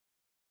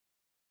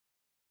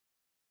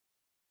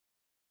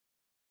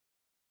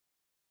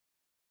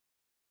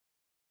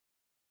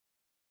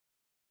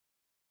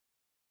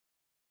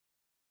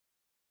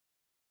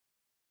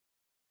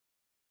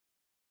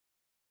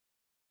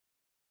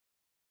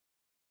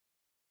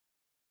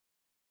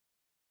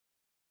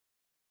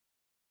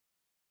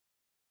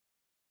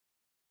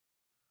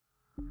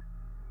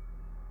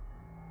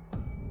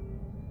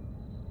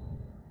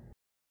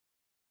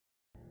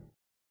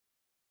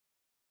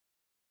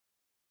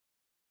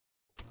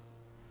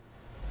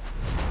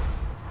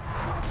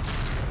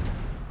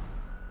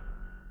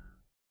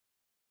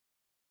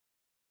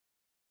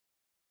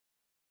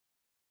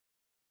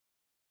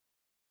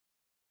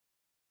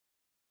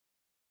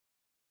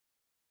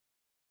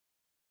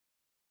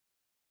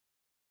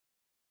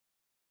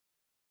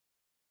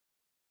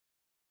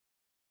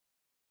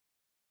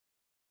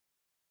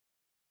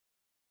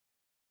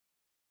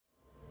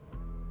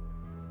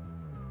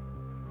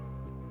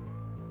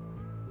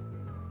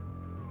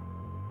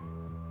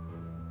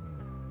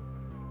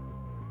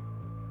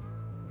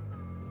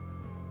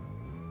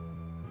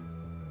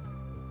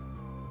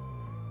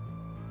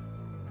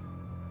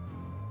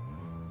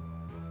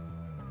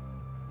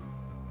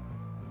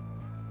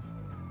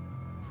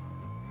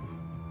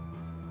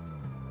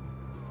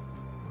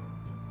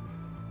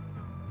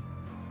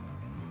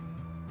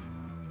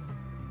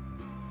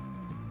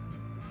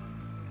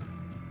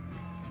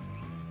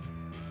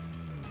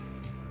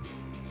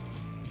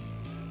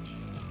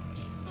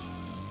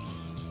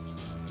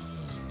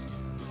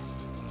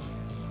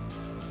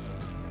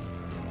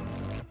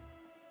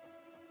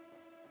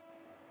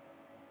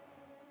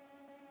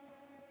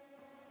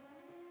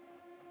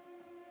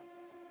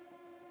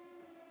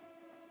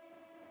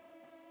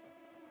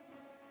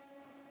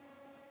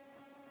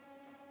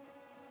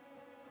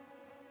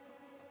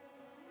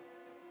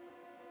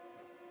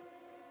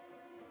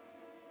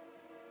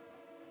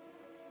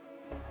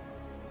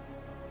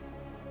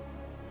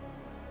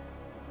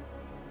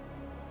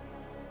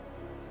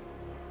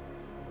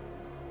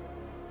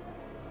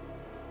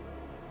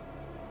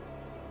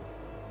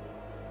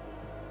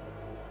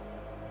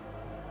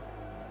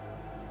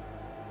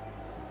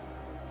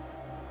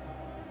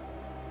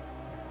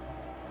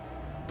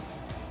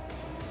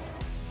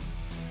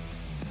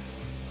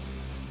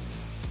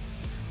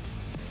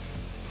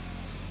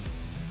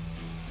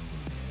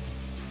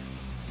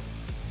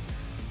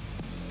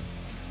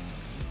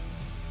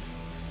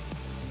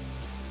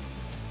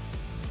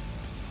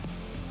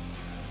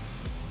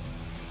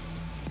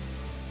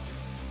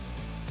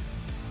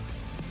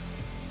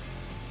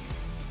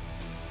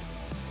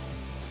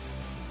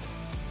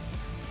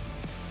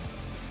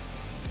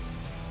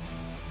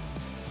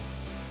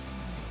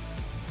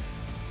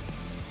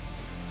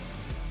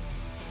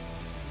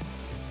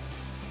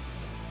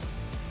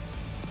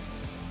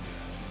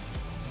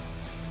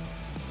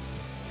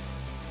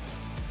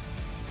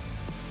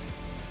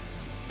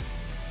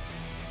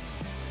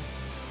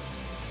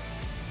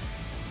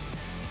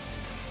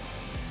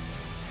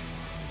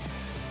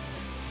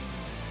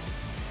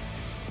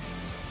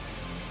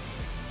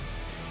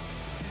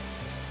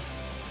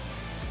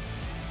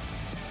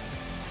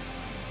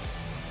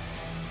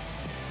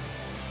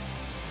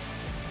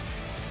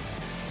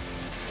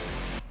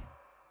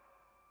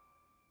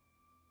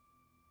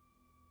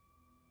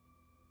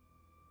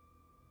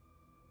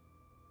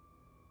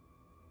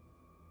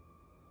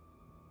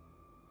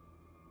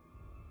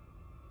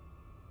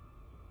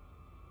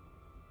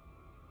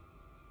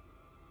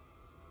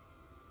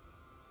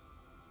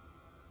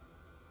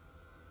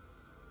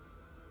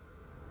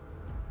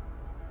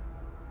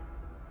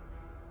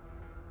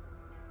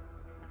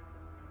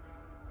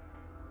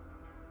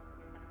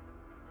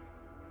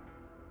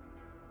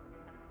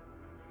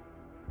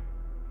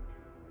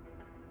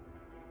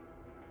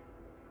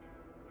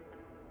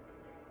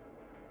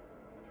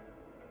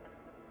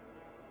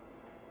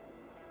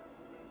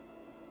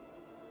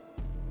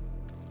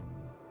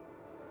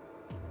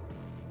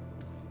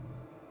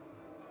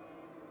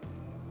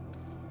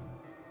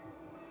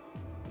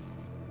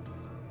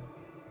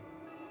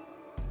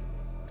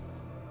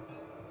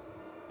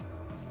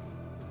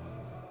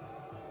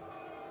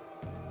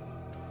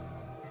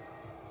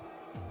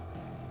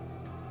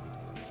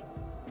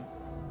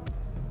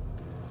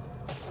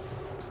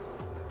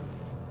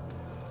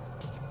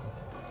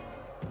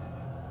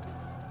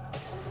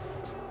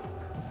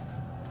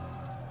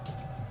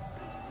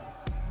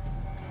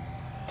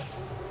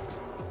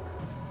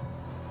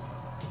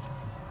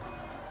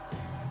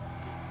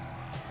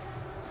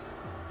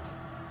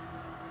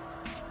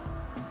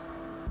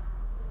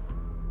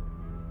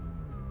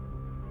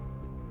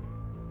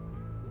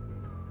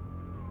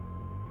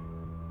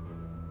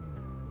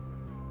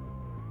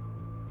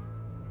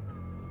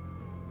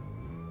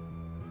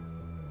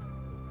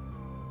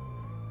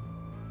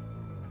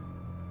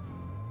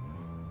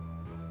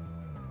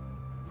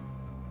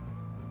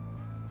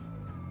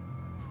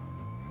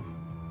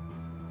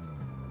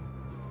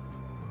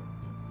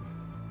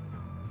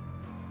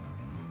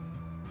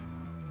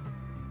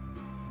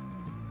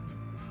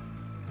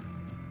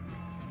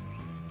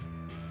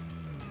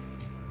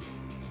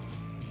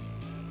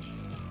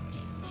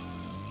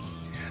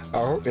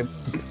Oh,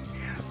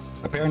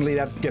 apparently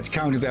that gets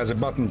counted as a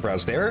button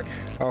press there.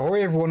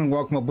 Ahoy everyone and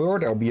welcome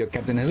aboard. I'll be your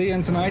Captain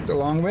Hillyan tonight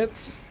along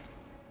with...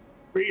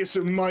 It's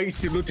a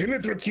mighty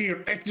Lieutenant Rook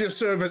here at your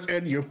service,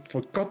 and you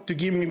forgot to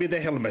give me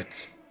the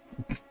helmet.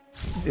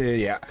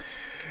 Yeah.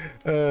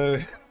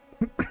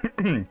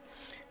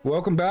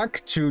 Welcome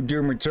back to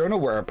Doom Eternal,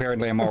 where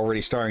apparently I'm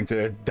already starting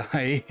to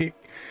die.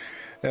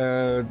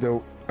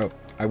 Though, oh,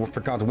 I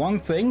forgot one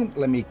thing.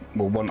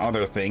 One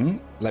other thing.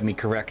 Let me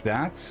correct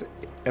that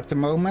at the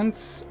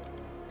moment.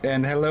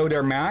 And hello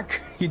there, Mac.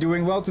 You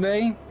doing well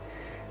today?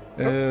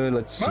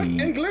 Let's see.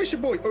 Mike and Glacier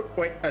Boy. Oh,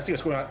 wait, I see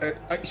what's going on.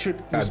 I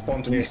should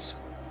respond to this.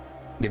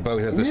 They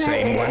both have the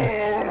same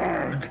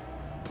one.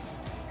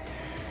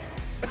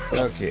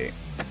 Okay.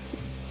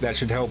 That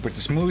should help with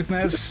the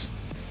smoothness.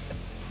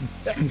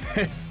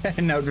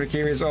 And now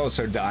Drakir is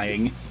also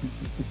dying.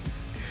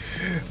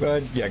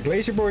 But yeah,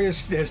 Glacier Boy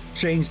has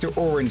changed to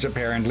orange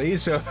apparently,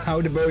 so how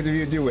are the both of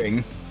you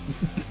doing?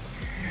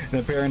 And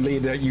apparently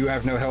that you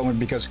have no helmet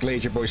because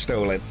Glacier Boy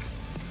stole it.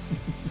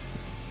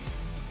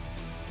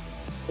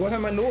 What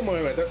am I normal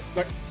helmet?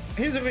 Like,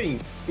 here's the thing.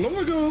 Long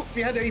ago,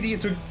 we had the idea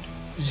to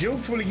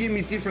jokefully give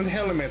me different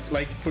helmets.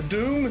 Like, for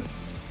Doom,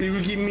 it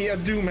will give me a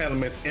Doom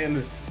helmet,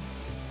 and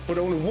for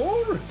the only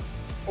War,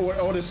 or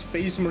all the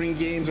Space Marine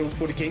games, or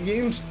for the K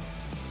games,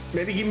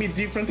 maybe give me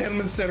different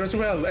helmets there as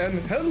well.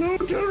 And hello,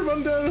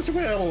 Turban there as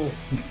well.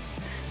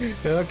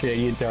 Okay,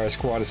 the entire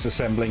squad is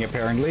assembling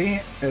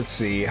apparently. Let's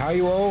see, how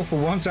you all? For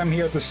once I'm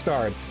here at the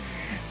start.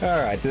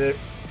 Alright,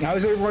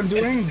 how's everyone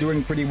doing?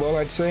 Doing pretty well,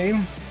 I'd say.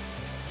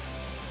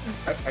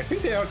 I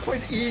think they are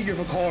quite eager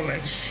for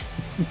college.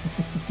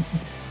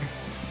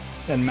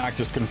 And Mac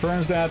just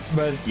confirms that,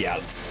 but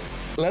yeah.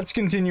 Let's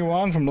continue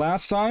on from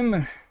last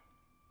time.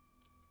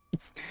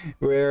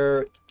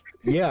 Where,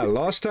 yeah,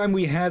 last time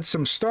we had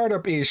some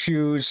startup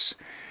issues.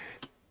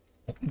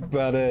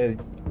 But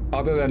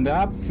other than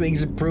that,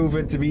 things have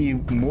proven to be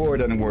more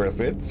than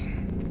worth it.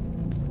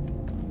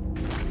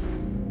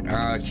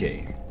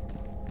 Okay.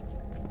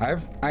 I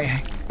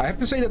have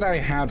to say that I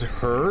had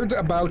heard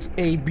about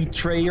a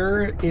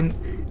betrayer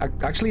in...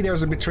 Actually,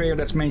 there's a betrayer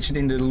that's mentioned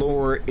in the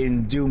lore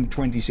in Doom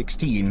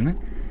 2016.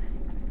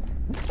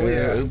 Oh,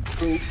 yeah.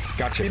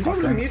 Gotcha. You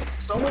probably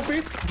missed some of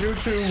it due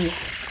to...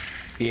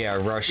 Yeah,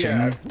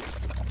 Russian.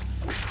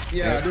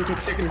 Yeah, due to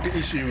technical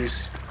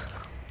issues.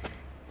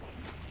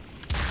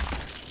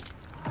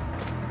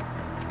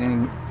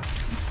 And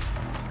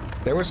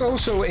there was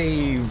also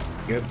a...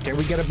 Can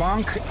we get a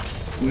bonk?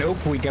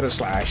 Nope, we get a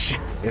slash.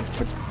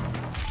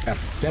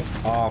 Get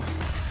off.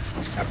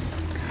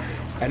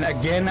 And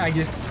again, I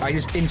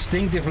just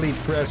instinctively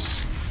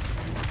press.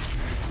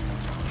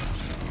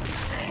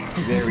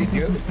 There we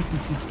go.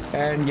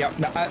 And yeah,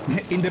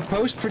 in the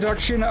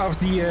post-production of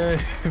the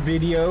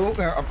video of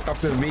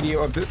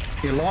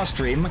the last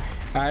stream,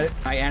 I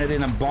added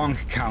in a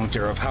bonk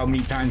counter of how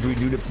many times we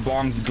do the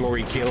bonk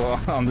glory kill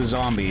on the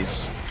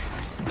zombies.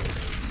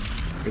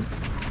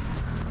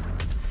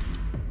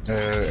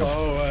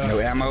 No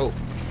ammo.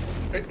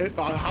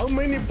 How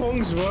many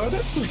bongs were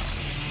there?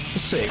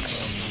 6.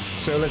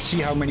 So let's see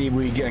how many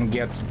we can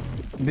get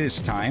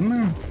this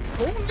time.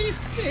 Only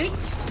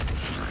 6?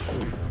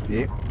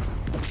 Yep.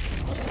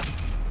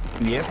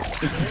 Yep.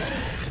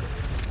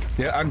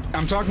 Yeah,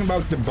 I'm talking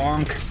about the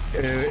bonk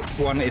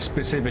one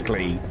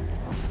specifically,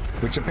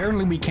 which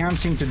apparently we can't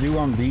seem to do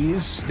on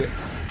these.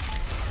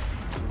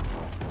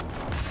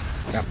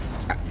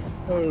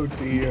 Oh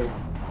dear.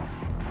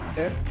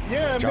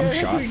 Yeah, Jump I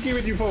have to shots. give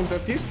it you folks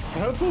that this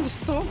purple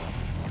stuff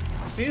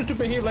seems to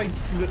behave like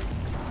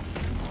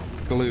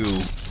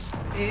Glue.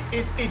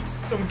 It's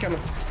some kind of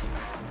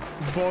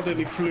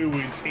bodily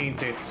fluids,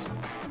 ain't it?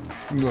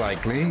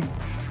 Likely.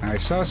 I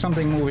saw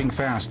something moving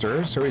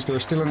faster, so is there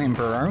still an imp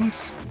around?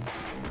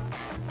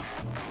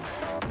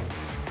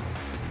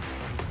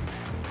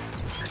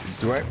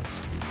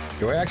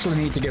 Do I actually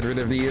need to get rid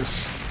of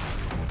these?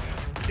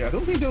 Yeah, I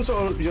don't think those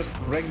are just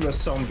regular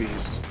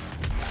zombies.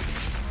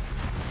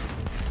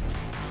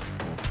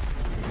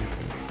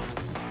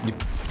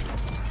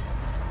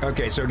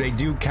 Okay, so they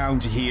do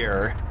count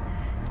here.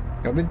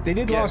 Oh, they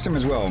did last time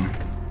as well.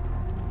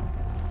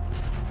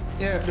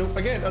 Yeah, no,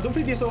 again, I don't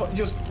think these are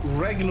just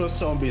regular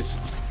zombies.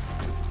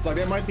 Like,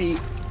 they might be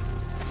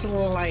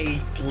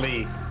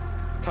slightly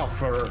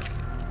tougher.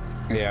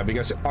 Yeah,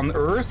 because on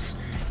Earth,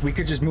 we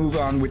could just move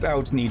on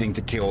without needing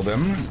to kill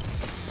them.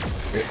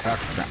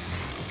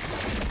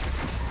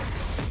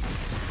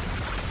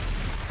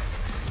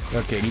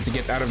 Okay, need to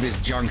get out of this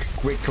junk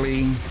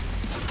quickly.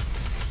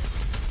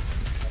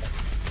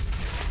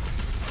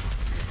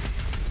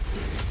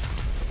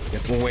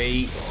 Get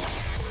away.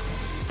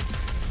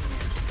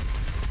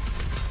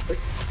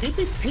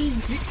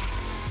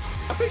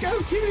 I think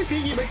I'll give it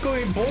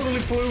piggyback bodily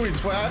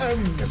fluids.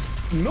 I'm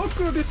not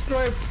going to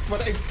describe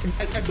what I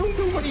don't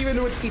know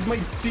even what it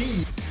might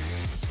be.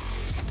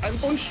 I'm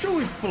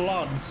unsure if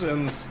blood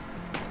sense.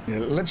 Yeah,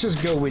 let's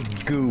just go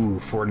with goo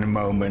for the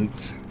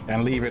moment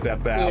and leave it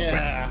at that.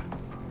 Yeah.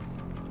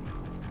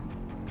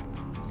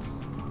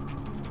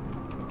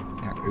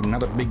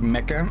 Another big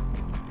mecha.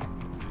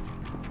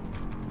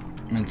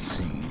 Let's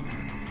see.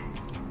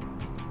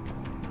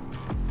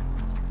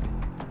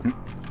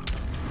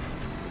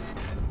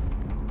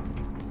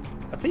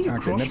 I think you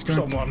crushed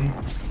someone.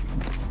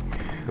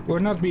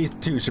 Would not be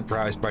too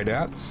surprised by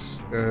that.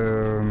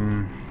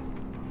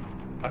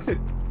 I said,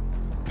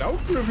 no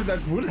proof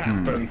that would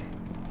happen.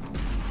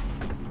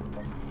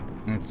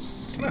 Let's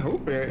see. I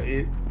hope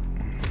that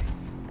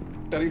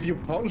if you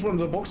punch one of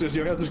the boxes,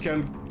 you just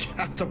can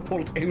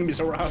catapult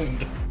enemies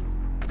around.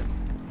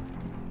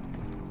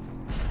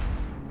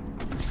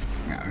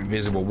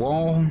 Invisible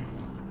wall.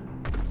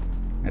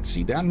 Let's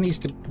see, that needs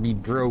to be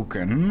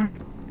broken.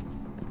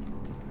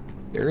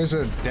 There is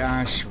a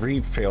dash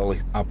refill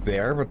up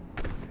there, but...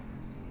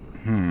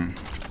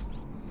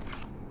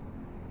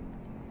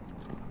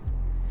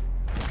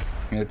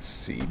 Let's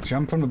see,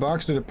 jump from the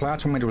box to the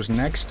platform it was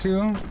next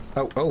to.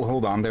 Oh,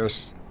 hold on,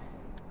 there's...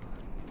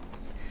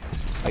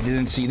 I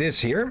didn't see this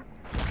here.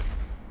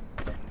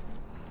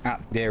 Ah,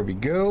 there we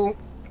go.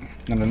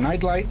 Another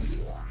night light.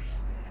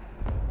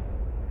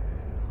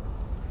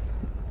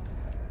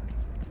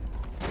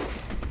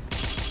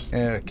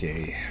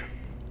 Okay.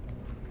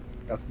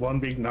 That's one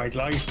big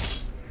nightlight.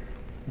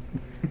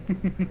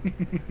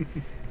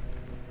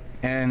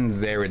 And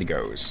there it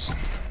goes.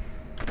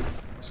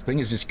 This thing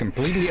is just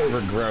completely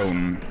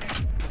overgrown.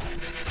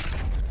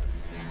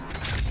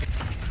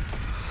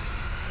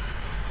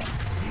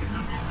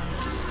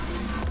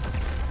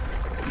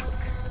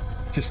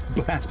 Just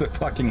blast a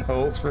fucking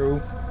hole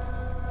through.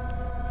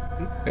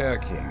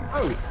 Okay.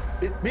 Oh,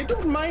 we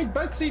don't mind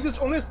backseaters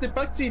unless the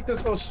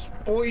backseaters are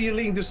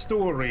spoiling the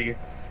story.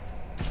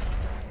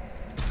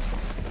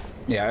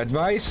 Yeah,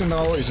 advice and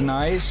all is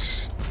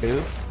nice,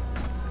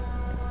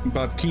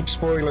 but keep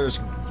spoilers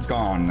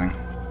gone.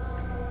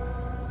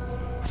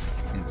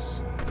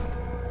 It's...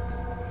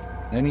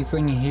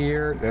 Anything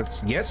here?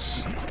 That's...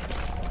 Yes!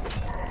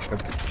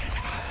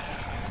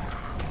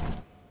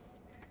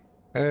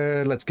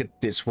 Let's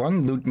get this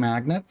one. Loot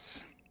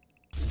magnets.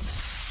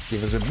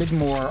 Give us a bit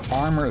more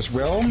armor as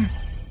well.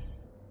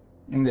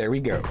 And there we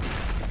go.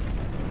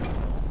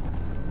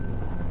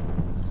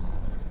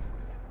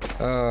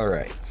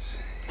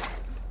 Alright.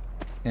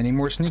 Any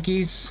more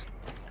sneakies?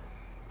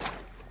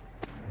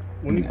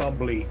 Only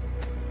bubbly.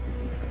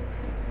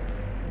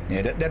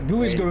 Yeah, that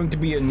goo is going to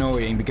be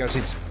annoying because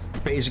it's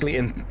basically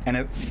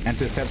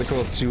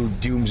antithetical to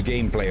Doom's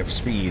gameplay of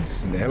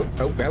speeds.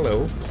 Oh,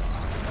 hello.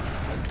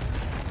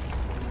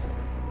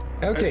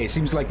 Okay,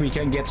 seems like we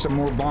can get some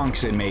more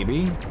bonks in,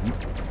 maybe.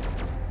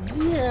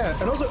 Yeah,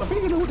 and also, I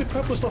think you know what the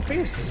purple stuff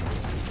is.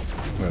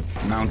 What,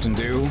 Mountain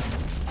Dew?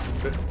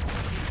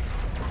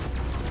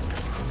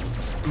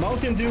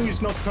 Mountain Dew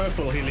is not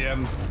purple,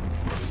 Hillyan.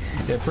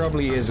 There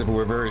probably is a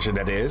version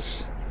that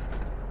is.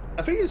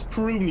 I think it's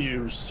prune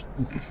juice.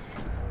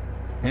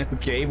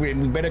 Okay, we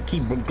better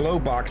keep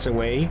Glowbox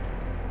away.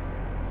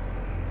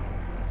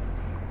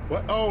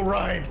 What? Oh,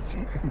 right.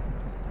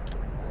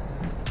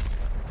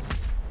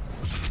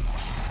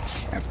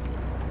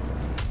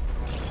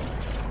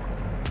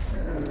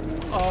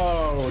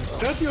 Oh,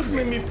 that just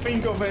made me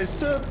think of a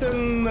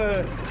certain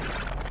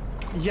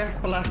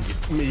Jack Black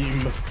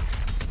meme.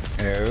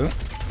 Oh.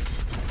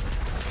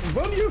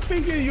 What do you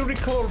think you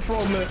recall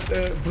from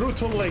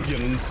Brutal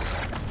Legends?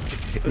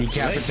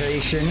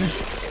 Decapitation?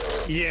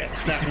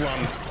 Yes, that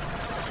one.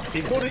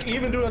 It couldn't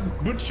even do a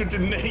butchered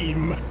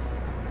name.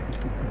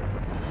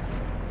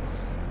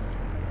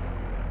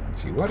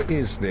 Let's see, what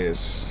is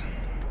this?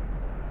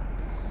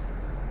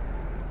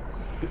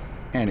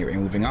 Anyway,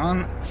 moving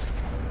on.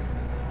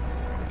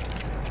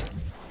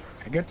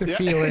 I get the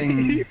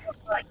feeling...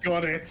 I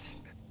got it.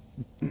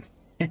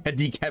 A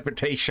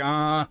decapitation.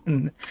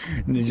 And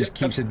it just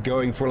keeps it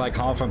going for like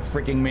half a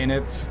freaking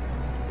minute.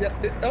 Yeah,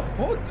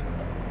 what?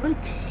 I'm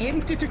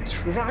tempted to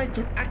try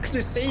to actually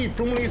say it.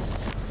 Problem is,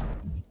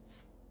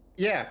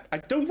 yeah, I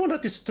don't want to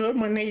disturb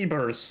my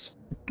neighbors.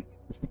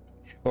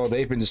 Well,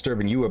 they've been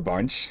disturbing you a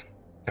bunch.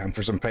 Time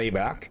for some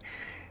payback.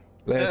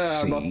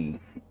 Let's see. I'm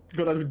not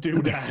gonna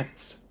do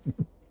that.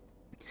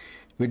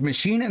 With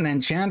machine and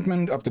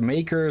enchantment of the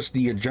makers,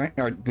 the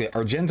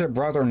Argenta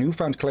brought our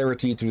newfound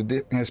clarity to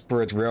the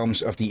desperate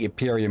realms of the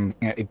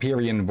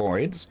Hyperion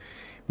Void.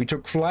 We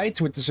took flight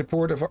with the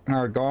support of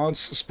our gods,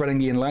 spreading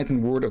the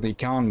enlightened word of the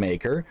Khan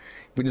Maker.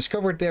 We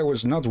discovered there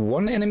was not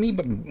one enemy,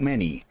 but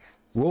many.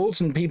 Worlds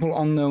and people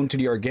unknown to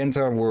the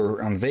Argenta were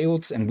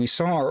unveiled, and we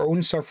saw our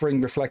own suffering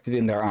reflected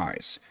in their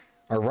eyes.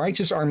 Our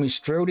righteous army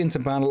strode into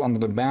battle under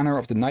the banner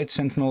of the Night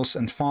Sentinels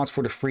and fought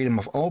for the freedom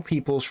of all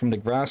peoples from the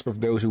grasp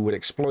of those who would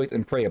exploit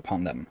and prey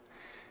upon them.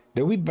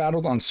 Though we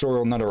battled on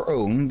soil not our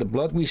own, the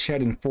blood we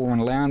shed in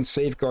foreign lands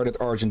safeguarded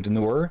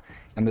Argentanur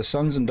and the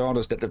sons and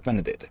daughters that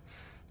defended it.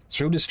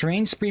 Through the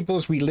strange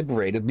peoples we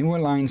liberated, new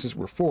alliances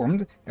were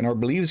formed, and our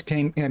beliefs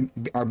became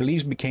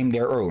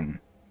their own.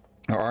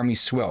 Our armies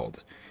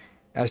swelled.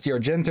 As the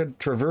Argenta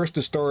traversed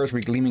the stars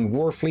with gleaming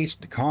war fleets,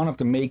 the Khan of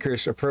the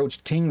Makers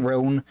approached King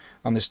Roan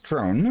on his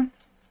throne.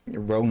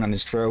 Roan on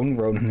his throne,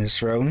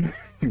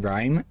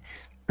 Rhyme.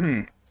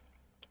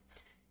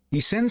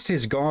 He sensed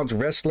his gods'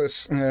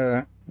 restless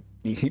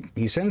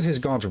he sends his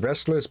gods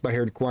restless by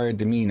her required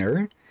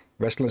demeanor.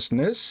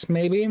 Restlessness,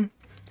 maybe?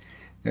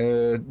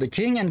 The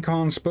king and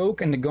Khan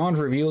spoke, and the god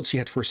revealed she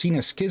had foreseen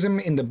a schism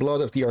in the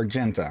blood of the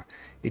Argenta.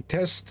 A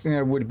test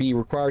would be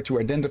required to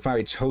identify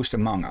its host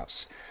among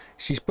us.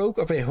 She spoke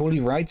of a holy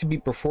rite to be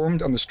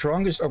performed on the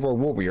strongest of our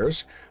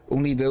warriors.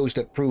 Only those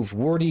that proved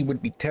worthy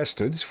would be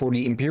tested, for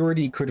the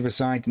impurity could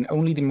reside in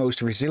only the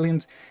most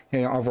resilient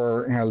of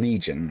our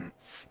legion.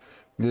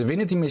 The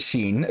divinity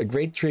machine, a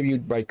great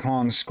tribute by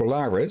Khan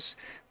Scholaris,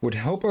 would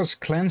help us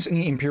cleanse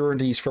any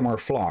impurities from our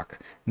flock,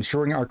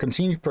 ensuring our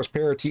continued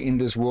prosperity in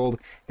this world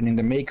and in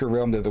the Maker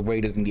realm that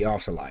awaited in the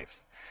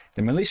afterlife.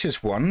 The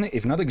malicious one,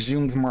 if not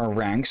exhumed from our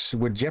ranks,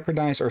 would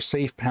jeopardize our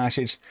safe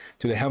passage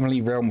to the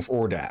heavenly realm of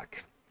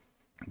Ordak.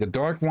 The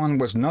Dark One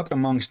was not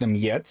amongst them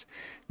yet,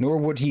 nor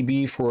would he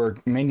be for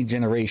many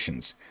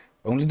generations.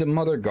 Only the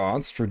Mother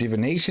Gods, through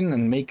divination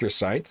and Maker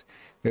sight,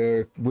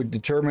 would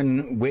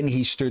determine when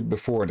he stood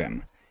before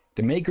them.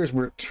 The Makers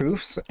were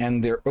truths,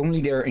 and only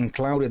their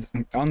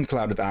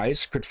unclouded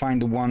eyes could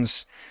find the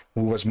ones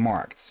who was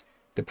marked.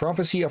 The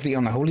prophecy of the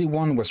Unholy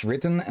One was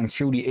written, and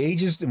through the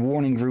ages the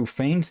warning grew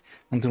faint,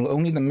 until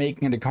only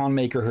the Khan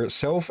Maker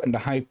herself and the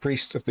High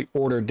Priests of the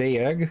Order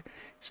Daeg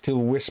still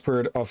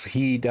whispered of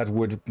he that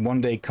would one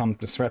day come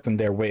to threaten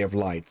their way of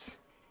light.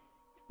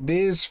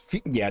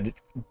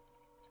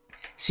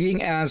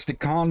 Seeing as the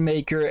Khan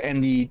Maker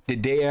and the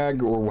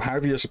Daeg, or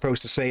however you're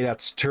supposed to say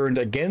that's turned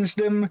against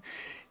them,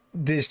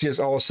 this just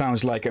all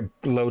sounds like a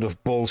load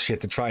of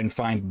bullshit to try and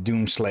find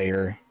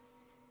Doomslayer.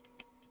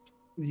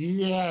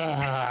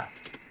 Yeah.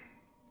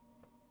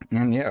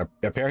 And yeah,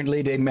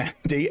 apparently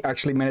they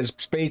actually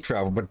managed space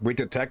travel, but with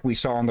the tech we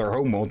saw on their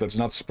homeworld, that's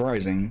not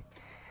surprising.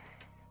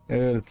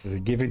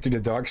 Give in to the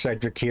dark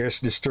side,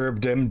 Drakeers,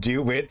 disturb them,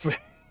 do it.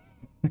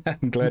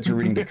 I'm glad you're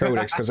reading the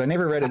codex, because I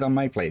never read it on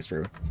my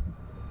playthrough.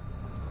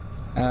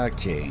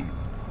 Okay.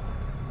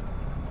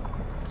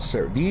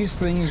 So these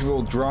things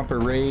will drop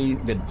away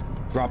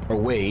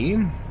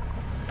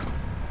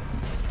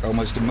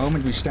almost the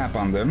moment we step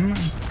on them.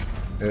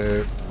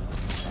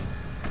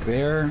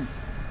 There.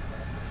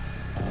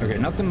 Okay,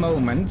 not the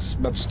moment,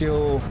 but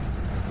still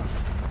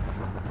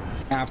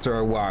after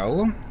a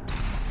while.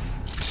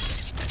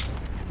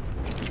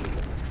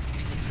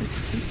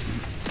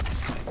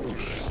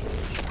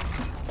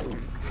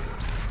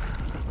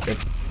 Yep.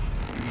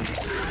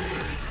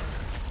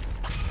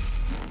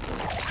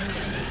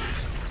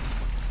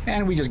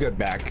 And we just got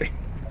back.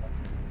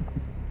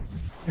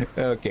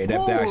 Okay,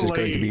 that dash is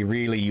going to be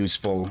really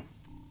useful.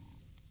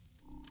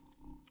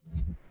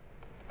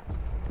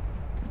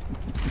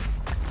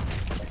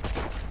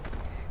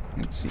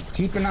 Let's see.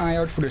 Keep an eye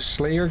out for the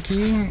Slayer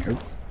key.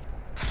 Oh,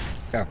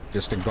 yeah,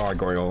 just a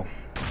gargoyle.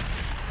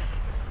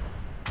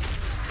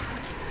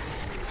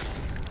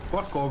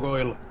 What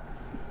gargoyle?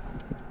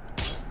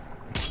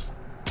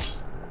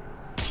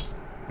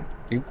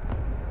 Oop.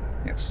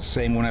 It's the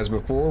same one as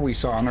before we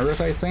saw on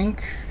Earth, I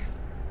think.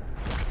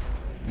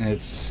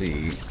 Let's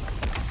see.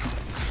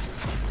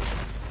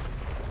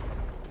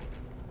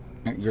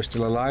 You're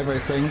still alive, I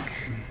think.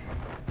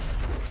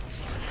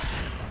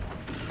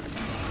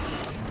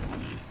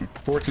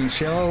 14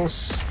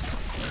 shells.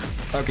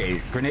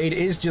 Okay, grenade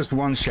is just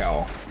one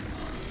shell.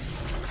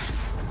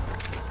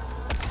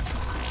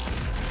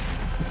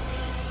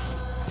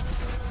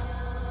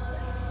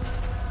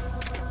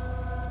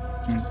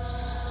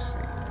 Let's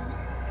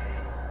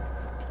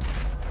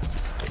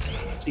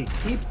see.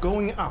 Keep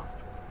going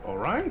up. All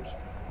right.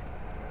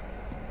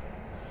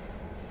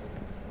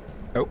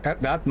 Oh,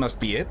 that must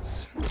be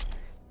it.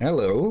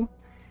 Hello.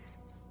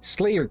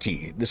 Slayer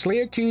key. The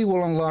Slayer key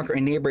will unlock a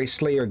nearby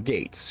Slayer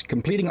gate.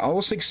 Completing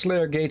all 6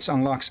 Slayer gates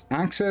unlocks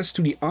access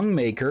to the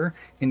Unmaker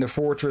in the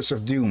Fortress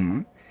of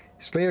Doom.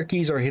 Slayer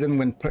keys are hidden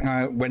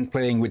when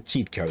playing with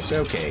cheat codes.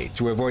 Okay,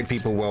 to avoid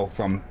people, well,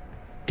 from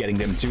getting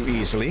them too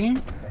easily.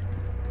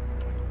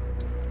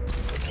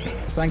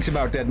 Thanks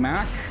about that,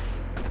 Mac.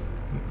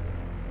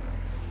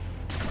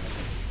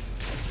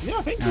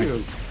 Yeah, thank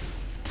you.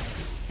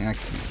 Okay.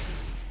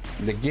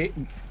 The gate...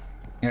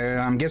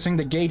 I'm guessing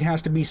the gate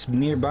has to be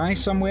nearby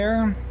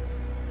somewhere.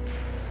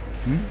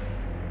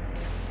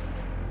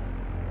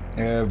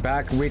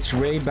 Back which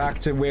way? Back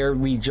to where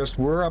we just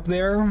were up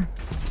there?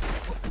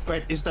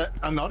 Wait, is that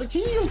another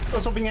key or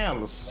something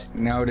else?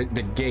 No, the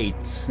gate.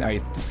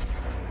 Wait.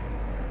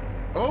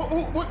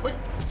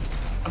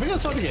 I think I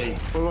saw the gate.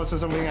 Or was it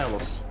something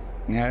else?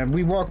 Yeah,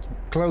 we walked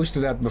close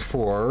to that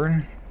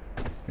before.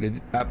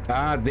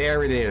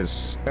 There it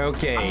is.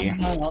 Okay.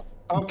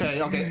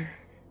 Okay.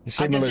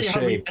 Similar I can see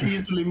shape. how we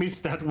easily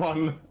missed that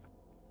one.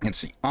 Let's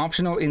see.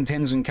 Optional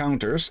intense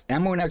encounters.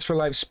 Ammo and extra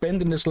life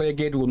spent in the Slayer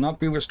Gate will not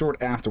be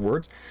restored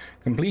afterward.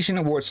 Completion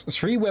awards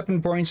 3 weapon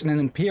points and an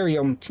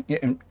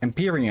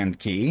Empyrean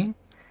key.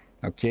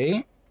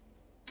 Okay.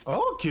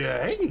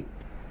 Okay.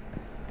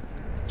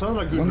 Sounds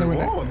like good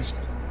rewards.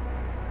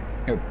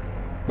 Oh,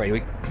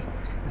 wait.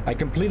 I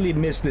completely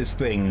missed this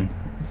thing.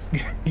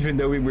 Even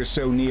though we were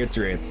so near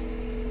to it.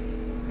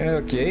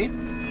 Okay.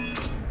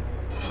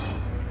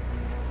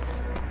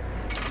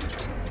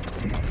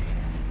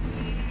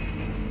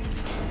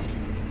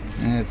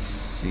 Let's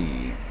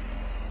see.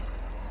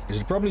 I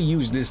should probably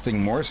use this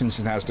thing more since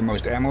it has the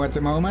most ammo at the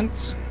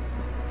moment.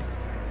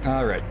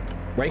 Alright.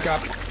 Wake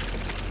up.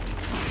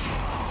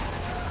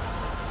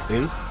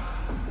 Oop.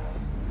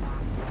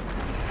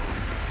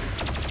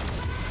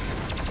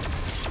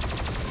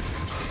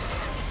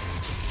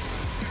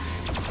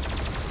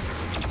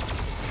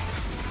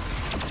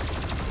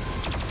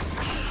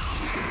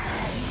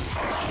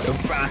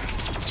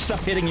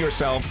 Stop hitting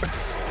yourself.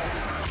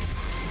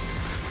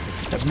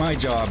 That's my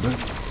job.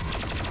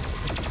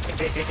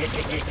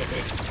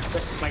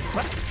 Like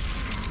what?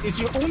 Is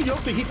your own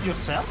job to hit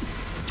yourself?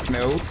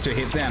 No, to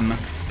hit them.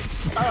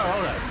 Oh,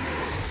 alright.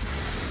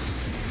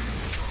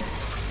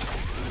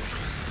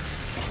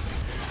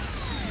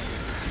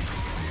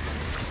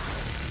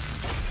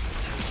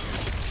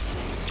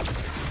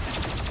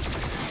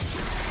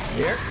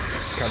 Here.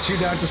 Cut you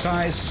down to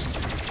size.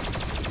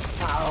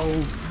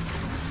 Ow.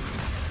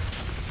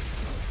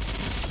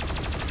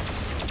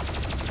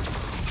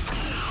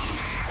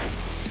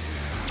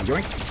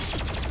 Yoink.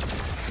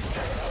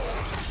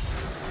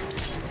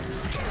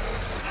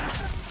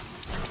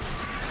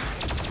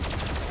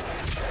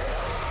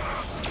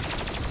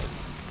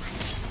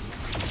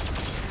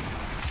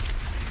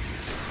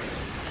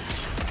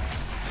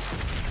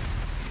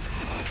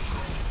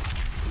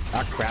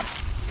 Ah, crap.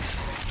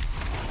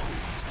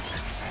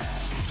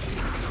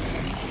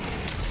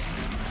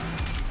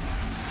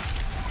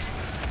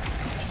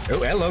 Oh,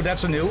 hello,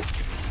 that's a new.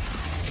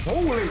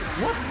 Holy,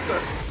 what the?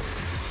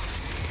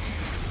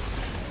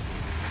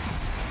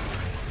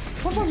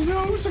 What was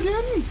those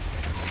again?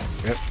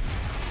 Yep.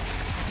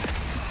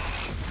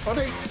 Are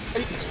they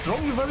a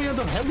strong variant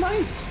of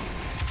headlights?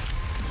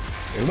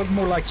 They look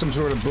more like some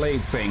sort of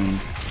blade thing.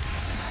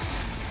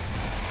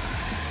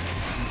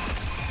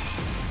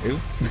 Ooh,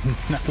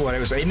 not what I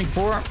was aiming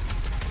for.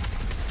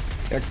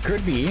 That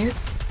could be it.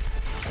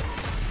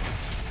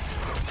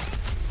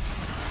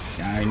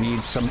 I need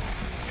some...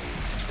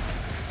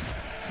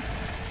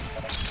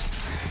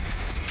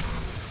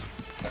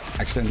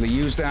 Accidentally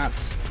used that.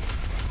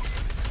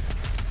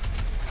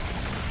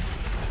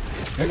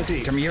 Let's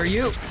see. Come here,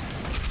 you.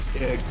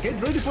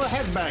 Get ready for a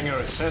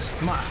headbanger, says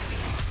Mark.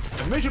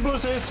 The mission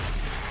boost is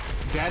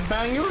dead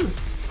banger.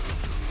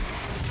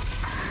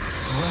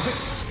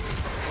 What?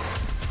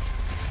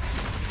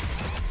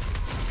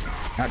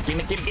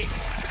 Gimme.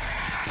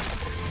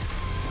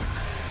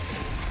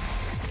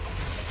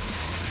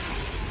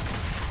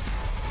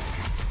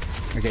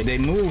 Okay, they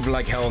move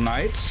like Hell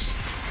Knights.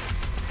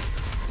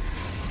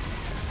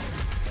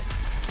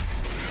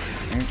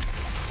 Okay.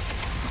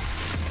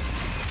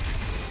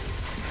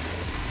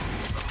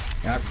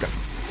 Yeah, I've got...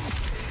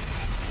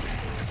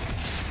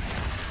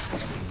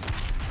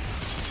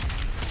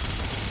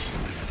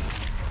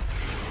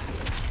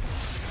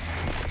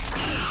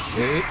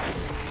 Okay.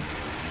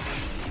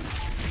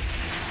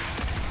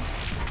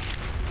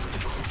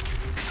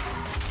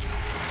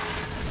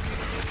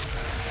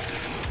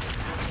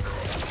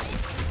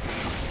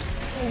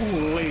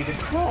 Holy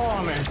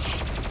carnage!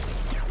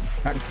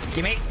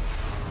 Gimme.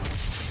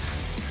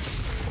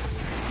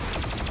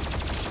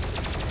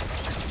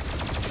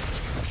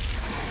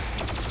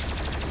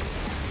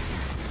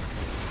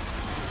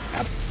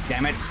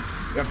 Damn it.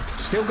 I've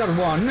still got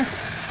one.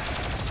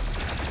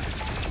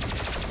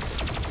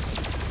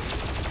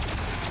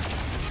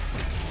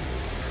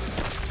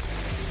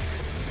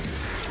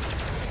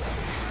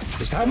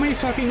 Just how many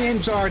fucking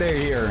imps are there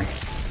here?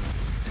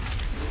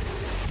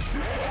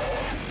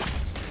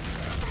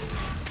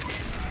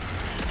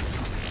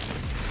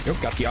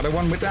 Yep, got the other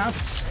one with that.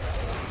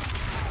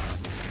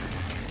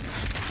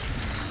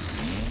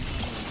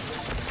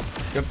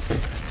 Yep.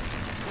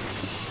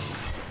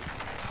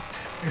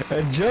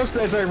 And just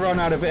as I run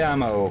out of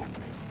ammo.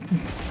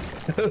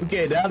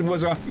 Okay, that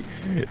was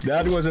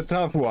a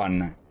tough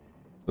one.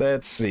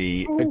 Let's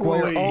see.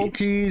 Acquire all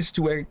keys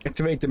to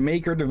activate the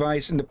maker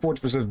device in the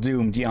Fortress of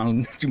Doom to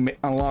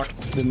unlock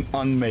the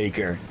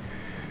unmaker.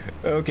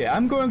 Okay,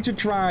 I'm going to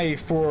try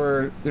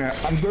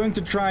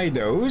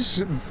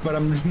those, but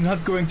I'm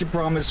not going to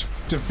promise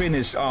to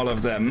finish all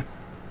of them.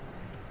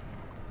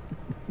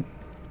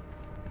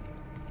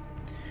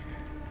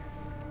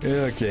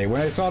 Okay,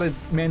 when I thought it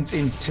meant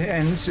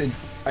intense,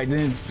 I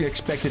didn't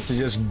expect it to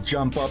just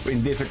jump up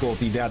in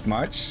difficulty that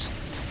much.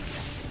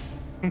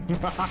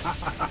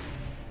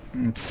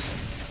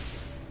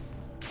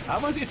 I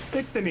was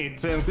expecting it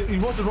since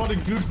it was rather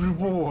good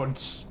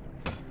rewards.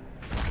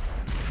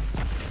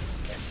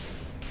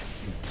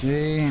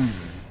 Okay.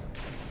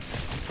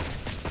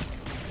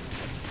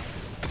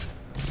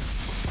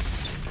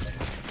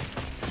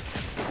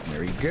 There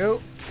we go.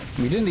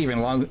 We didn't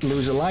even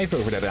lose a life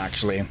over that,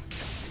 actually.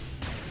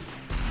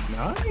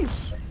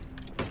 Nice.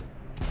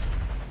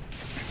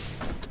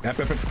 Yep.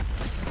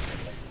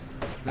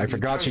 I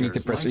forgot you need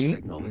to press E.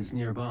 Signal is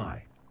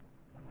nearby.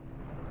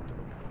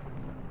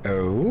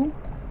 Oh.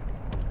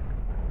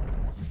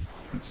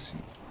 Let's see.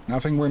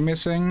 Nothing we're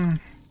missing.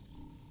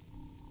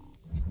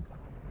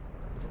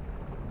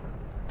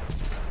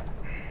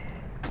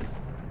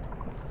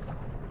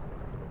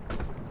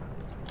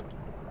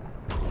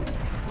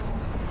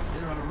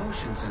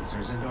 motion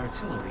sensors and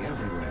artillery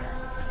everywhere.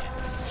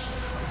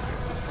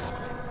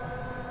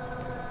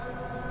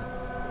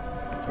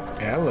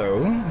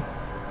 Hello.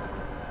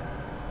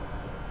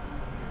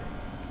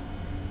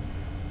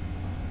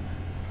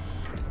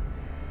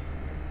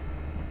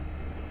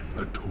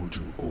 I told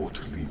you all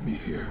to leave me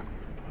here.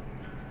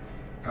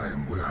 I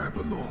am where I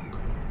belong.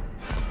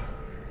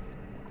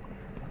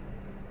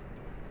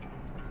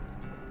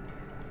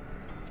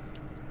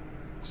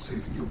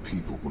 Saving your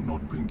people will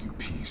not bring you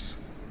peace.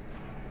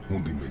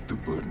 Only make the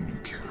burden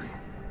you carry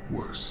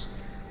worse.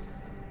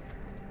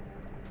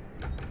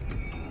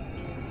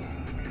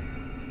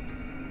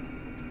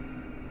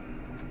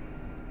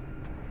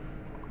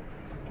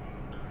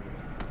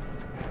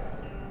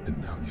 And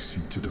now you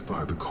seek to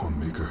defy the Calm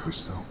Maker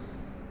herself.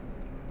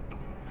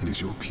 It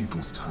is your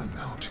people's time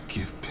now to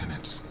give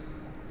penance,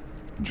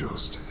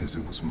 just as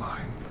it was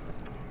mine.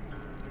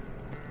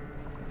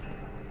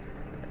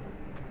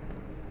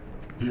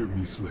 Hear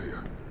me,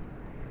 Slayer.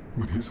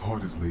 When his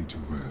heart is laid to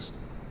rest,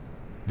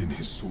 then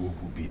his soul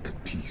will be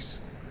at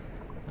peace.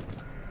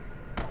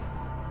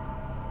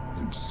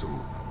 And so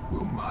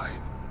will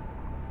mine.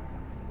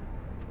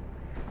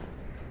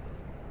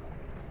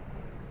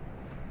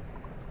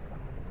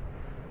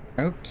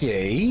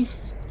 Okay,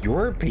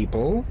 your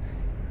people.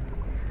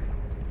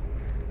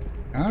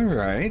 All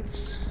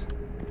right.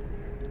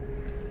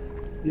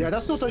 Yeah,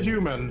 that's not a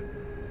human.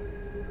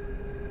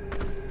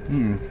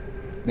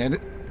 Now,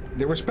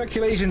 there was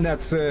speculation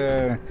that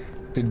the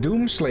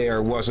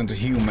Doomslayer wasn't a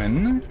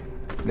human,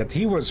 that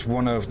he was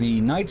one of the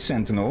Night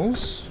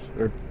Sentinels.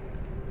 Or,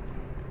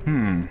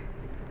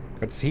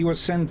 but he was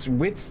sent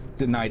with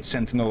the Night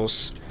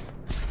Sentinels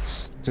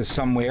to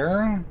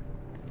somewhere.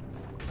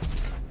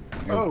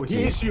 Oh,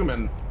 he is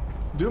human.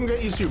 Doomguy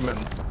is human.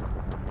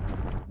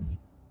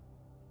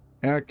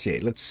 Okay,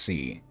 let's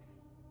see.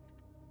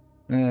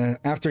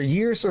 After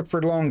years of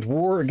prolonged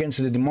war against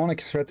the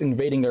demonic threat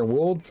invading their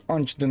world,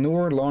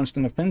 Arch-Denur launched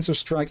an offensive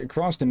strike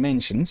across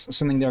dimensions,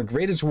 sending their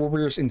greatest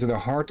warriors into the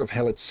heart of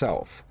Hell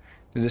itself.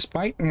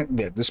 Despite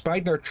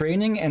their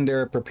training and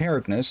their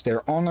preparedness,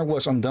 their honor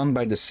was undone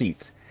by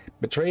deceit.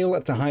 Betrayal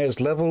at the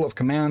highest level of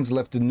command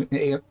left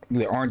the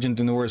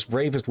Arch-Denur's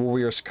bravest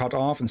warriors cut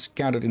off and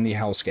scattered in the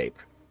hellscape.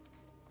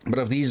 But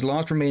of these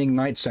last remaining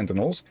Night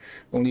Sentinels,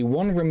 only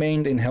one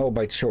remained in Hell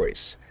by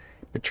choice.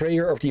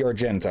 Betrayer of the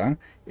Argenta,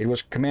 it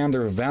was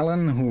Commander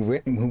Valen who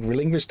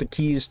relinquished the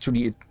keys to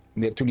the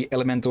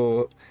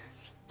elemental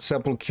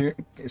sepulchre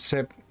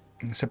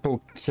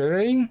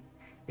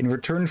in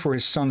return for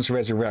his son's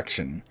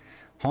resurrection.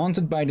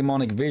 Haunted by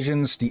demonic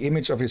visions, the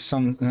image of his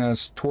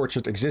son's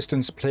tortured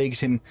existence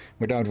plagued him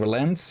without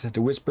relent,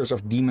 the whispers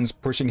of demons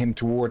pushing him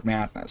toward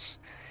madness.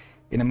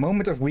 In a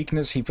moment of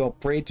weakness, he fell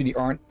prey to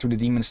the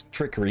demon's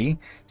trickery,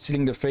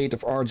 sealing the fate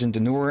of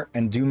Arch-Denur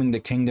and dooming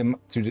the kingdom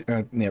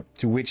to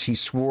which he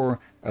swore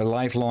a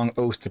lifelong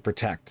oath to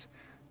protect.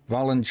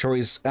 Valen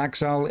chose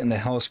exile in the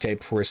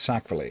hellscape for his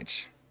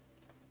sacrilege.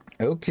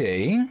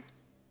 Okay.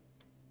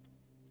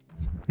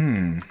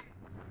 Then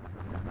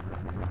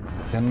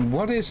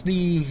what is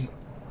the...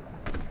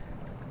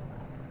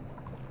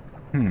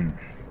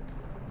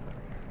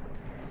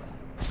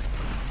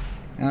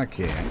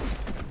 Okay.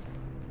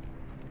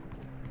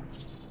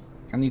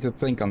 I need to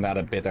think on that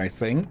a bit, I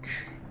think.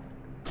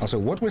 Also,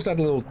 what was that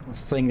little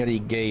thing that he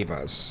gave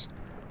us?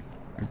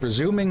 I'm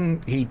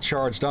presuming he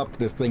charged up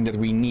the thing that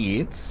we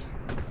need.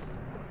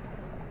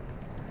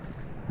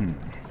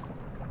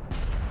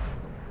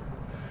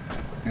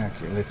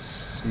 Okay, let's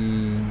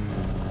see.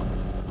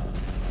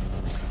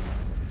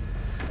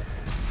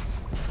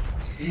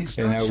 The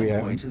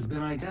extraction point has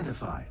been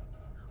identified.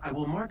 I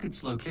will mark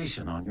its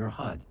location on your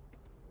HUD.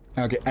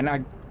 Okay,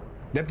 and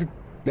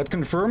that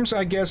confirms,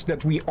 I guess,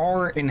 that we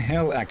are in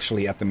Hell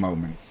actually at the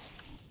moment.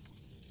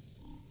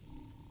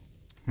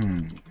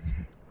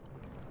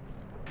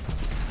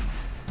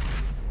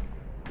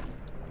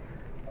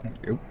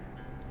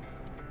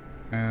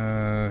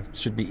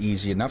 Should be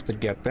easy enough to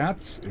get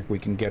that, if we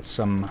can get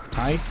some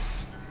height.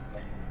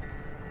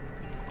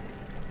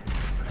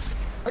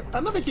 I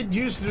never get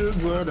used to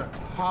the word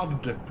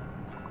HUD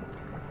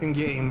in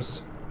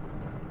games.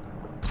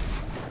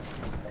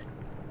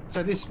 So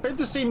it's spelled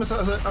the same as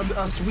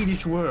a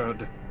Swedish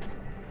word.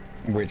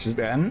 Which is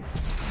then?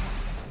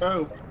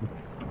 Oh,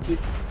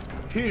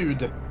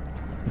 hud.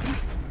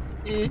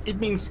 It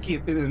means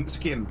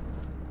skin.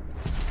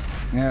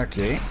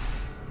 Okay.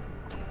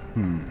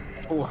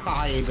 Or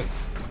hide.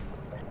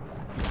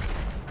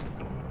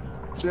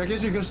 So I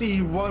guess you can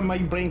see why my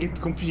brain gets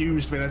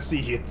confused when I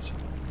see it.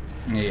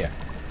 Yeah.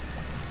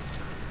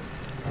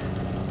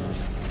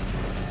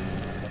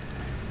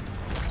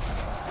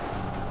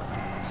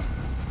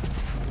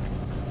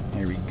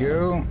 Here we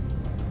go.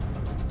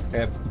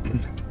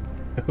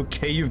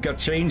 Okay, you've got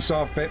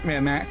Chainsaw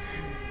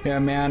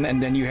Man,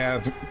 and then you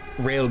have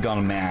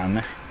Railgun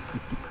Man.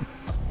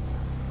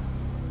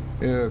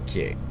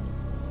 Okay.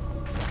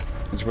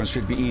 This one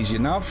should be easy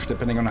enough,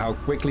 depending on how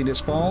quickly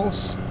this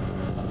falls.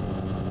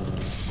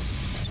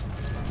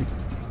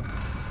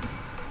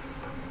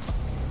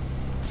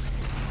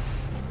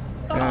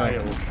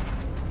 while.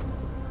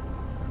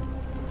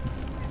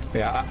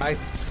 Yeah,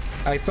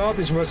 I thought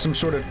this was some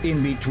sort of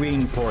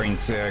in-between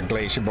point,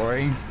 Glacier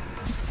Boy.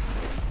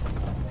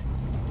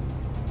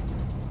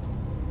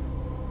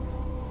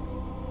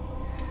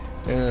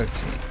 Okay.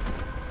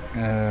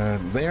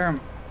 There.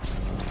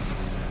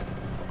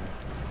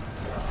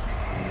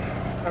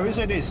 I will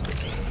say this.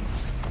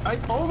 I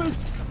always,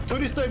 to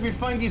this day, we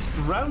find these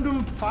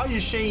random fire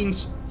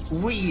chains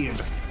weird.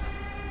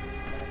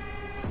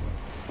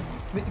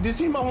 They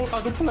seem all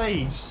out of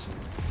place.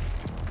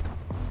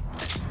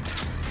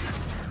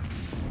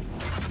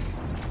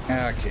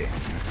 Okay.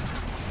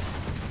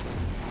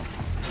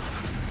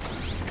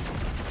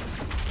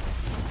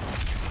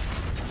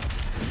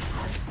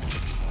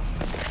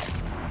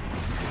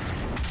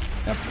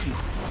 Yep.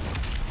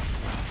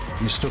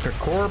 Mistook a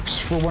corpse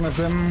for one of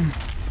them.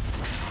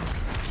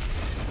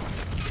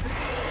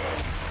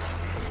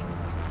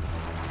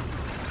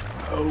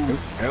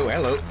 Oh,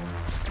 hello.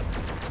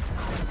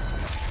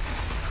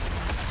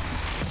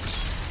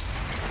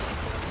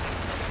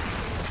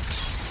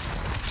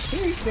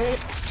 Hey there,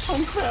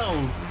 I'm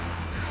fell.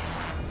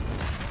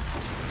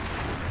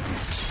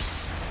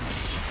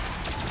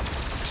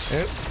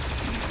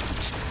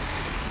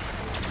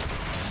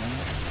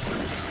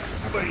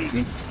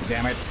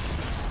 Damn it.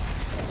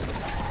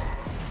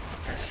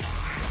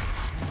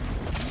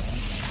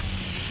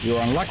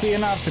 You're unlucky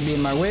enough to be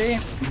in my way.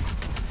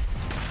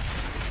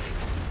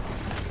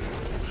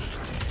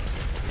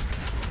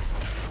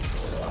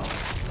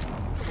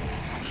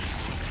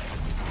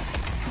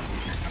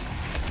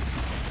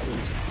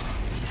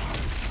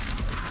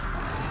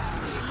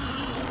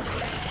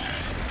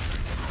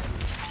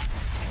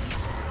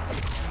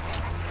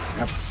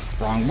 Yep,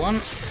 wrong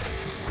one.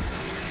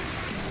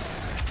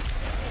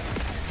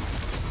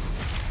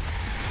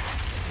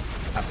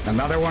 Up,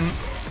 another one.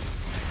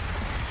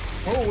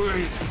 Oh,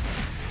 wait.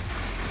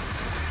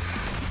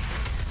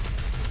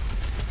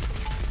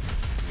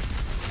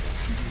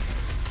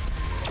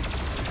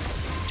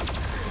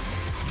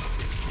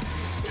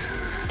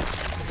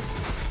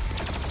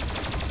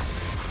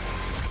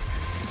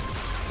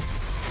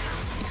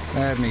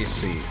 Let me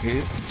see.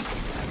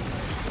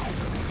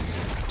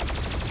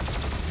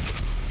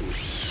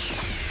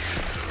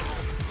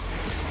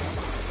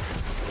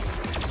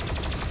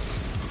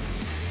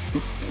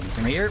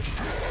 Come here.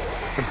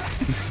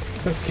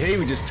 Okay,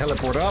 we just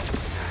teleport up.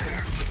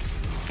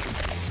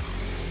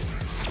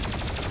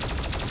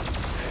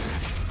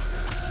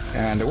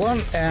 And a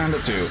 1 and a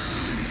 2.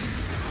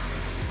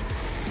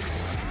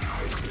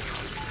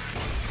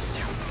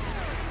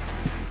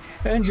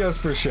 And just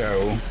for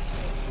show.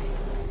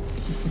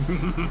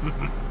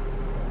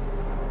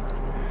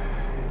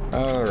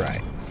 All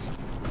right.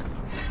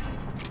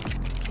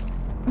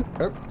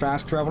 Oh,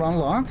 fast travel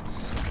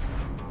unlocked.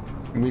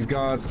 And we've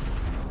got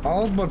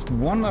all but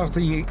one of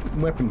the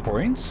weapon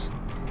points.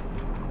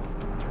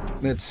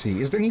 Let's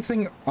see. Is there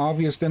anything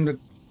obvious then that...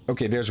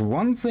 Okay, there's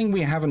one thing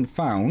we haven't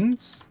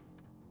found.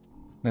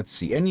 Let's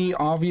see. Any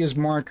obvious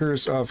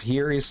markers of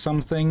here is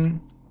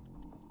something?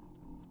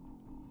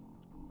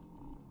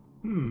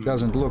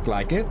 Doesn't look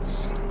like it.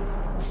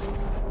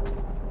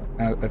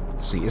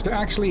 Let's see. Is there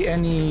actually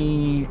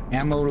any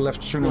ammo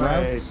left to turn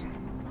around?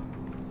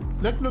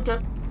 Let's look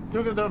at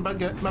the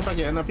map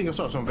again. I think I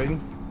saw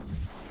something.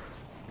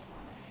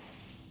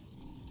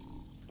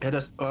 Yeah,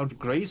 there's a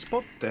gray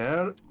spot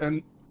there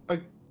and a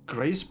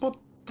gray spot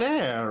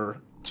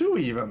there too,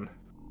 even.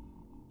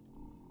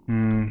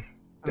 And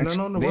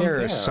then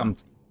there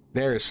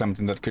is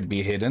something that could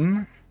be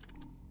hidden.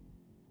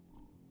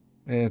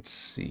 Let's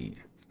see.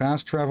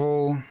 Fast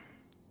travel.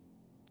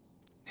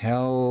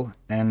 Hell,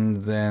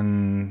 and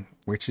then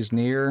which is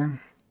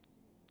near?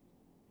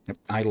 Yep,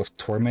 Isle of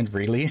Torment,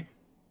 really?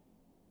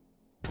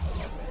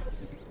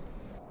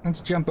 Let's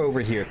jump over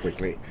here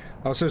quickly.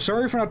 Also,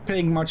 sorry for not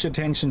paying much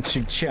attention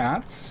to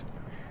chat,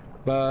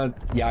 but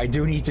yeah, I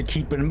do need to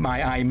keep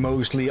my eye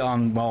mostly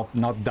on, well,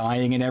 not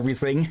dying and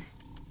everything.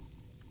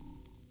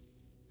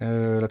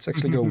 Let's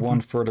actually go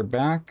one further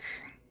back.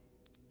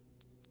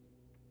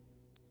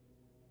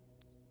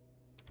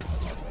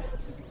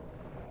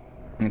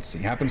 Let's see,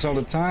 happens all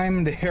the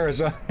time. They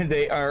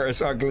are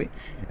as ugly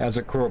as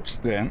a corpse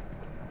then.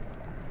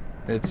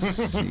 Let's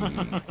see.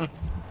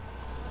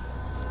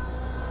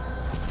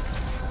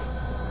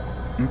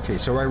 Okay,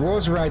 so I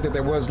was right that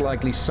there was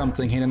likely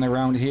something hidden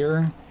around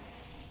here.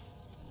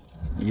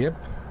 Yep,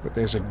 but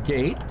there's a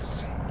gate.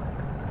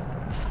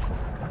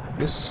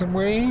 This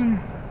way?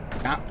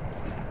 Ah.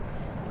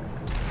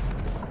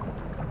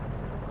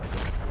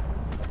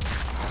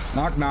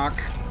 Knock, knock.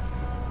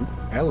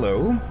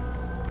 Hello.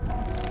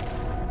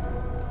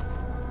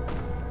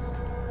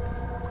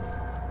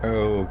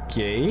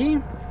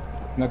 Okay.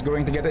 Not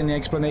going to get any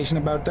explanation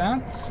about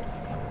that.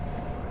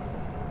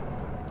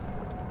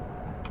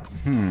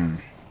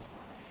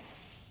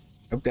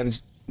 Oh, that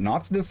is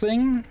not the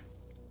thing?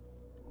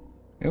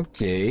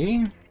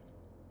 Okay.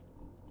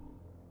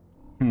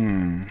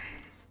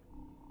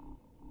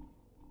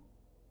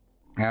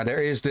 Yeah,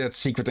 there is that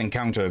secret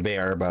encounter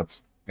there,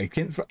 but I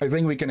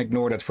think we can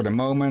ignore that for the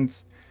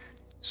moment.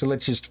 So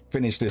let's just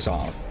finish this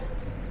off.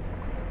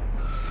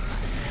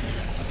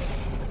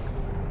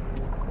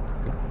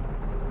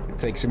 It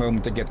takes a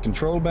moment to get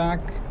control back.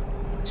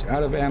 It's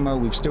out of ammo.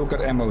 We've still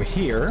got ammo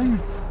here.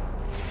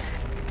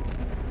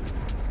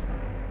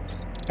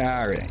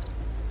 Alright.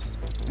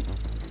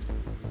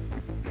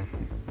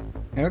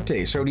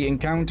 Okay, so the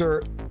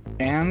encounter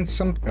and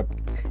some...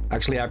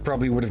 actually, I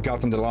probably would have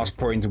gotten the last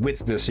point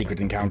with the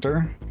secret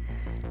encounter.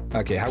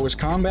 Okay, how was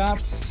combat?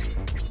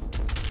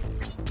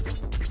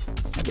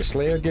 At the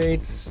Slayer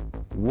Gates.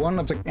 One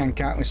of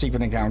the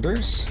secret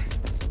encounters.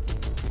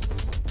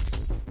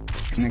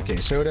 Okay,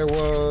 so there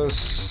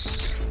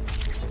was...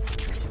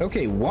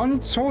 okay, one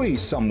toy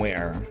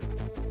somewhere.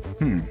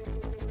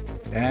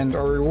 And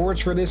our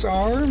rewards for this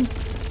are...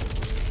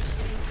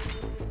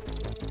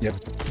 yep.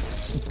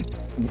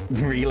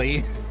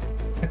 Really?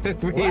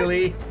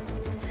 Really?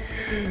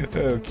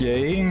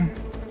 Okay.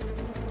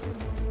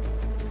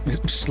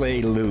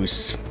 Slay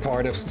Loose.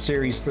 Part of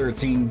Series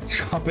 13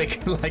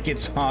 Tropic Like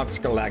It's Hot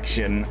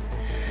collection.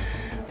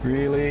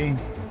 Really?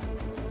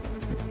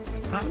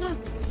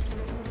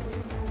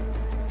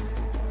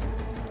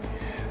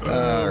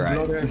 Alright.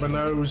 Blood at my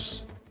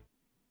nose.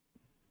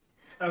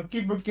 I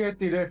keep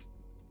forgetting that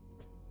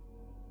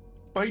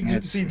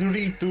spicy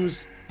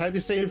Doritos had the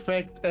same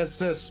effect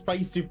as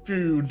spicy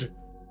food.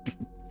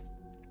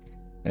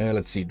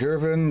 Let's see,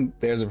 Durvan,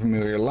 there's a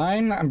familiar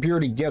line. I'm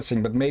purely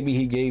guessing, but maybe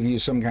he gave you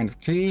some kind of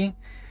key.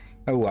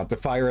 Oh, what, the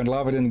fire and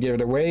lava didn't give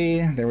it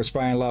away? There was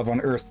fire and lava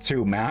on Earth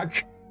too,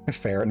 Mac.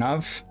 Fair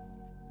enough.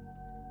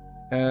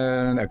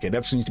 Okay,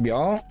 that seems to be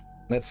all.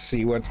 Let's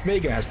see what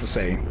Vega has to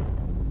say.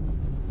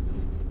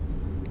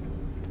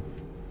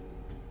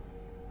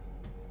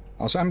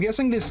 Also, I'm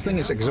guessing this thing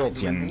is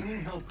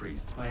Exaltian. Hell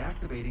priests by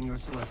activating your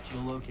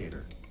celestial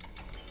locator.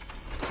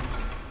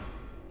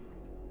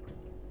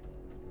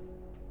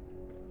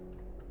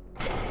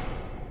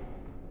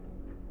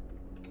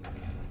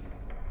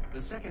 The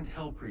second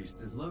Hell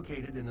Priest is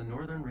located in the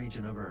northern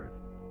region of Earth.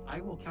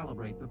 I will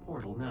calibrate the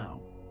portal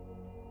now.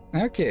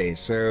 Okay,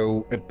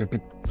 so...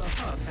 the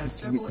hub has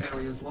several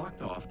areas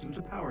locked off due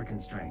to power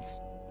constraints.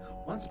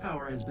 Once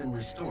power has been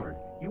restored,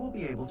 you will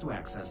be able to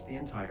access the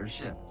entire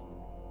ship.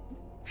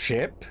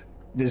 Ship?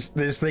 This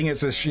thing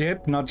is a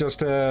ship, not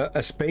just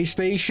a space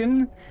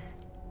station?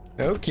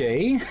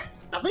 Okay.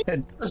 I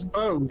think it's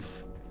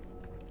both.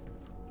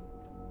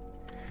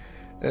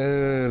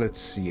 Let's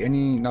see.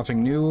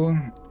 Nothing new?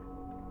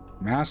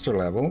 Master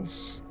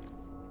levels.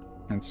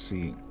 Let's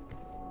see.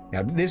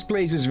 Yeah, this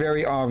place is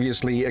very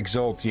obviously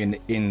Exaltian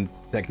in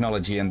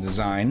technology and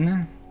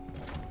design.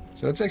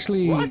 So it's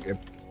actually... What?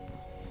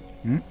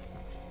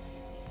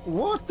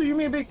 What do you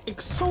mean by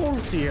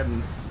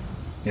Exaltian?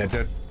 Yeah,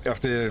 of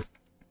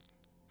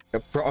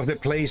the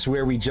place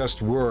where we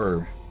just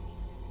were.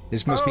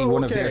 This must be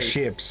one of their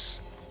ships.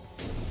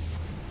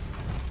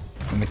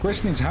 And the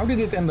question is, how did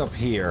it end up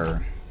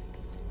here?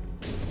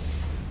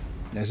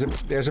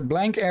 There's a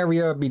blank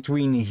area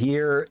between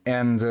here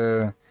and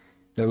the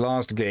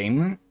last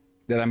game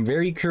that I'm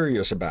very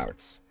curious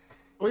about.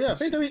 Oh yeah, I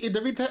think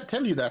they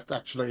tell you that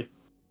actually.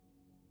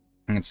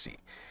 Let's see.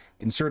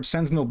 Insert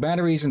Sentinel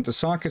batteries into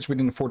sockets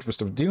within the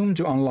Fortress of Doom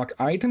to unlock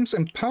items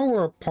and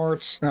power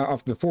parts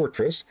of the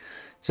fortress.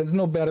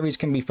 Sentinel batteries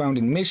can be found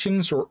in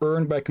missions or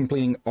earned by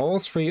completing all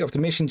 3 of the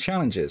mission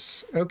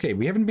challenges. Okay,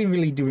 we haven't been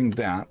really doing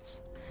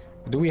that.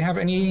 Do we have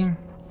any?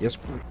 Yes.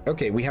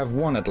 Okay, we have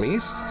one at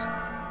least.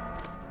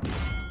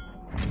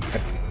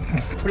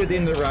 Put it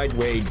in the right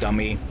way,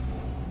 dummy.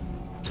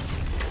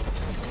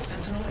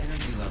 Sentinel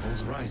energy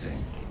levels rising.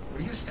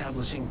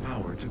 Re-establishing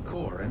power to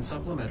core and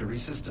supplementary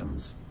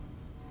systems.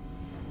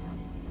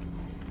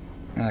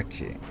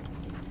 Okay.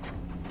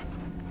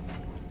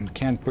 We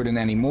can't put in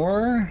any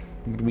more,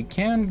 but we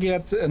can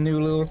get a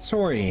new little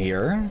toy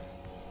here.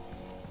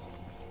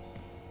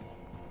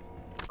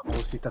 Oh,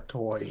 is it a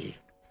toy?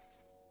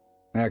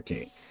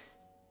 Okay.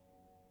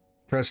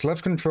 Press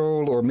left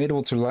control or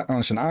middle to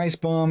launch an ice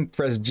bomb.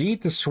 Press G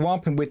to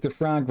swap with the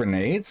frag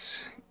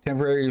grenades.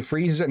 Temporarily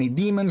freezes any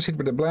demons hit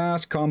with a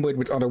blast. Combo it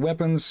with other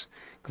weapons.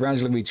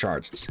 Gradually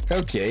recharges.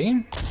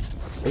 Okay.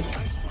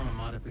 Ice bomb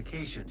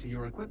modification to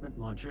your equipment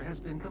launcher has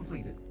been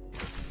completed.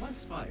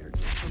 Once fired,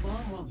 the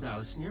bomb will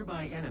douse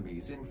nearby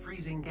enemies in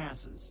freezing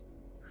gases.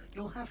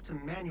 You'll have to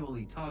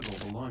manually toggle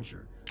the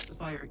launcher to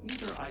fire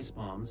either ice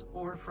bombs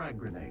or frag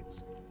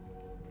grenades.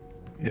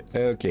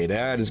 Okay,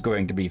 that is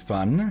going to be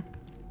fun.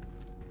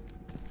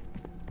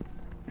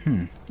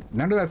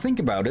 Now that I think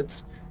about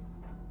it,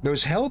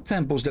 those hell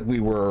temples that we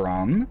were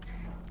on,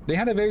 they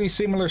had a very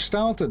similar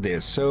style to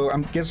this. So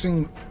I'm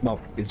guessing, well,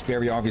 it's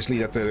very obviously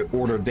that the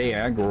Order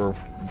Deag or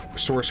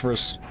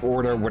Sorcerer's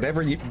Order,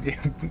 whatever you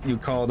you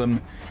call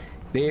them,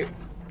 they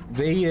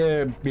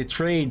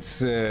betrayed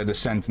the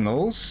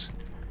Sentinels,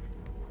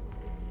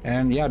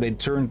 and yeah, they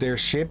turned their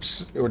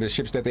ships or the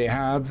ships that they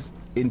had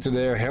into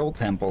their hell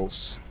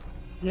temples.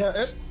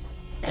 Yeah.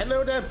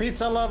 Hello there,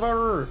 pizza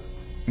lover.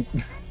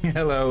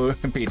 Hello,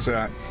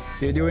 pizza.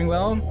 You doing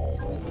well?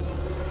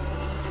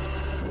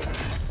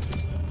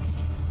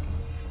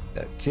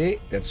 Okay,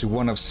 that's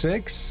 1 of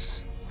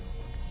 6.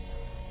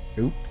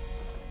 Oop.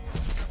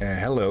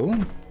 Hello.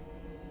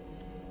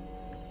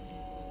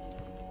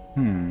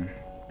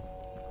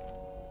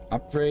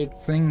 Upgrade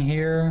thing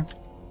here.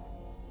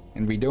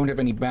 And we don't have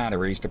any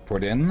batteries to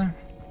put in.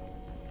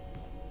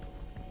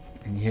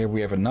 And here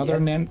we have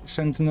another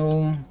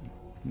sentinel.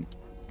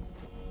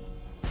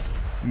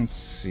 Let's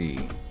see.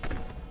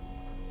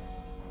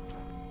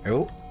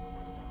 Oh.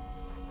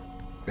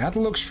 That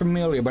looks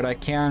familiar, but I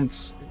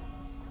can't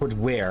put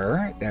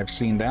where. I've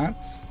seen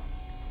that.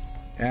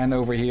 And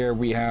over here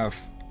we have...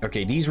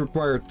 Okay, these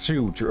require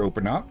 2 to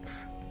open up.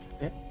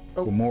 Yeah.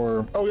 Oh.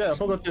 More... Oh yeah, I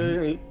forgot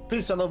to...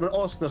 Please someone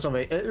asked us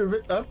something.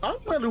 I'm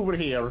well over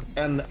here,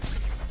 and...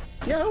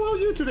 Yeah, how are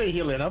you today,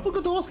 Hillyan? I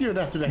forgot to ask you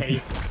that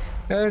today.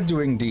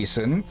 Doing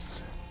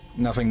decent.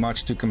 Nothing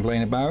much to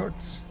complain about.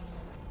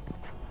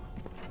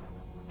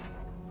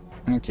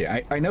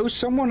 Okay, I know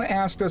someone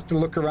asked us to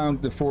look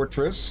around the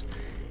fortress.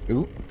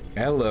 Ooh,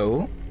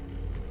 hello.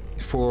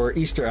 For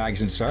Easter eggs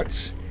and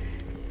such.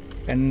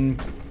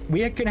 And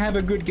we can have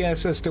a good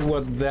guess as to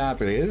what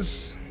that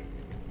is.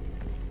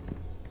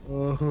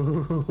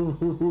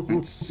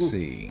 Let's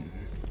see.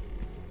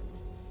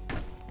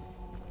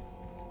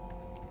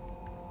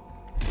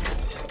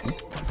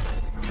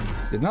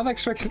 Did not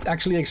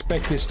actually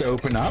expect this to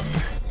open up.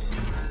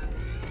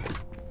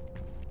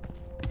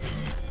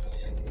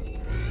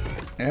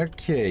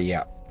 Okay,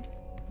 yeah.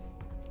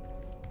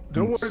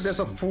 Don't worry, there's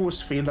a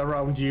force field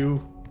around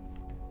you.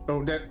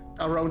 Oh, that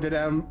around the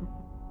damn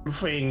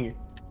thing.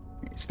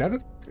 Is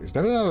that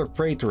another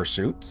Praetor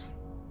suit?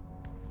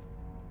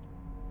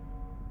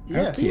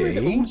 Yeah, okay.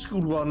 even the old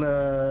school one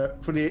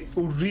for the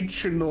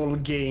original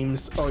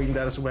games are in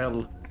there as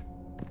well.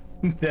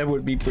 That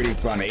would be pretty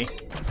funny.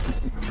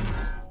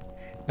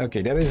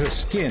 Okay, that is a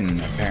skin,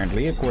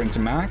 apparently, according to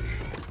Mac.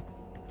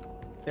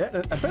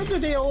 Yeah, apparently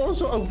they are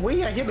also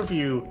way ahead of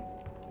you.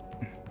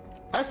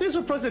 I'm still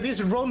surprised that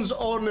this runs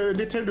on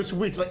Nintendo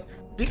Switch. Like,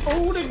 the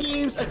older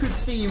games I could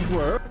see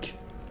work.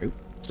 Oop.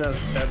 So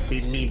that'd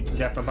be me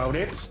deaf about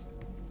it.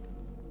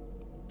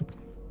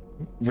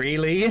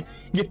 Really?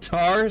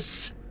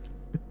 Guitars?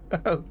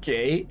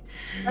 Okay.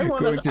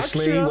 Going to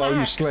slay while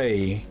you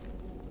slay.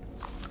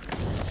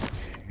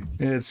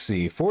 Let's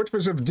see.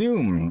 Fortress of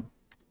Doom.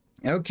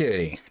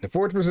 Okay. The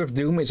Fortress of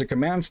Doom is a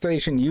command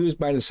station used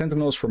by the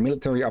Sentinels for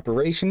military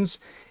operations.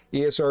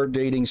 ESR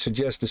dating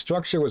suggests the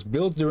structure was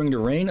built during the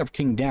reign of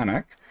King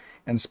Danak,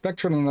 and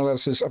spectral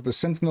analysis of the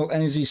Sentinel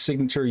energy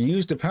signature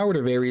used to power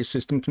the various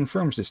system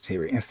confirms this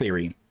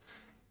theory.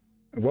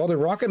 While the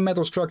rock and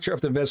metal structure of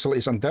the vessel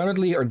is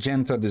undoubtedly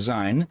Argenta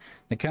design,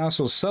 the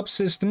castle's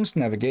subsystems,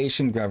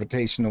 navigation,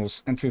 gravitational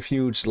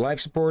centrifuge, life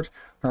support,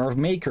 are of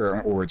Maker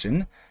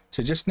origin,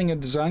 suggesting a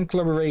design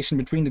collaboration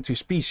between the two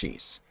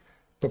species.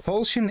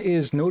 Propulsion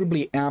is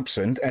notably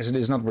absent, as it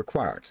is not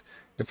required.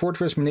 The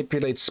fortress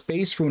manipulates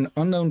space through an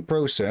unknown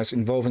process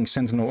involving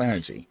Sentinel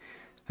energy.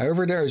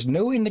 However, there is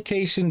no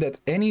indication that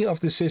any of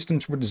the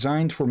systems were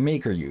designed for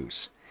Maker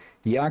use.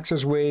 The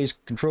accessways,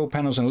 control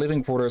panels, and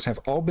living quarters have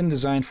all been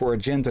designed for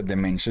Argenta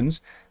dimensions,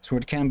 so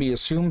it can be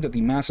assumed that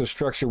the massive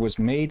structure was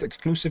made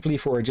exclusively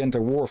for Argenta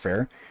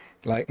warfare,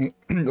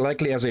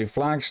 likely as a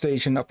flag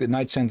station of the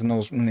Night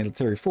Sentinels'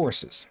 military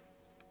forces.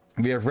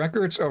 We have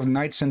records of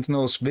Night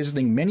Sentinels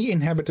visiting many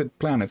inhabited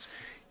planets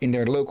in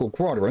their local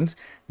quadrant.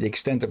 The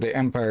extent of their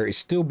empire is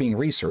still being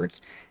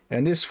researched,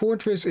 and this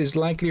fortress is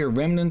likely a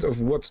remnant of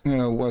what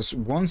was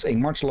once a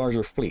much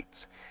larger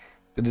fleet.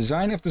 The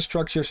design of the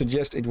structure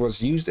suggests it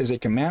was used as a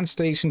command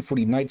station for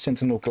the Night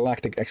Sentinel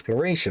galactic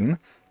exploration,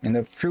 and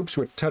that troops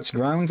would touch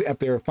ground at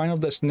their final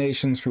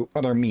destination through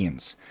other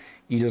means,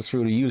 either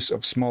through the use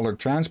of smaller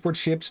transport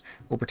ships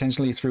or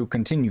potentially through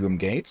continuum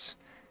gates.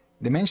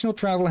 Dimensional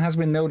travel has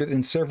been noted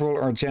in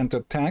several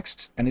Argenta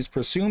texts, and is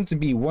presumed to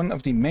be one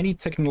of the many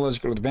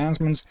technological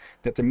advancements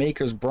that the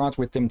Makers brought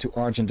with them to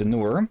Argent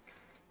Anur,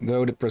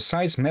 though the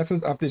precise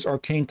method of this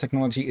arcane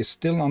technology is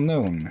still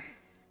unknown.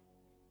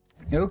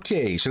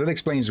 Okay, so that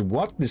explains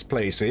what this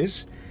place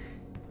is,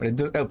 but it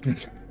does... Oh.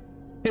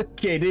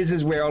 Okay, this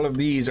is where all of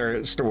these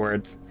are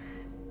stored.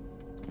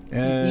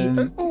 There's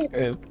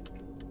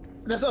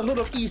a lot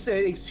of Easter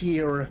eggs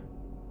here.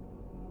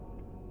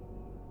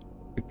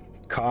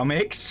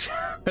 Comics?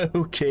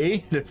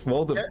 Okay, the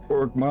Vault of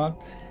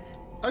Orgma.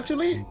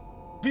 Actually,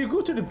 if you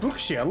go to the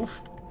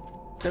bookshelf,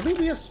 there will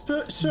be a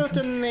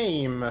certain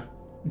name.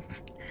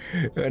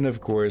 And of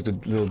course, the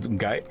little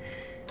guy.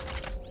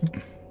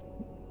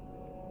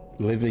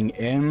 Living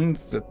End.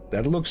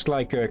 That looks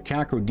like a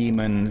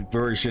Cacodemon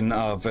version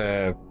of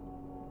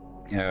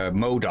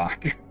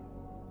MODOK.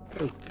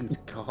 Oh, good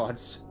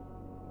gods.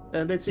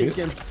 And let's see if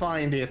we can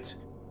find it.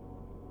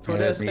 For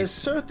there's a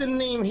certain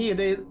name here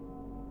they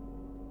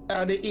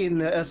added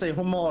in as a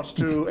homage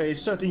to a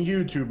certain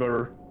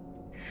YouTuber.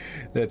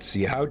 Let's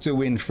see. How to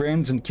win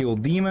friends and kill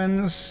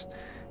demons.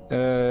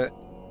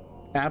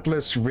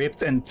 Atlas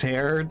ripped and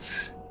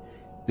teared.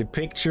 The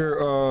picture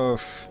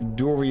of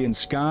Dorian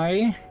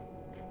Sky.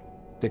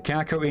 The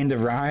Caco in the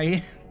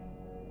Rye.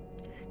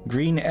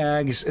 Green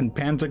Eggs and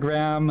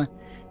Pentagram.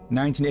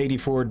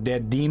 1984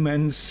 Dead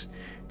Demons.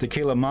 To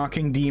Kill a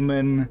Mocking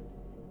Demon.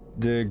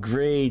 The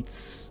Great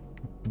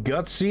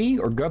Gutsy,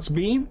 or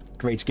Gutsby,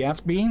 Great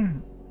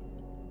Gatsby.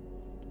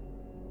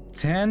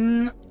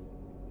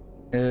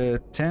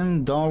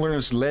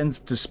 $10 lent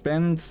to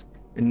spend.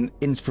 An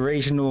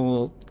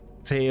inspirational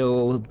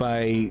tale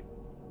by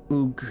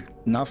Oog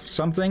Nuff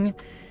something.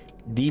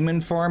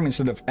 Demon Farm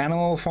instead of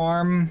Animal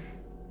Farm.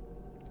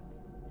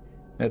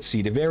 Let's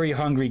see, The Very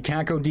Hungry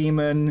Caco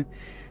Demon.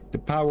 The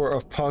Power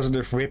of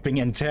Positive Ripping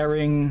and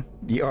Tearing.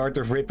 The Art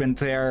of Rip and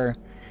Tear.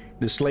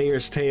 The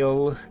Slayer's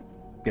Tale.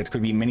 That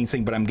could be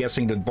anything, but I'm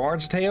guessing the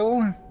Bard's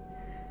Tale.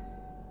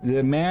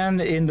 The Man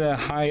in the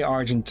High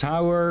Argent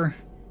Tower.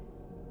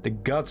 The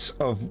Guts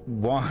of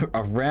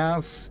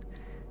Wrath.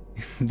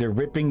 The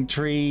Ripping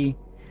Tree.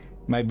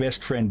 My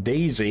Best Friend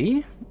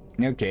Daisy.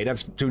 Okay,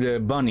 that's to the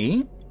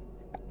bunny.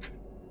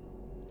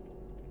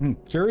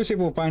 Curious if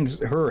we'll find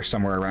her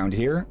somewhere around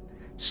here.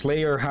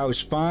 Slayer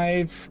House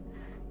 5.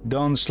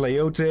 Don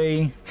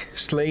Slayote.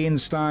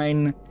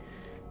 Slayenstein.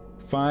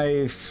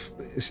 Five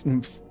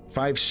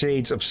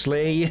Shades of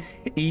Slay.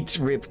 Eat,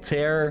 Rip,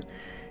 Tear.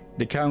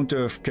 The Count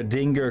of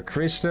Kadinger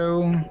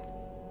Christo.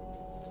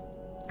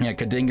 Yeah,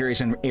 Kadinger is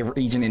a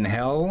region in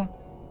Hell.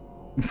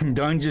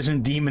 Dungeons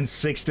and Demons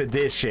 6th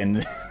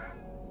edition.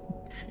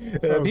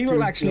 People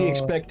are actually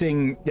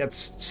expecting that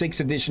 6th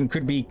edition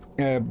could be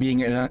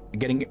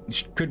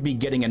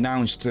getting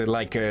announced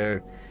like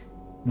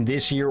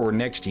this year or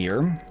next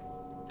year.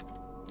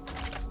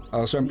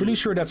 So I'm pretty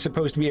sure that's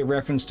supposed to be a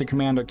reference to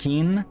Commander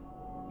Keen.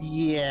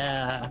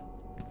 Yeah.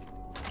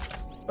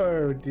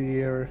 Oh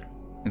dear.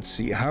 Let's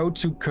see. How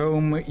to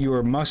Comb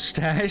Your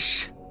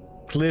Mustache.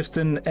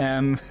 Clifton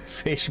M.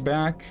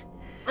 Fishback.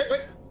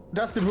 Wait.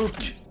 That's the book.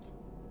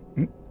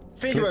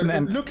 Think about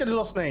it. Look at the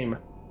last name.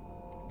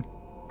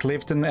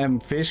 Clifton M.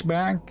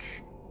 Fishback?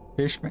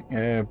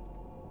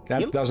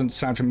 That doesn't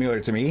sound familiar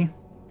to me.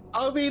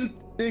 I will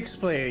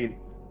explain.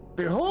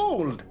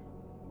 Behold!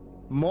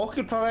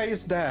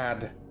 Markiplier's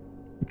dad.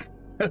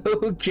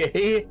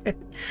 Okay.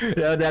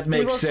 No, that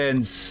makes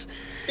sense.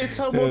 It's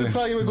how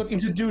Markiplier got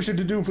introduced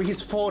to Doom for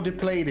his father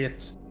played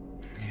it.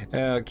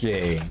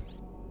 Okay.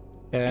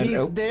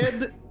 He's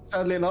dead,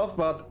 sadly enough,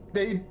 but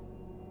they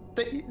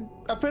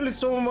apparently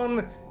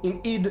someone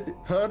in id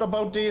heard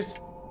about this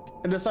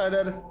and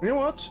decided, you know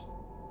what?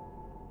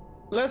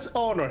 Let's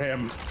honor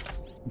him.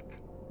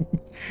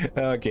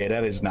 Okay,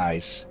 that is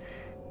nice.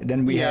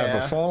 Then we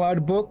have a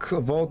Fallout book,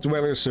 a Vault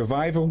Dweller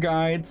survival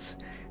guide,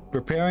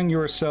 preparing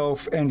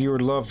yourself and your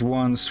loved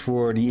ones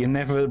for the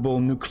inevitable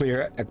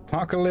nuclear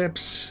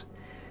apocalypse,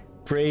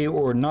 pray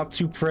or not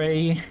to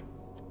pray,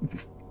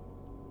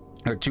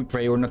 or to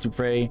pray or not to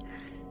pray.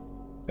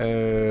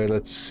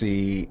 Let's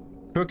see,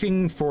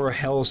 cooking for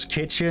Hell's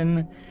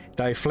Kitchen.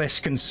 Thy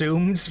Flesh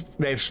Consumed.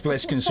 Thy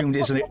Flesh Consumed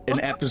is an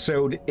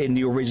episode in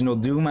the original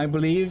Doom, I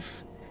believe.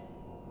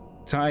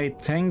 Tai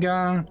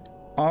Tenga,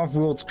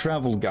 Off-World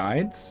Travel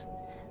Guide.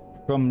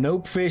 From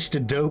Nopefish to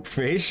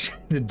Dopefish,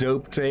 The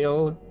Dope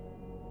Tale.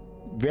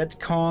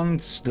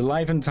 Retcons, The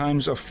Life and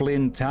Times of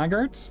Flynn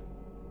Taggart.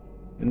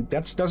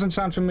 That doesn't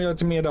sound familiar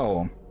to me at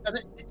all.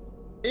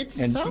 It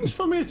sounds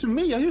familiar to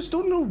me, I just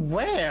don't know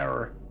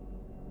where.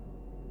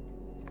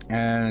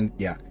 And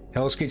yeah,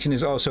 Hell's Kitchen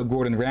is also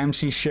Gordon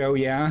Ramsay's show,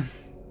 yeah.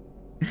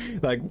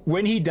 Like,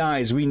 when he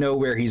dies, we know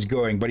where he's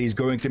going, but he's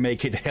going to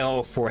make it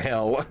hell for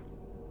hell.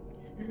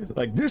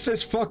 Like, this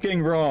is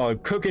fucking raw,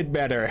 cook it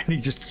better. And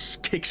he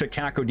just kicks a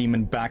Caco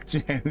Demon back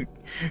to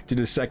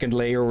the second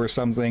layer or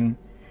something.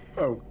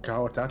 Oh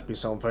god, that'd be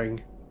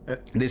something.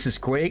 This is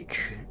Quake.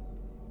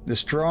 The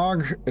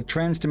Strog, a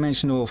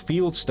trans-dimensional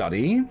field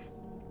study.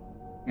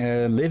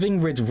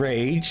 Living with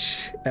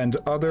Rage and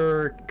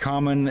Other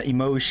Common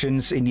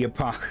Emotions in the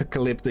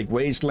Apocalyptic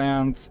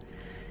Wasteland.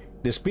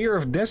 The Spear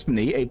of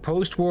Destiny, a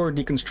post-war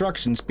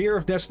deconstruction. Spear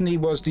of Destiny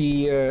was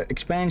the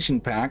expansion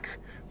pack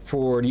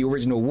for the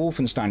original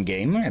Wolfenstein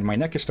game, and my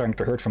neck is starting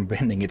to hurt from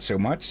bending it so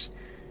much.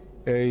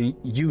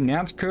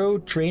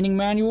 UNATCO training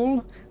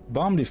manual,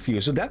 bomb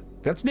diffuser.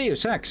 That's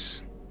Deus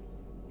Ex.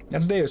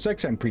 That's Deus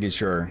Ex, I'm pretty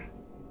sure.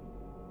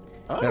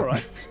 All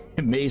right.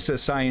 Mesa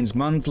Science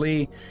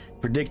Monthly,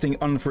 predicting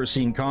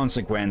unforeseen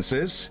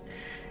consequences.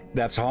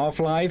 That's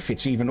Half-Life.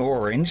 It's even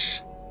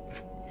orange.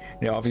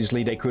 Yeah,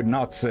 obviously they could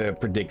not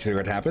predict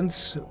what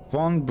happens.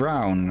 Von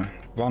Braun.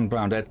 Von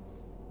Braun.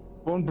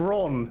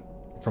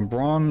 From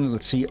Braun,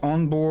 let's see,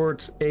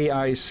 Onboard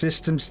AI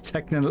Systems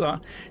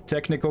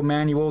Technical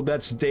Manual.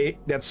 That's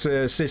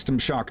System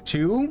Shock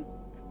 2.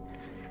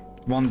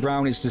 Von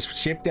Braun is the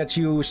ship that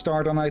you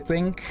start on, I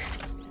think.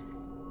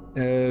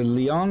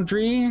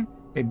 Leandri,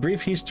 a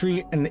brief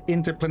history and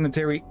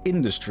interplanetary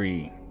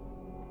industry.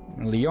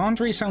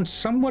 Leandri sounds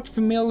somewhat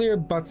familiar,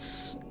 but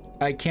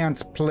I can't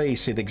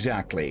place it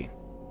exactly.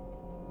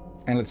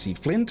 And let's see,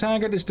 Flynn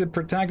Taggart is the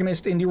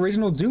protagonist in the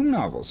original Doom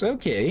novels.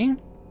 Okay.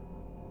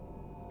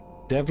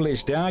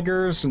 Devilish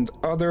Daggers and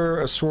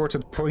Other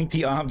Assorted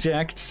Pointy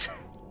Objects.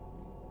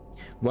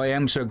 Why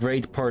I'm So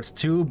Great Part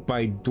 2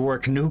 by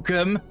Dork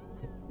Nukem.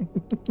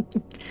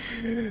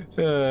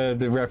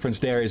 The reference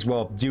there is,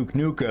 well, Duke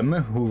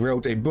Nukem, who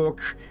wrote a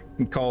book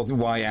called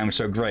Why I'm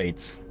So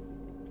Great.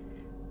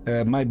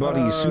 My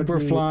Body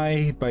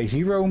Superfly by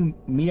Hiro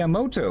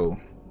Miyamoto.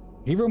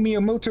 Hiro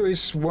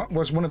Miyamoto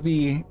was one of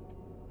the...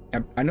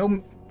 I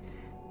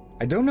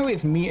don't know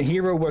if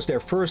Hiro was their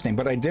first name,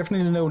 but I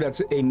definitely know that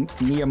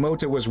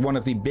Miyamoto was one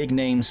of the big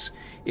names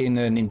in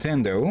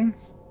Nintendo.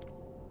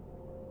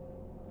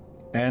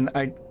 And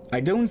I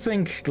don't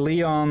think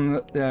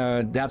Leon,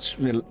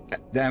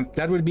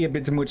 that would be a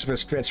bit too much of a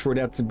stretch for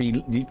that to be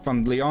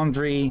from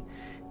Leandri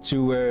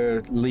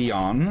to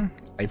Leon.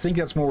 I think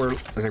that's more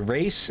a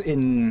race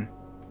in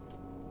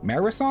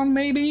Marathon,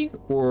 maybe?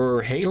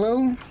 Or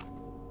Halo?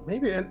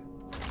 Maybe. And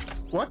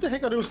what the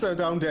heck are those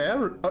down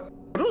there? Are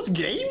those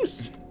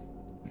games?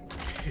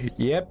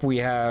 Yep, we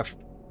have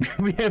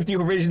the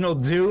original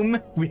Doom,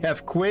 we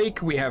have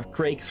Quake, we have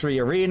Quake 3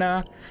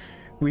 Arena,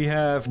 we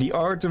have the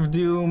Art of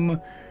Doom,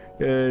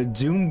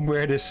 Doom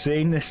Where the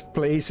Sanest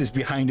Place is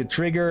Behind the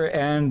Trigger,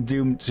 and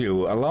Doom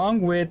 2,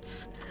 along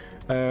with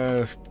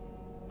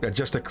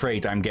just a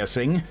crate, I'm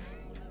guessing.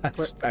 I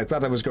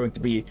thought that was going to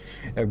be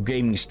a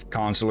gaming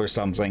console or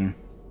something.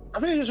 I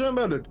think I just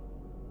remembered.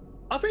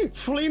 I think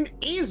Flynn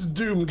is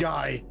Doom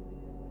Guy.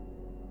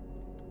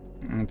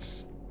 I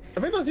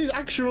think that's his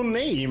actual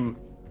name.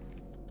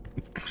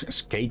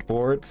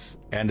 Skateboards,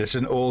 and there's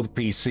an old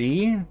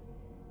PC.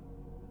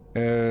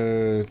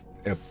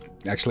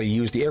 Actually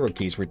use the arrow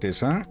keys with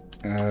this, huh?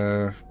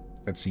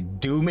 Let's see,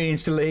 Doom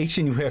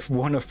installation, you have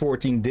 1 of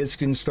 14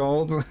 discs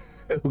installed.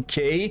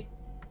 Okay.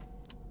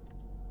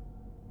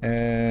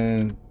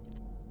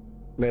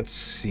 Let's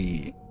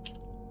see.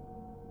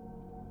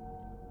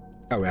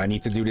 Oh, I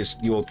need to do this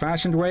the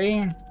old-fashioned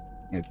way.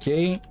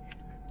 Okay.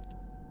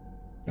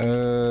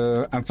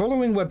 I'm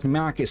following what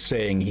Mac is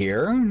saying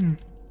here.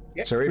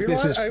 Yeah, so if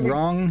this is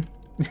wrong,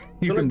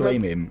 you can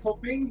blame him.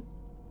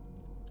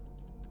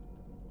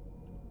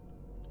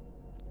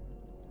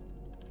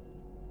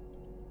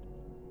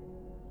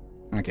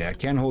 Okay, I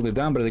can hold it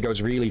down, but it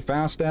goes really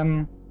fast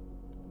then.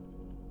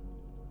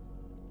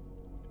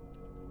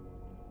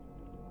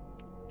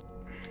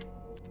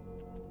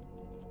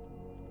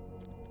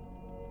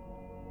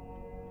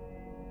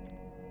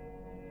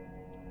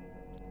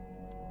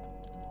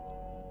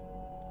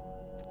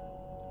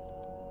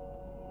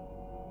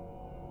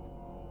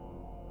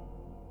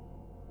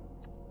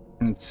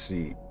 Let's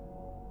see.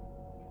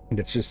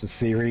 That's just a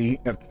theory.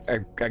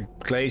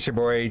 Glacier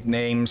Boy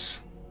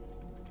names.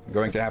 I'm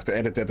going to have to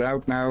edit that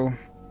out now.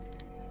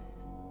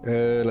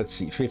 Let's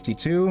see.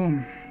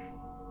 52.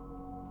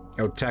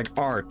 Oh, tag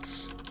art.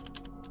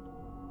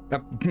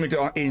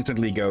 It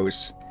instantly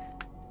goes.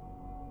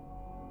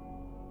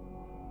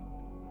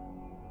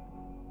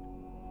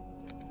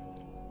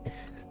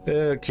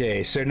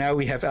 Okay, so now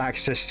we have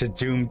access to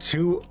Doom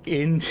 2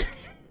 in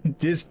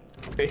this.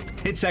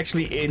 It's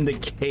actually in the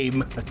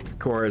game, of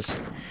course.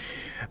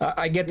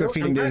 I get the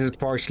feeling this is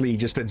partially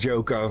just a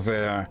joke of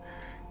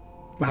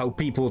how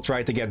people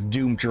try to get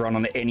Doom to run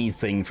on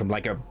anything, from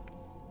like a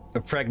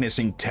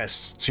pregnancy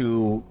test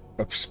to...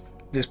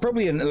 there's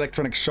probably an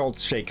electronic salt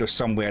shaker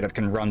somewhere that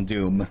can run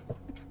Doom.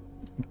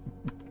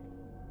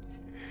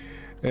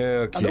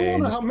 Okay. I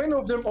don't know how many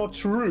of them are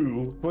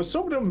true, but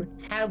some of them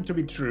have to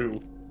be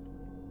true.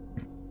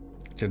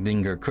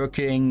 Dinger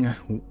Cooking,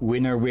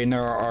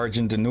 Winner,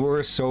 Argent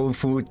Noor, Soul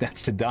Food,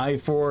 That's to Die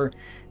For,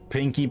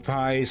 Pinkie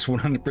Pies,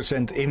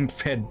 100%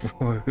 Imp-Fed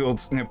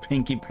Broiled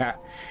Pinkie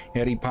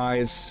Patty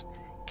Pies,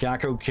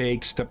 Kako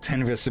Cakes, Top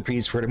 10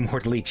 Recipes for the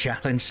Mortally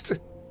Challenged.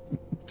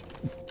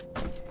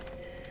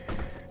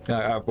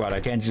 What,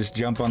 I can't just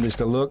jump on this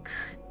to look.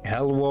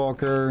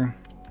 Hellwalker.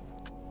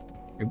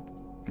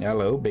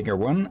 Hello, bigger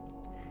one.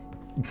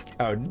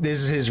 Oh, this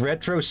is his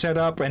retro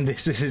setup, and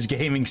this is his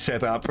gaming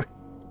setup.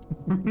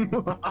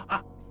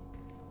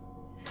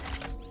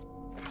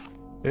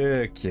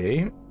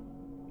 Okay.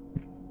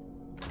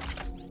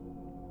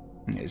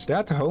 Is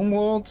that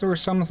Homeworld or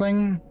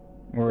something?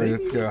 Or is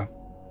it, I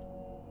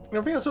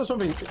think I saw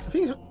something. I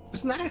think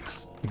it's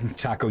snacks.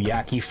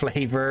 Takoyaki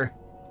flavor.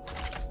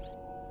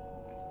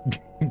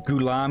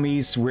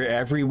 Gulamis were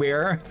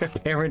everywhere,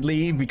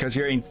 apparently, because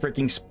you're in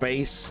freaking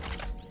space.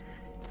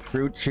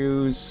 Fruit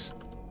Chews.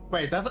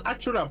 Wait, that's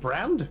actually a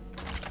brand?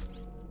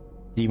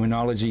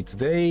 Demonology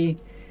Today.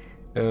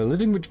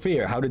 Living with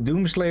Fear. How the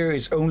Doomslayer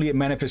is only a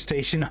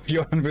manifestation of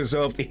your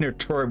unresolved inner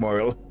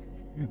turmoil.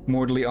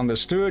 Mortally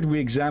Understood. We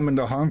examine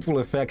the harmful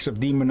effects of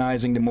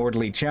demonizing the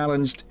mortally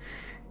challenged.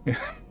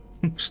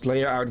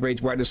 Slayer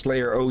outrage why the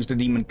Slayer owes the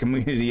demon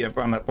community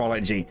an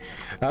apology.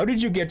 How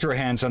did you get your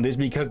hands on this?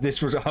 Because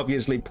this was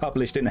obviously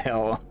published in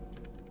hell.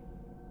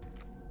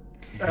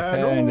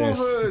 No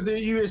over the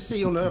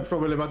USC on Earth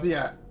probably, but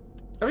yeah.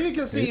 I mean, you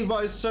can see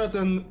why a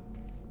certain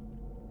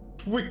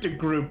Twitter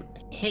group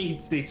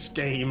hates this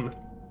game.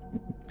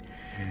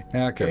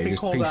 Okay, this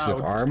piece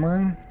of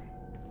armor.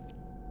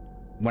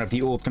 One of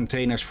the old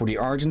containers for the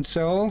Argent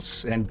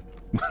cells, and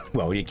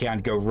well, you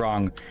can't go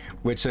wrong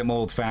with some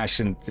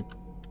old-fashioned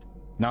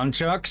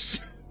nunchucks.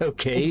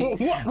 Okay,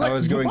 I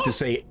was going to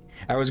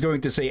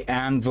say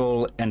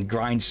anvil and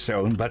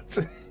grindstone, but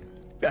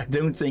I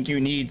don't think you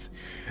need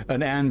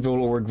an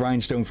anvil or a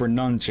grindstone for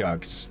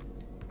nunchucks.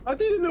 I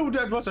didn't know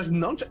that was a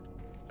nunchuck.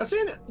 I've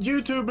seen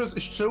YouTubers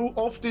show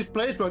off this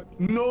place, but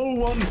no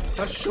one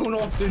has shown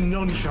off the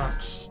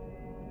nunchucks.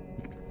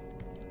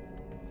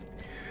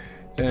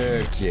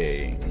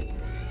 Okay.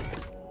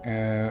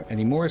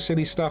 Any more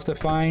silly stuff to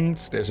find?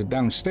 There's a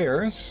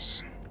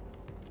downstairs.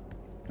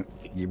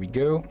 Here we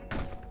go.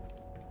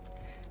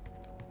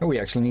 Oh, we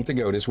actually need to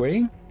go this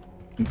way.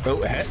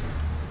 Oh, ahead.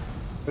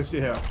 Let's see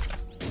here.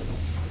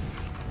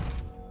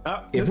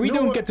 If we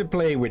don't get to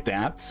play with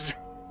that...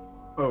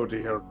 Oh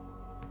dear.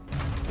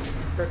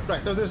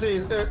 Right, now this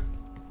is...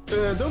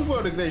 don't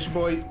worry, Glacier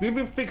Boy. We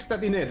will fix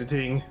that in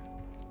editing.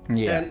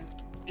 Yeah. And,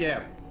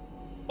 yeah.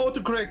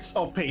 Autocorrects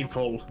are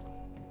painful.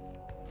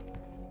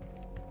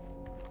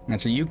 And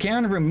so you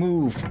can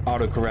remove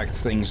autocorrect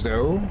things,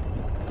 though.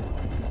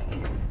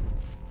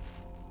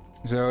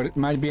 So it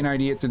might be an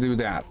idea to do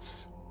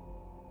that.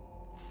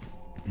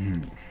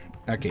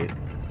 Okay,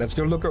 let's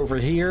go look over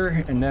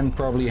here and then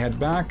probably head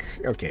back.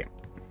 Okay.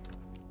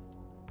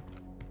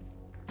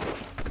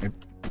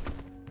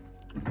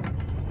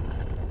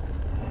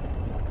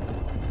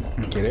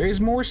 Okay, there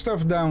is more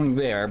stuff down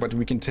there, but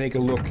we can take a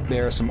look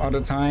there some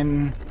other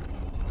time.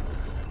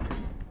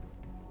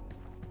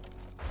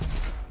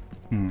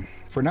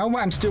 For now,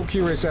 I'm still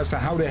curious as to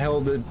how the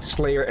hell the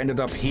Slayer ended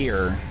up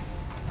here.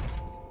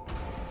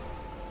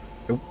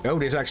 Oh,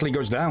 this actually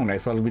goes down. I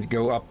thought it would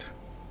go up.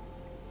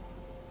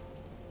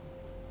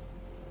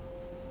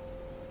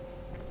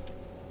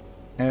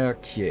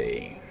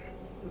 Okay.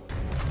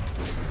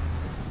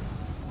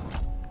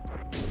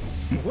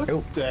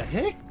 What the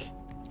heck?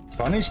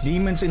 Punish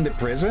demons in the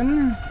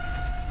prison?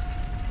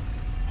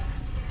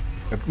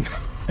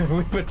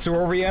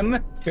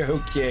 Repertorium?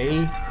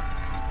 Okay.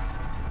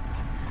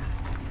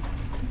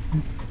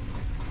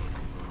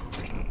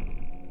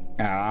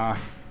 Ah.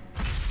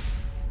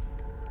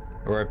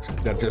 Or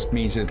that just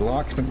means it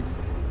locks them.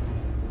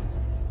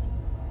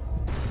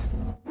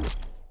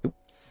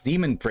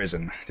 Demon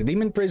Prison. The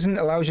Demon Prison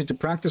allows you to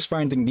practice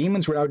finding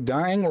demons without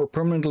dying or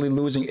permanently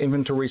losing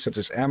inventory such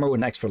as ammo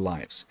and extra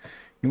lives.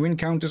 New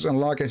encounters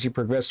unlock as you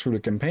progress through the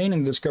campaign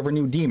and discover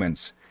new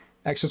demons.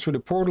 Exit through the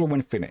portal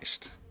when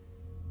finished.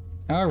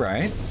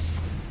 Alright.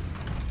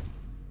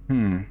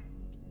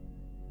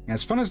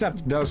 As fun as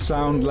that does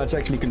sound, let's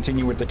actually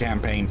continue with the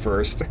campaign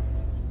first.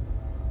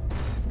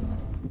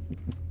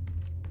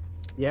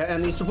 Yeah,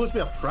 and it's supposed to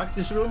be a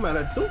practice room, and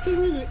I don't think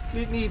we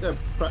really need a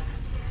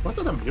what's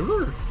that, a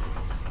mirror?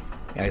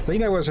 Yeah, I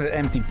think that was an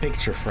empty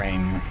picture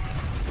frame.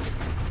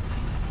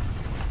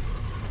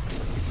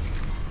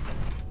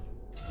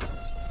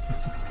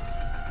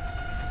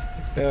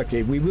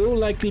 Okay, we will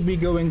likely be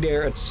going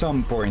there at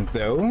some point,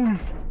 though.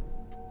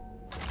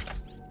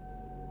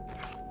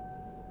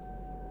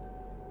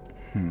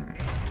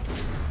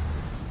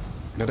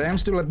 But I am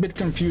still a bit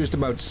confused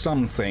about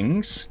some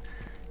things.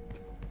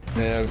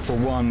 For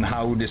one,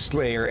 how the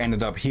Slayer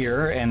ended up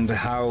here, and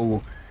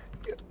how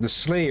the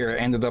Slayer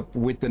ended up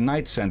with the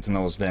Night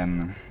Sentinels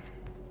then.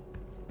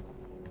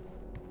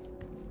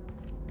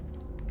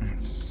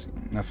 Let's see,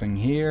 nothing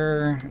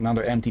here.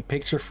 Another empty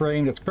picture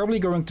frame that's probably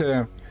going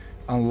to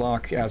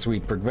unlock as we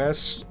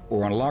progress,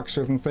 or unlock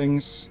certain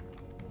things.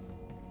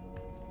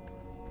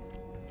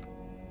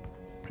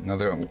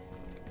 Another...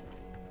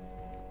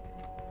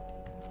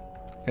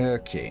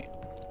 Okay.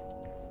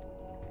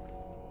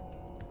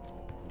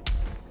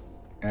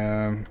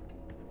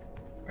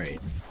 Wait.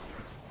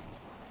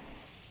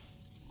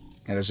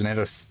 And there's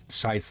another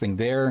side thing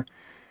there.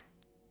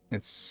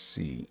 Let's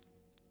see.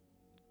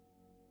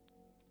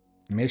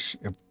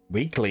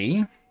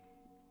 Weekly?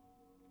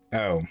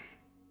 Oh.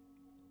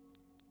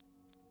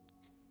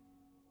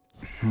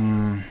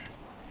 Wait,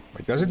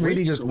 does it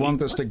really just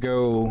want us to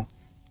go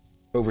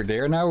over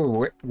there now?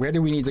 Or where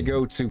do we need to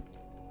go to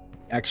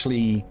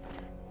actually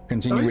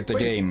continue with the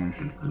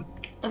game?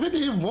 I think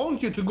they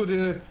want you to go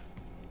to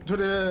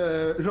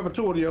the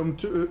laboratorium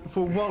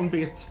for one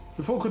bit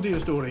before continue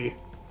the story.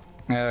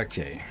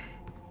 Okay.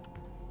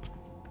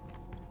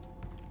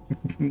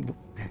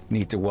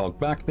 Need to walk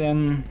back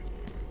then.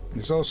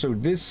 There's also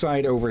this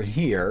side over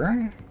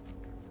here.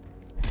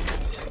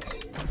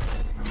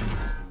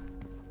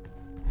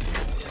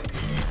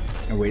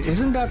 Oh, wait,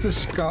 isn't that the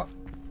skull?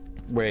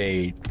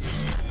 Wait.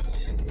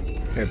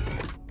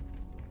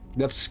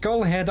 That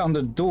skull head on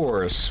the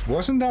doors,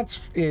 wasn't that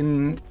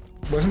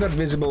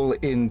visible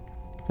in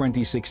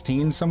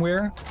 2016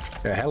 somewhere?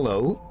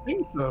 Hello? I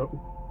think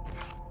so.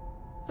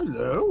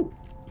 Hello?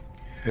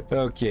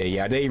 Okay,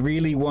 yeah, they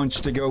really want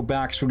you to go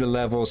back through the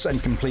levels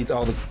and complete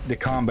all the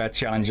combat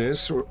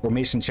challenges, or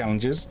mission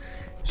challenges,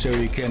 so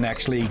you can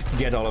actually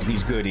get all of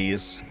these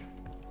goodies.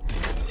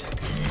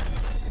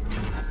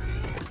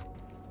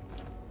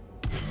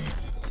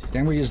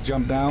 Can we just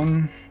jump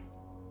down?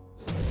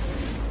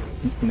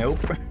 Nope.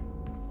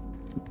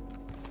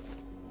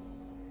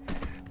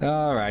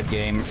 Alright,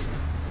 game.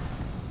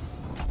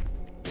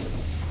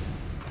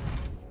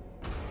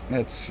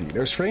 Let's see.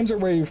 Those frames are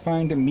where you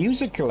find the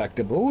music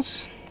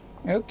collectibles.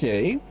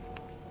 Okay.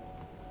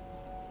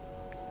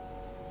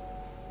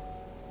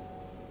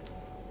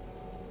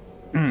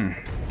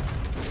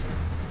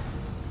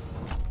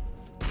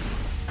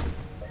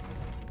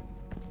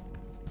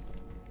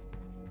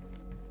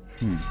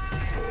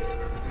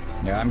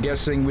 Yeah, I'm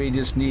guessing we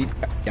just need...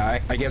 Yeah,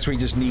 I guess we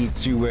just need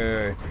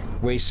to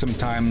waste some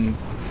time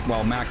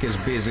while Mac is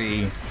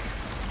busy...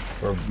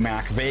 Or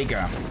Mac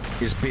Vega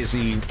is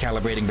busy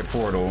calibrating the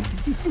portal.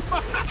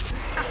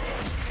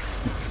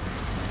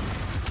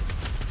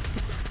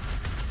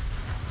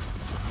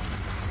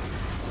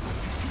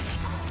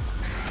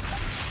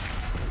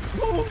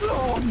 Hold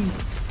on!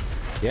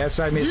 Yes,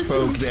 I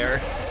misspoke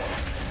there.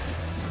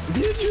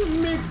 Did you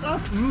mix up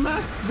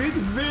Mac with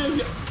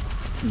Vega?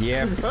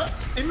 Yep.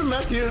 Even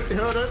Mac here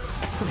heard it.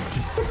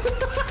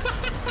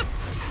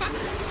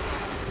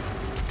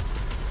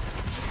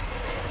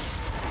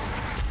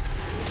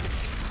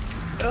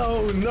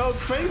 Oh no,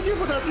 thank you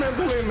for that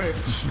mental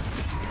image.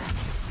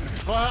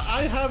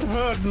 I have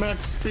heard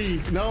Mac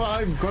speak. Now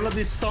I'm gonna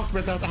be stuck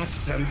with that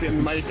accent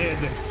in my head.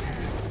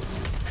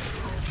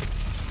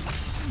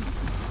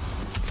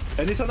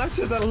 And it's an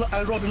accent that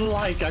I rather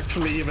like,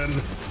 actually, even.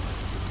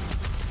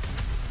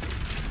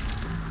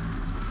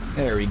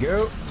 There we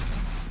go.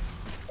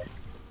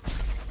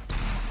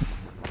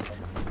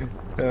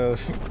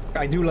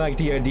 I do like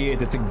the idea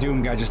that the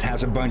Doom guy just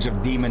has a bunch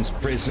of demons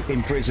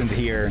imprisoned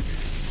here.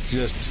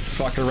 Just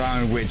fuck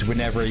around with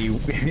whenever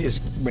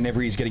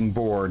he's getting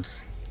bored.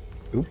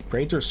 Oop,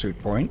 Praetor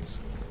suit points.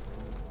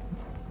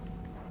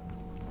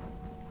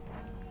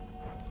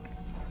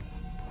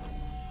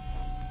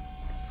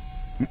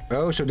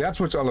 Oh, so that's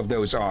what all of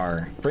those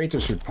are.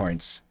 Praetor suit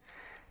points.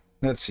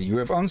 Let's see. You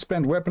have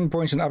unspent weapon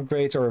points and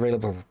upgrades are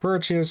available for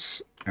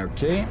purchase.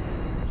 Okay.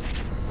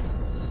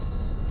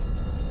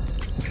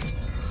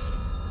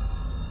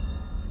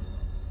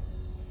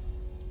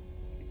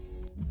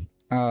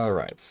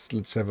 Alright,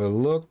 let's have a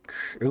look.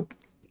 Oop.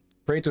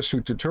 Praetor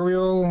suit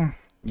tutorial.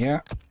 Yeah.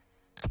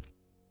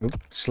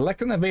 Oop.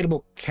 Select an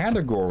available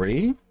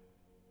category.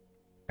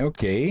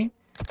 Okay.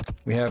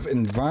 We have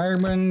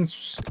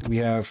environments, we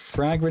have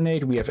frag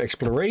grenade, we have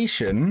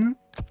exploration.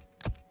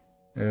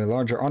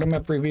 Larger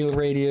automap reveal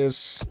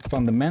radius,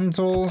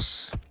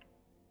 fundamentals.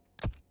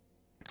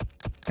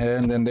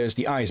 And then there's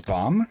the ice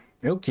bomb.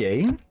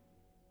 Okay.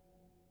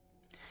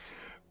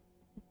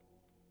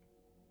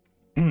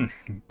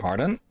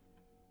 Pardon.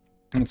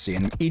 Let's see,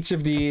 and each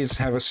of these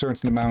have a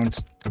certain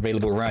amount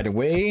available right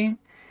away,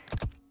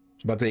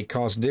 but they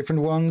cost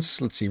different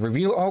ones. Let's see,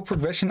 reveal all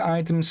progression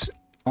items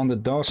on the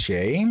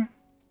dossier.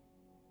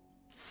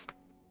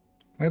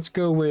 Let's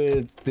go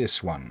with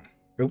this one.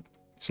 Oh,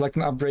 select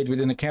an upgrade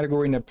within a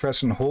category and then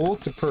press and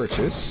hold to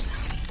purchase.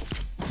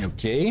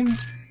 Okay.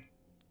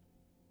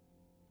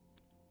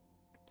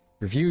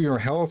 Review your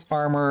health,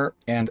 armor,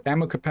 and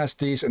ammo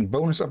capacities and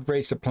bonus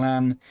upgrades to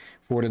plan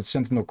for the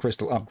Sentinel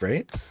Crystal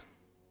upgrades.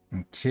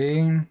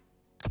 Okay.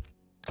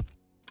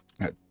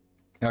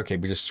 Okay,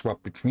 we just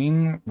swap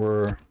between.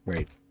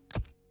 Wait.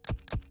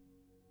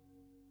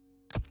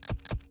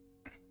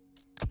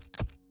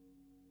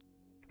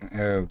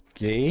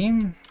 Okay.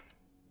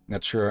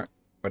 Not sure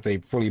what they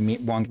fully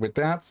want with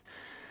that.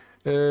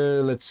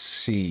 Let's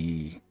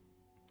see.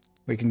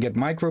 We can get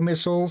micro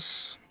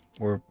missiles,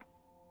 or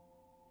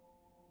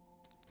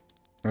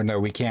no,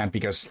 we can't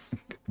because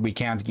we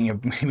can't.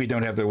 We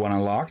don't have the one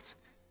unlocked.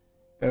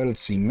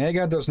 Let's see.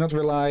 Mega does not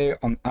rely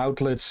on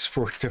outlets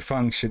for it to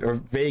function, or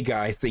Vega,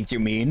 I think you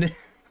mean.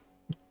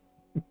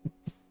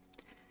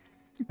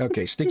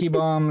 Okay, sticky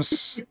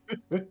bombs.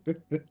 Let's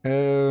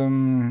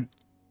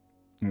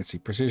see,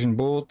 precision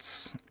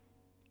bolts.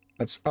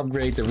 Let's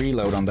upgrade the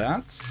reload on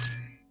that.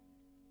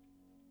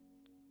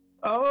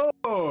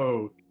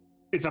 Oh,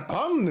 it's a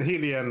pun,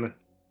 Hillyan.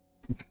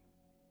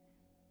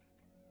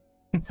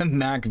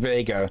 Mac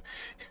Vega.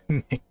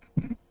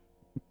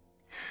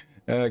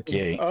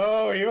 Okay.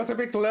 Oh, he was a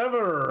bit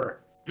clever.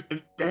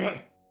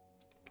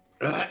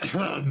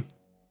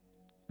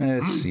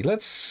 Let's see,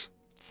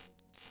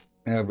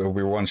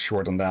 we're one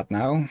short on that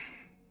now.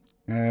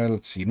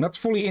 Let's see, not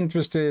fully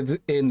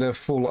interested in the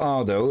full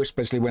auto,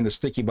 especially when the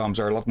sticky bombs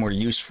are a lot more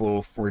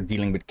useful for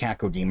dealing with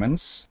Caco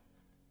demons.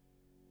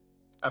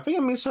 I think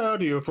I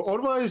misheard you.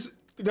 Otherwise,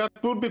 that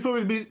would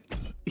probably be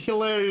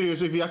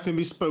hilarious if you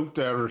actually misspoke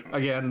there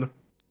again.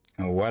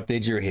 What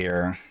did you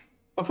hear?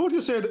 I thought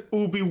you said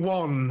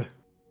Obi-Wan.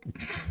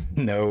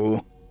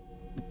 No.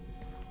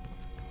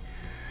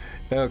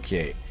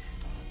 Okay.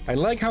 I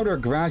like how they're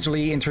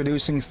gradually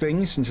introducing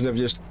things instead of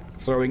just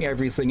throwing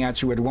everything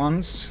at you at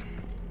once.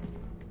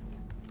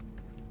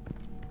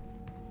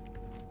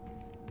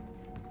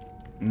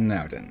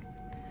 Now then.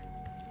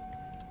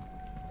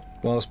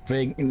 Well,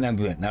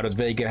 now that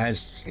Vega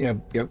has...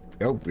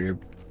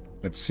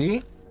 let's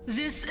see.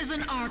 This is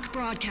an ARC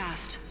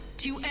broadcast.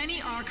 To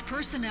any ARC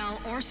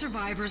personnel or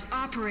survivors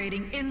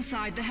operating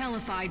inside the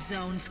Hellified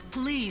zones,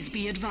 please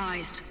be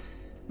advised.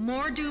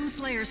 More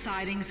Doomslayer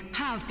sightings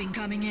have been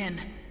coming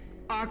in.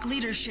 ARC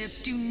leadership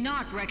do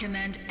not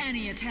recommend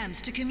any attempts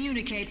to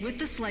communicate with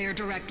the Slayer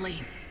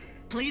directly.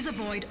 Please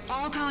avoid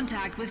all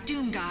contact with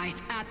Doomguy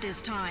at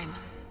this time.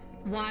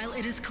 While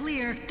it is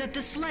clear that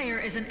the Slayer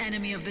is an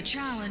enemy of the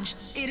challenge,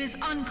 it is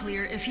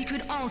unclear if he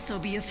could also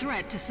be a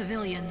threat to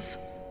civilians.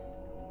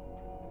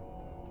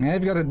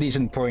 I've got a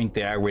decent point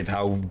there with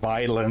how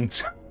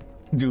violent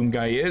Doom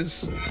Guy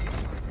is.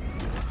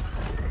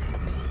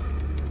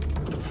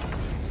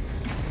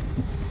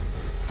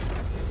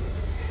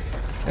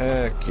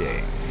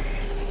 Okay.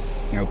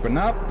 Open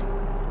up,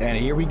 and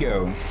here we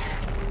go.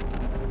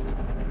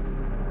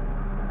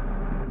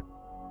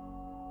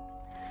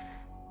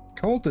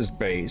 Cultist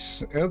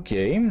base.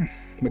 Okay.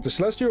 With the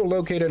Celestial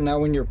Locator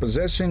now in your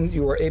possession,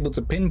 you are able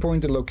to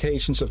pinpoint the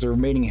locations of the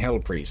remaining Hell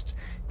Priests.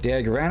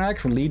 Dag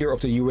Ranak, leader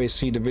of the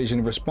UAC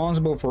division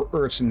responsible for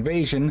Earth's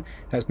invasion,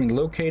 has been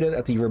located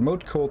at the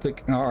remote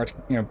cultist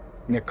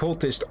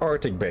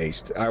Arctic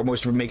base. I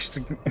almost mixed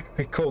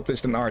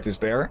cultist and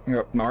artist there.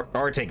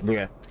 Arctic,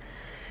 yeah.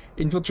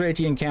 Infiltrate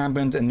the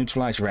encampment and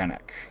neutralize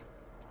Ranak.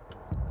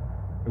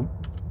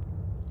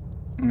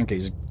 Okay,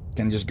 so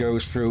can just go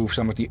through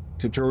some of the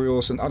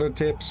tutorials and other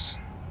tips.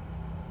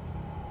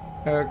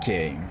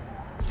 Okay.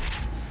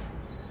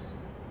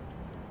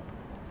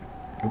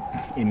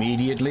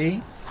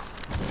 Immediately.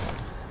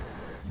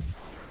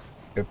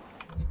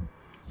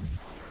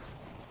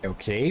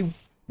 Okay.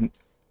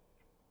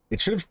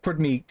 It should have put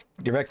me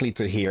directly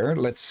to here.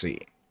 Let's see.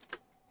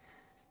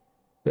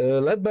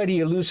 Led by the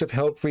elusive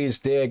Hell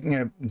Priest Dag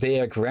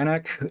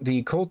Ranak,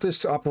 the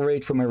cultists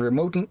operate from a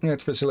remote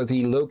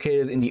facility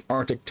located in the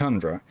Arctic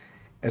tundra.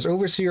 As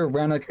Overseer,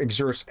 Ranak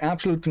exerts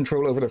absolute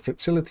control over the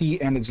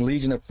facility and its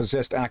legion of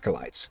possessed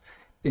acolytes.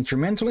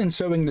 Instrumental in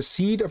sowing the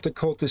seed of the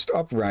cultist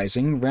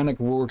uprising, Ranak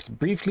worked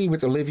briefly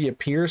with Olivia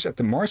Pierce at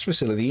the Mars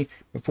facility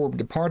before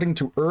departing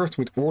to Earth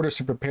with orders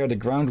to prepare the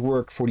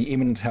groundwork for the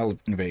imminent Hell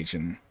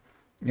invasion.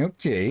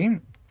 Okay.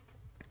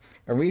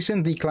 A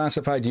recent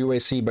declassified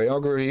UAC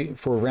biography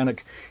for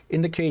Ranak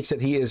indicates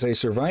that he is a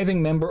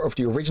surviving member of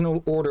the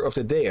original Order of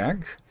the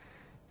Deag,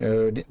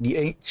 the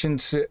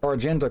ancient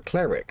Argenta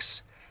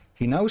clerics.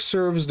 He now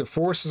serves the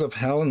forces of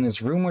Hell and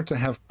is rumored to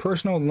have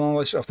personal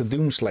knowledge of the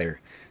Doomslayer,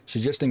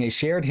 suggesting a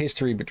shared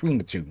history between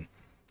the two.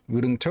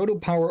 Wielding total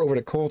power over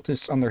the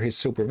cultists under his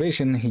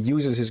supervision, he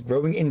uses his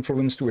growing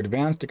influence to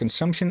advance the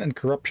consumption and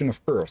corruption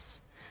of Earth.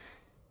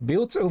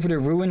 Built over the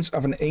ruins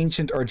of an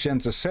ancient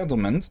Argenta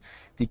settlement,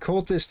 the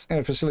cultist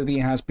facility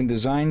has been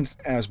designed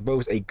as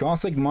both a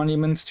Gothic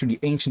monument to the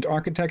ancient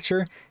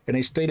architecture and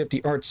a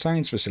state-of-the-art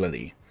science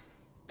facility.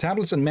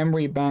 Tablets and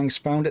memory banks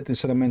found at the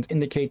settlement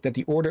indicate that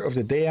the Order of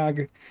the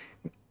Deag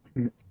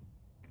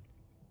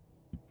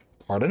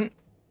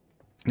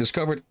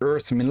discovered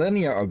Earth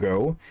millennia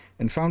ago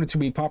and found it to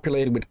be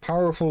populated with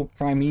powerful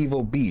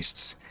primeval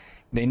beasts.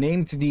 They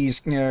named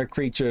these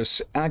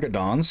creatures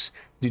Agadons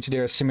due to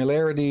their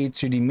similarity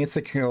to the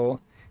mythic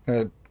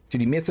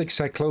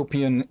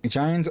Cyclopean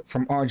giant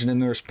from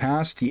Argentanor's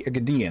past, the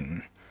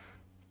Agadean.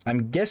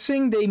 I'm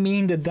guessing they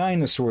mean the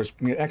dinosaurs.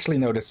 Actually,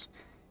 no, that's...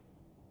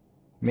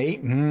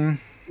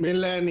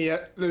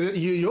 Millennia.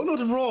 You're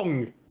not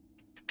wrong.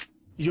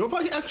 You're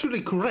actually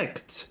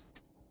correct.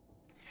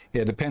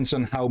 Yeah, it depends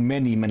on how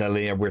many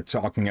millennia we're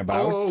talking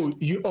about. Oh,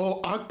 you are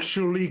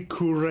actually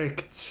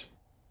correct.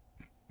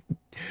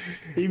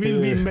 It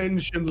will be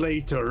mentioned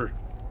later.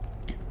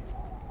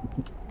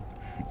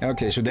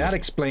 Okay, so that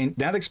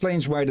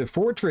explains why the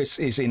fortress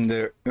is in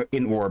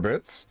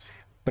orbit,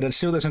 but it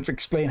still doesn't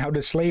explain how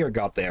the Slayer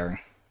got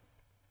there.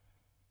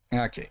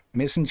 Okay,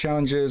 mission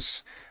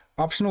challenges.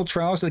 Optional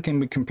trials that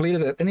can be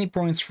completed at any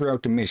point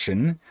throughout the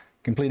mission.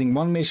 Completing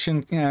one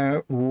mission,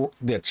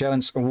 the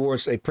challenge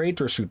awards a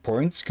Praetor suit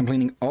point.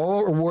 Completing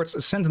all awards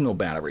a Sentinel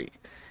battery.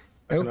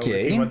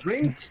 Okay. A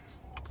drink.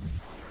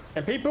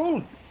 And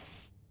people,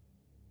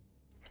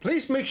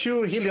 please make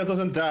sure Hillyan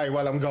doesn't die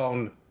while I'm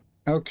gone.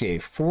 Okay,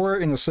 4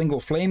 in a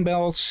single flame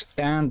belt,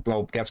 and,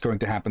 well, that's going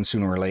to happen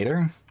sooner or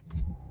later.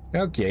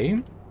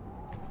 Okay.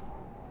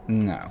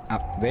 Now,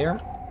 up there.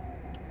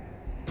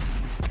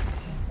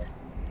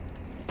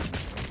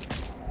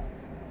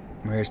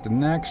 Where's the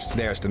next?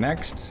 There's the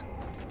next.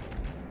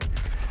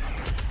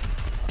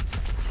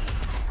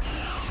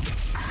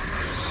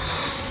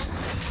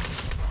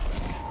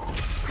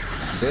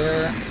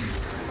 There.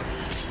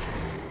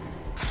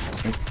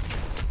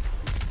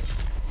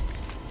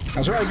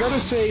 So I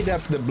gotta say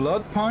that the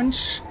blood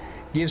punch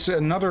gives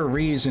another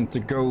reason to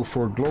go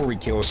for glory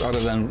kills other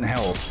than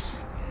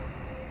health.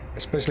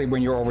 Especially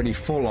when you're already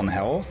full on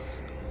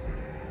health.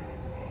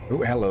 Oh,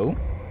 hello.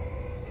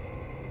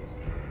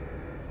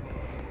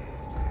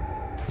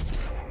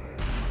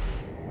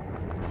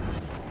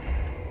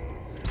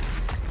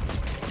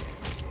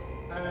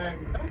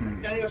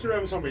 Can you just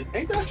remember something?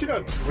 Ain't there actually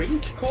a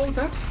drink called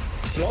that?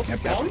 Blood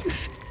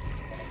punch?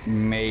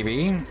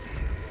 Maybe.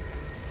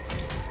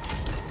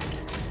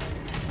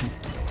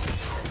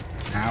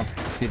 I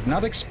did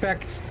not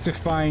expect to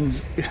find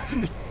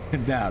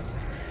that.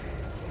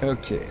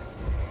 Okay.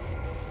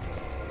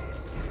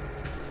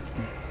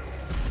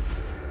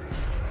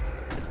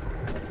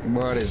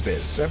 What is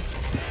this?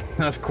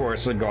 Of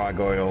course, a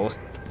gargoyle.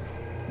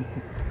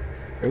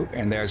 Oh,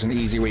 and there's an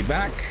easy way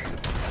back.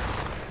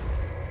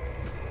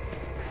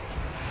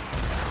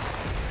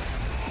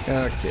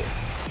 Okay.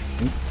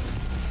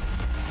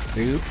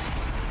 Oop.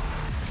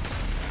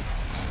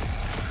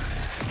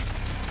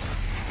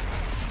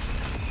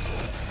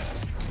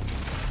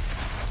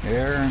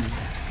 There.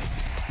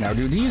 Now,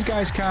 do these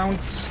guys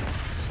count?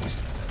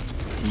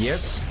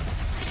 Yes.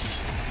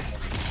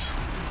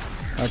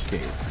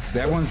 Okay,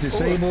 that one's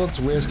disabled.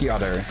 Where's the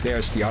other?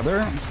 There's the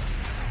other.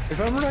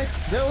 If I'm right,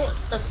 there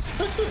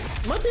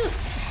might be a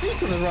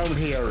secret around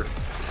here.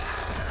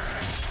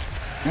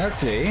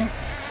 Okay.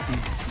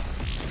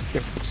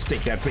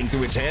 Stick that thing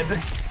to its head.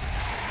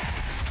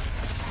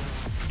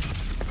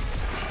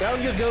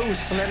 Down you go,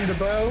 Slender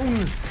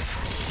Bone.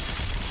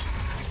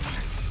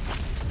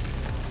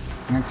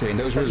 Okay,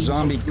 those were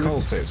zombie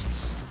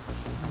cultists.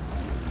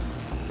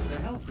 The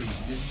Hell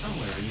Priest is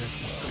somewhere in this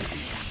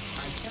facility.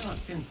 I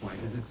cannot pinpoint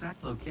his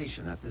exact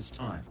location at this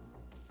time.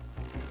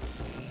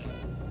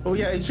 Oh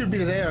yeah, it should be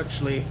there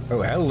actually.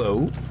 Oh,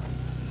 hello.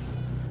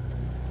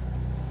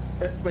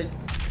 Wait,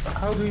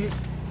 how do you...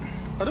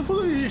 I don't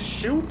know, you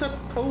shoot that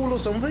pole or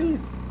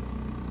something?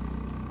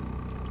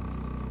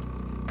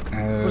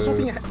 Or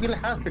something will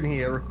happen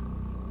here.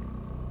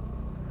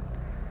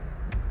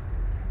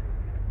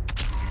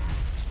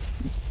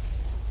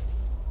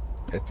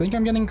 I think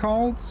I'm getting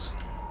called.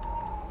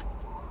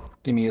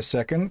 Give me a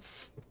second.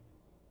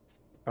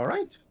 All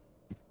right.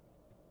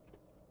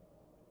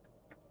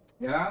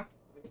 Yeah.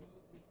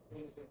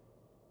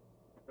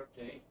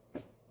 Okay.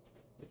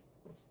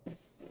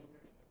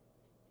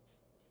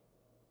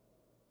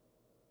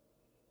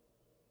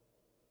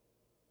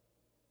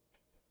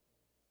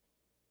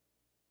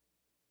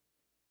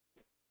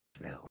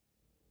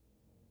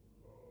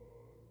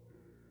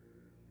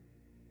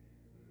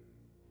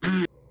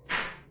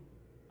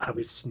 I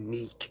will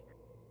sneak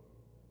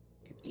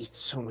and eat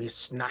some of his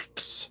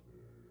snacks.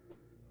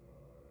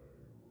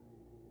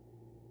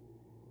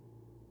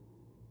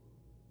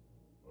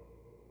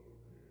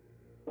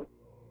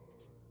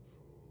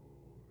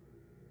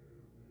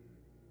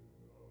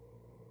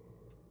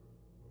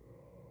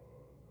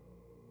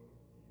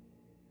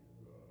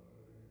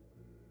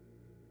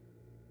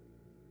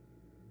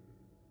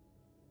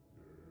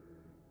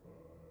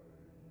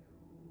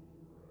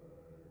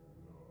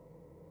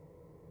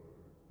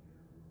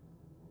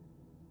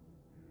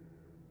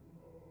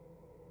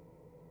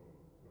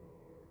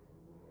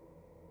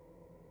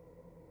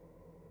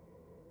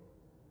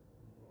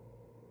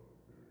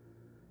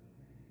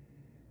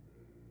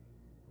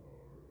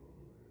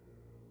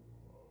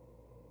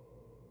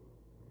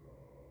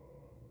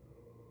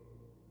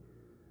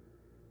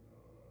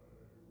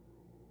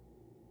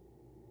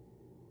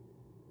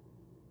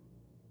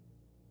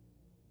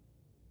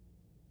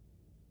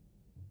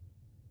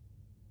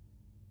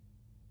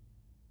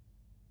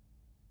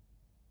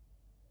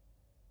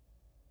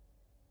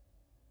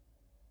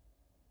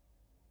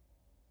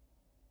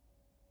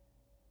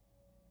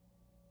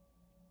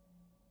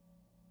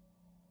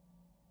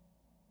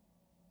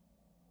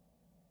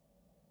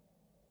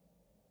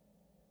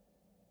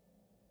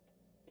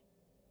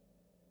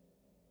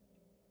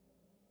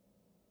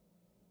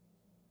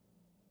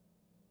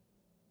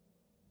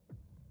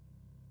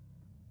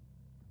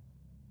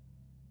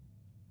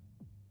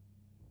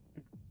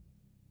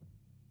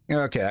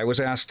 Okay, I was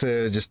asked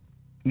to just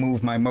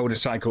move my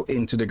motorcycle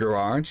into the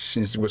garage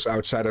since it was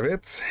outside of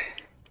it.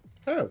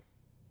 Oh,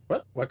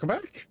 well, welcome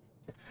back.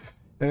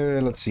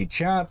 Let's see,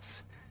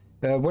 chat.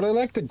 What I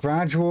like the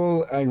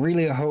gradual, I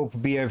really hope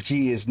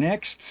BFG is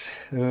next.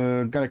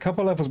 Got a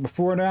couple levels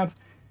before that.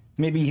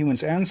 Maybe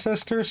humans'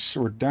 ancestors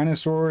or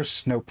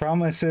dinosaurs, no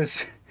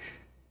promises.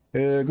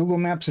 Google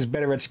Maps is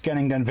better at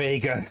scanning than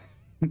Vega.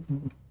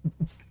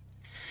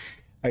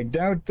 I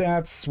doubt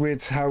that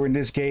with how in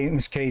this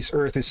game's case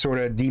Earth is sort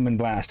of demon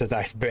blasted,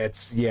 I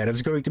bet. Yeah,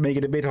 that's going to make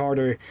it a bit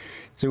harder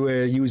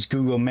to use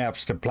Google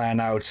Maps to plan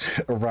out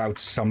a route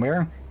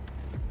somewhere.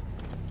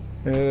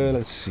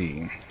 Let's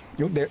see.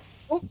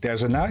 Oh,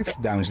 there's a knife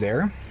down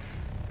there.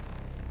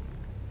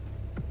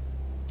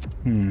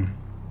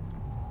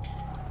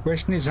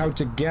 Question is how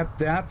to get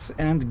that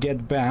and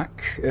get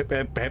back.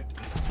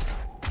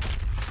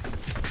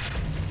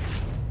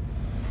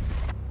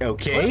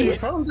 Okay. Well, we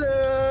found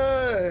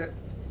the...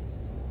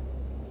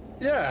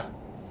 Yeah.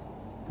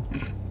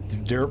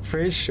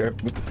 Derpfish.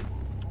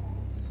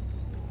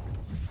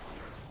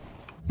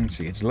 Let's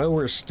see, it's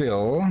lower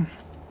still.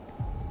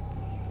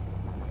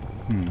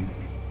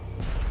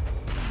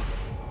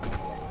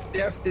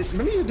 Yeah,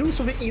 maybe you do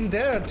something in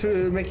there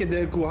to make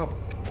it go up.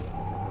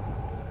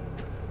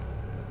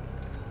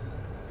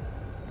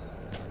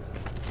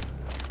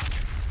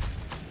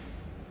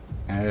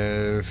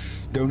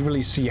 Don't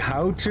really see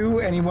how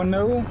to. Anyone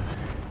know?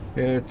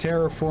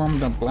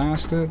 Terraformed and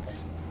blasted.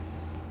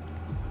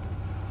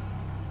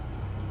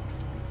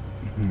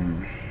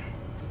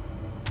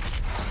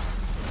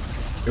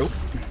 Nope.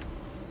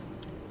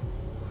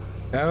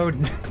 Oh,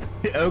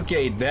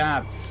 okay,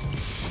 that's...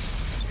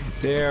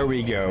 There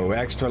we go.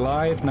 Extra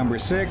life, number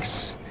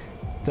 6.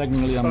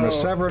 Technically number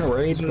 7 or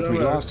 8, but we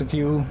lost a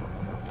few.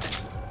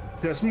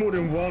 There's more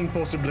than one,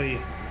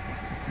 possibly.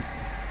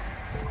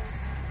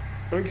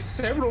 Like,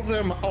 several of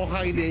them are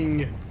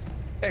hiding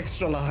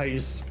extra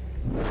lives.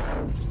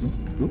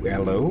 Ooh,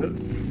 hello.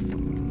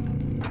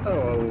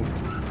 Oh.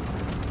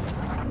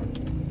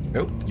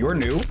 Oh, you're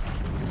new.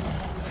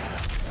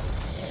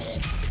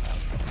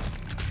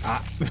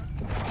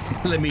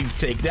 Let me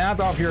take that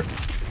off your...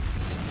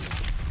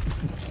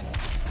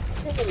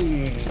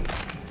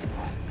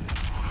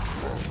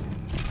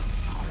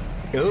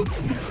 Oh.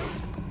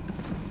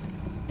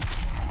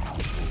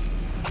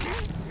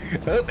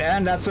 Oh,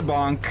 and that's a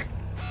bonk.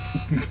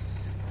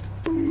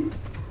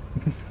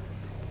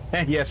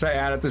 And yes, I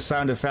added the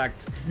sound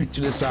effect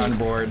to the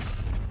soundboard.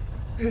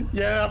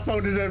 Yeah, I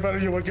found it out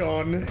when you were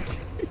gone.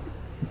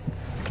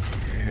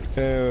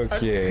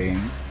 Okay.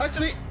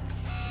 Actually,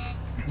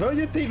 were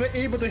you people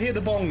able to hear the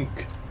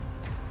bonk?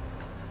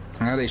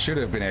 Well, they should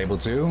have been able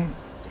to.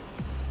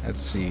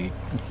 Let's see.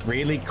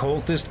 Really,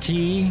 cultist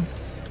key?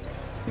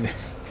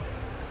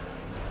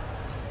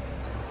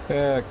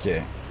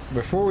 Okay.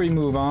 Before we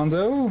move on,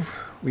 though,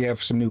 we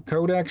have some new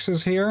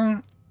codexes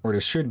here. Or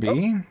there should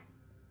be. Oh,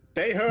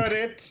 they heard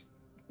it!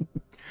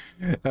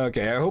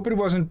 Okay, I hope it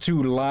wasn't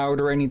too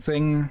loud or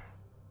anything.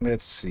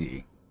 Let's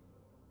see.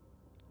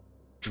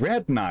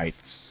 Dread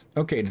Knights.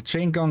 Okay, the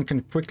chain gun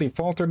can quickly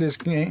falter this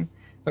game.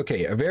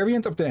 Okay, a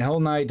variant of the Hell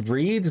Knight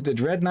breed, the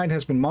Dread Knight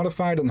has been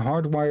modified and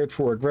hardwired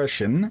for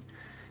aggression.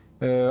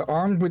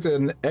 Armed with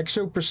an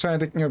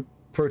exoprosthetic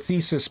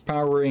prothesis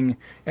powering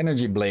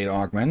energy blade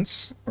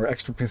augments. Or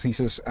extra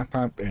prothesis...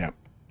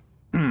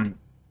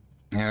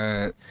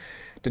 yeah.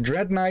 The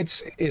Dread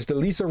Knights is the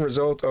lethal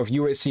result of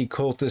UAC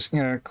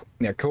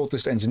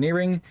cultist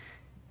engineering.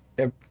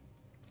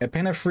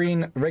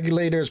 Epinephrine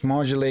regulators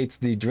modulate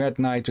the Dread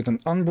Knight with an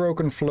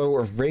unbroken flow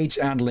of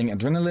rage-addling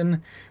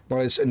adrenaline,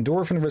 while its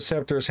endorphin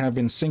receptors have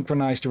been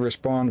synchronized to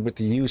respond with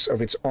the use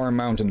of its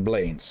arm-mounted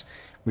blades.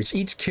 With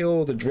each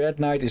kill, the Dread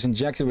Knight is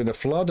injected with a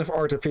flood of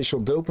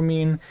artificial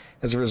dopamine.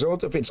 As a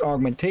result of its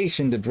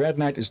augmentation, the Dread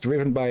Knight is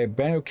driven by a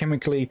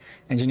biochemically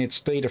engineered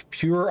state of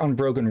pure,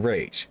 unbroken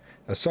rage.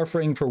 A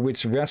suffering for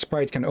which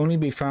respite can only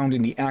be found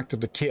in the act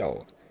of the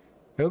kill.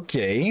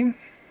 Okay.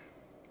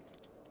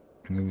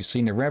 We've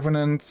seen the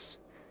Revenant.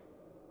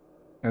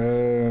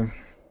 Let's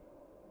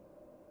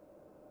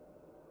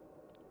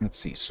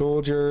see.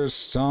 Soldiers,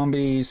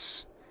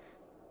 zombies.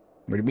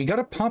 We got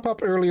a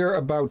pop-up earlier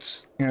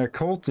about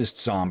cultist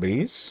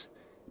zombies.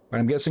 But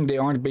I'm guessing they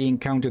aren't being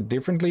counted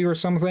differently or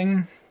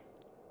something.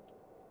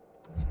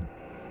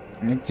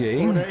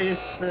 Okay. Oh, there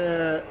is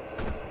the...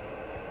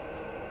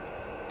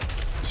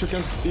 So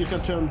you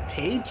can turn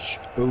page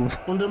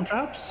on them,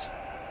 perhaps?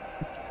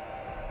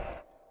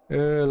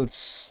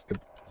 Let's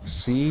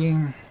see.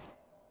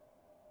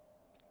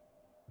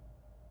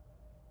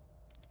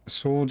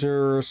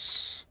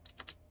 Soldiers.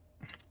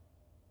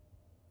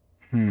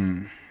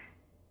 Now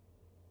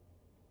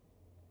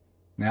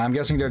I'm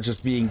guessing they're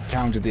just being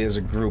counted as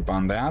a group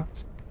on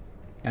that.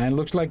 And it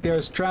looks like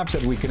there's traps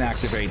that we can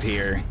activate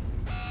here.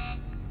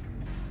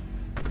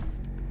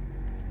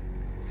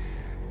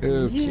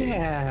 Okay.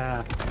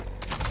 Yeah.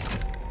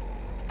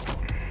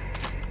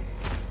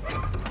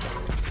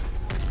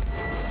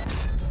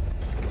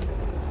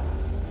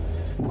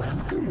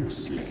 Welcome,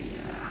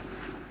 Slayer.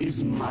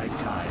 Is my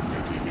time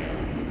at an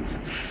end?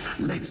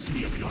 Let's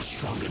see if you're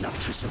strong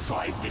enough to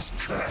survive this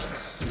cursed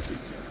city.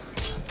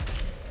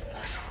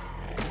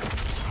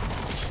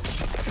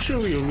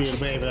 Sure you'll be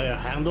able to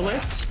handle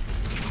it.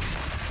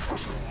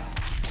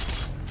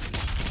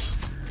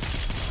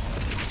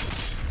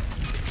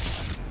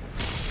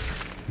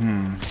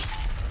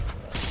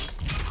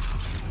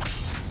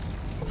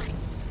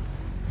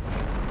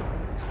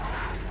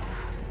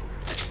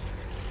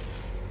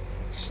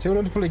 Still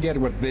don't fully get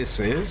what this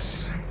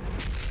is.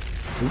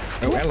 Oop.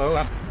 Oh, hello.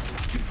 Up.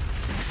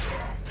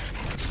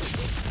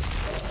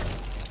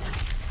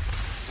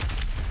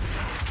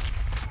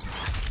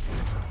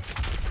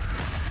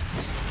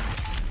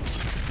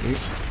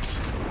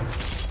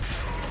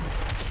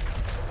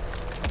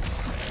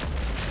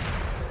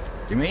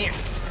 Give me it.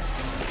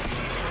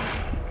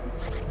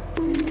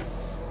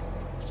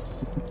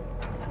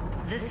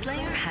 The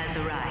Slayer has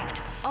arrived.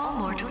 All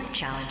mortally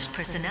challenged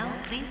personnel,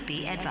 please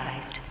be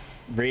advised.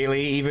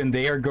 Really? Even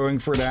they are going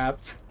for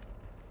that?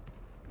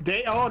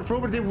 They are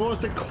probably the ones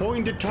that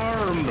coined the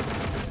term.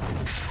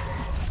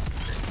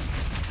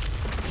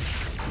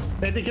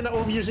 And they can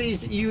obviously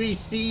is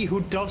UAC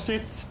who does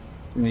it.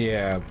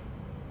 Yeah.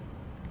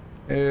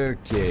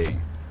 Okay.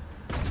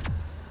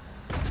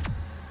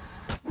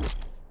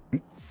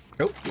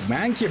 Oh,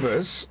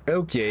 Mancubus.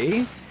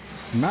 Okay.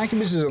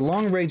 Mancubus is a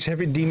long-range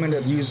heavy demon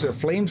that uses a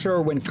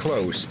flamethrower when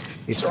close.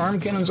 Its arm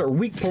cannons are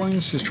weak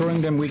points,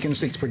 destroying them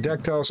weakens its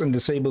projectiles and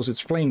disables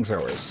its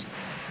flamethrowers.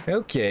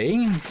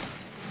 Okay.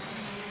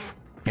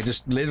 I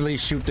just literally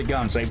shoot the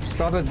guns. I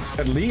thought that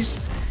at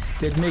least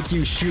they'd make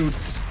you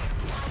shoot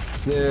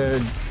the...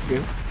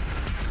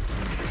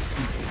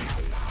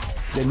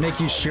 They'd make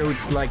you shoot,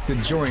 like, the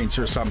joints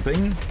or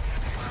something.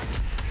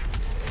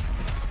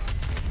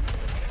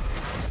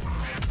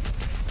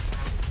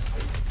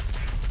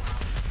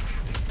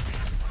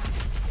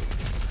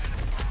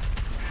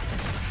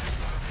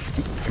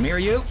 Come here,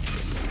 you.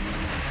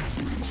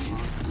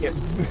 Yep.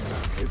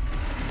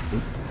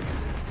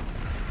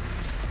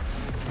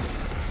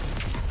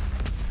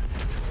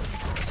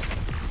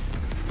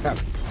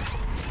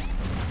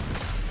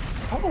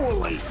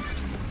 Holy!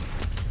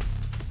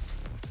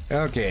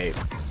 Okay.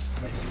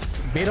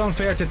 Bit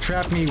unfair to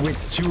trap me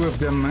with two of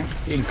them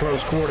in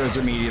close quarters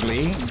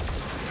immediately.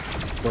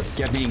 Or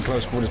get me in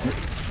close quarters.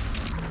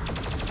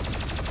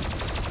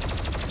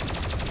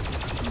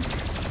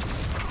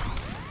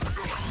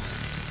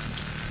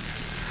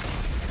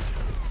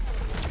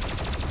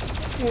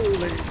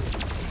 Holy.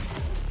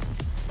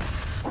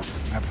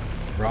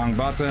 Wrong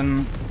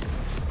button.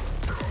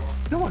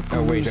 No,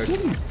 Oh wait,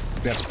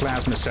 that's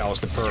plasma cells,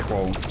 the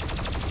purple.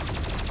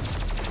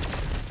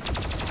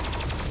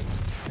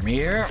 Come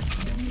here.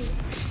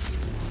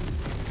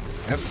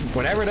 Yep,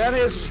 whatever that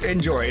is,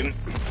 enjoy.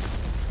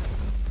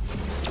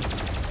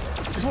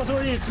 It's what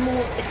it's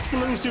more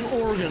explosive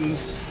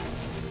organs.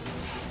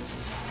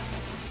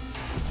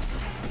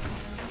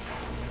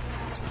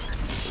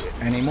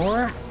 Any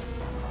more?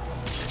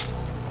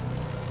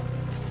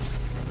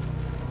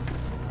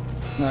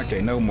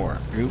 Okay, no more.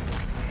 Oop.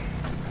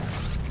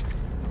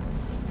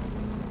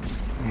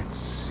 Let's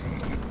see.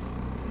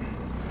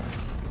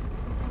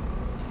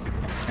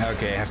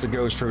 Okay, I have to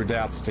go through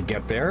that to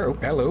get there. Oh,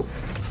 hello.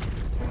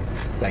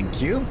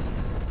 Thank you.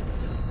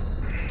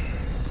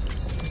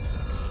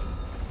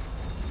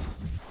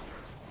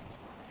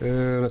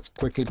 Let's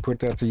quickly put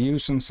that to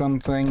use on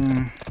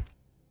something.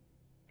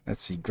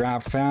 Let's see,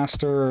 grab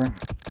faster.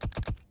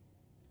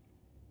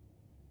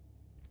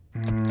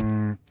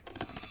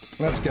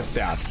 Let's get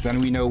that. Then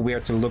we know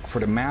where to look for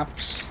the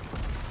maps.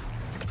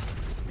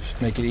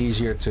 Should make it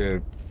easier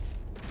to...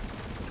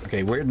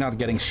 Okay, we're not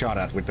getting shot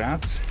at with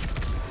that.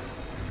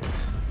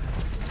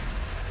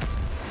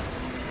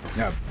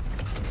 Yep.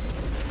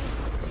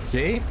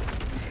 Okay.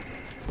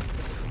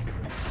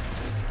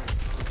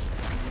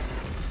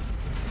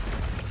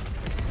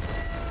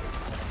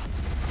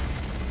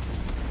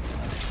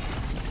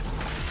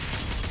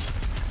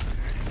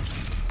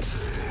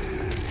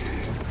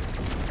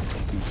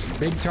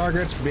 Big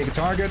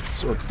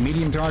targets, or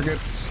medium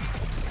targets.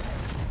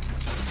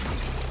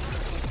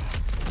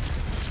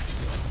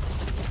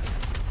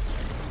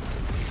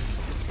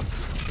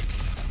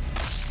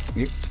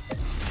 Yep.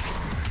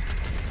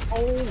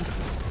 Oh,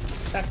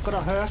 that could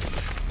have hurt.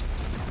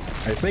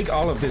 I think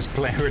all of this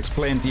it's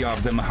plenty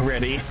of them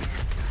already.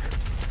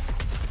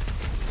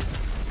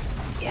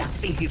 Yeah, I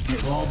think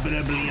it's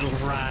probably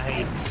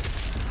right.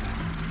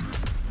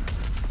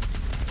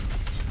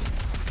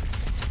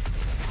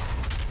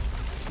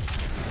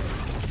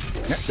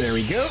 Yep, there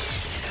we go.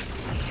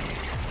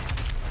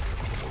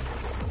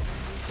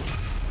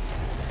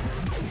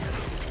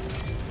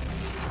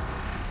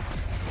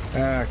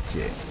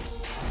 Okay.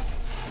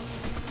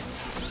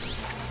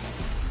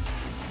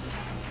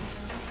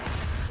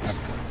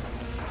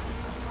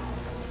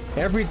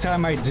 Every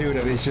time I do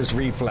that, it's just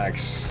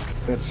reflex.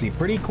 Let's see,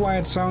 pretty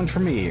quiet sound for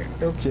me.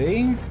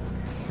 Okay.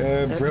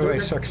 Bro, I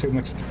suck so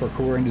much at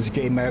parkour in this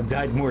game. I have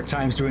died more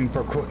times doing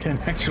parkour than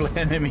actual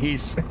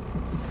enemies.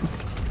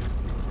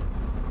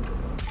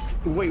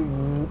 Wait,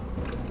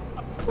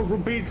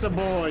 pizza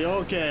boy,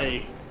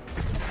 okay.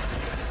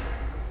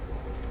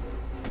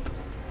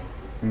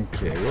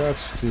 Okay,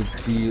 what's the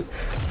deal?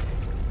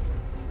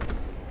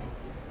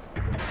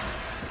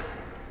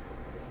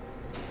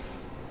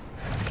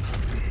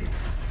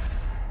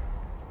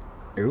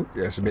 Ooh,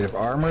 there's a bit of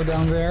armor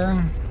down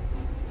there.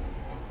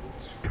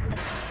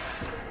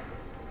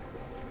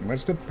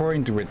 What's the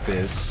point with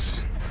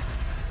this?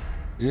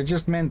 Is it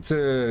just meant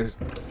to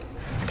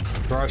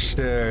brush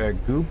the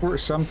goop or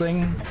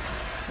something?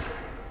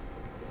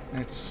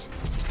 It's...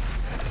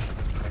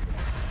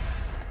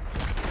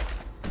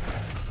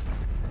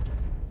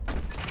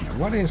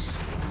 What is...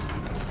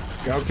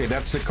 Okay,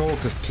 that's the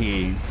cultist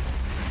key.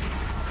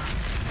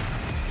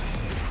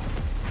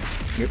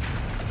 Yep.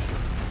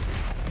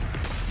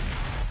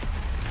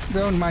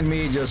 Don't mind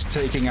me just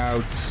taking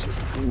out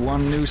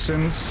one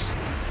nuisance.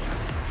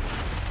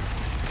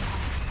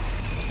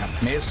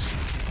 Miss.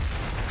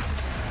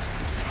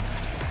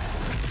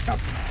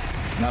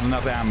 Not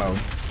enough ammo.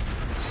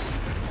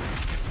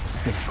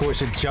 Of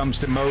course it jumps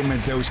the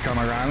moment those come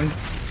around.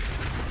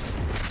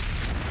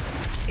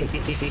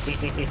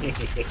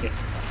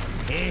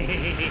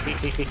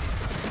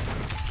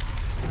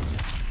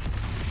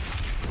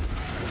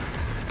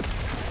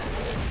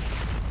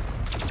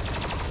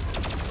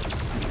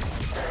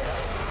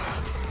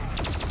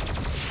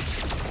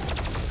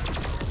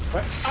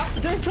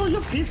 They throw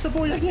your pizza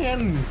boy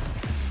again!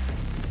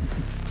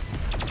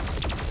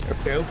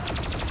 Okay.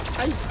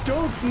 I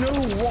don't know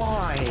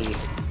why.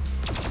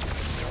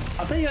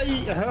 I think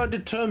I heard the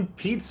term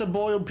pizza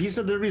boy or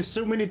pizza delivery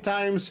so many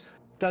times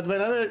that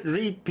whenever I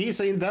read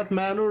pizza in that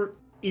manner,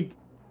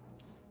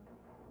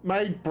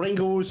 my brain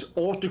goes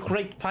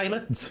autocorrect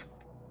pilot.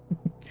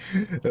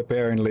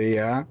 Apparently,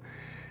 yeah.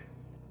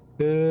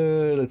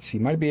 Let's see,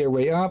 might be a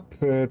way up.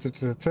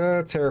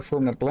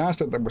 Terraform that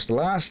blasted, that was the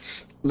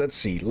last. Let's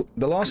see,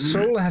 the lost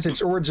soul has its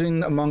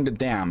origin among the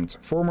damned,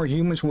 former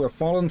humans who have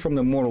fallen from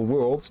the mortal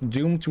world,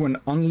 doomed to an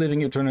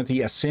unliving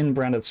eternity as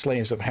sin-branded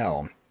slaves of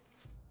hell.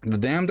 The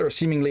damned are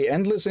seemingly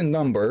endless in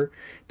number,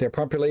 their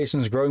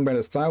populations growing by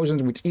the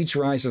thousands with each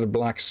rise of the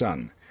black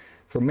sun.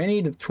 For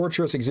many, the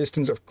torturous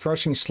existence of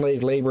crushing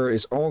slave labor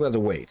is all that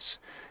awaits.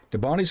 The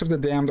bodies of the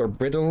damned are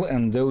brittle,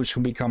 and those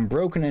who become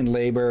broken in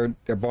labor,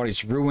 their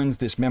bodies ruined,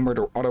 dismembered,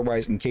 or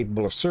otherwise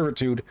incapable of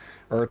servitude,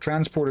 are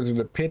transported to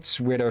the pits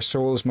where their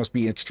souls must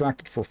be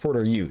extracted for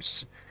further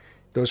use.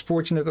 Those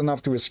fortunate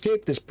enough to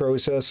escape this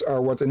process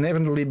are what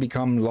inevitably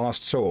become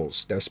lost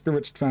souls, their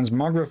spirits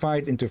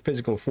transmogrified into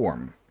physical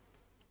form.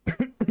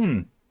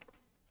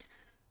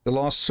 The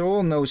lost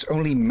soul knows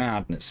only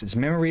madness, its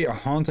memory a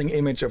haunting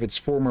image of its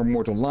former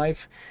mortal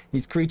life.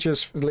 These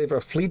creatures live a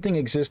fleeting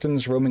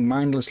existence, roaming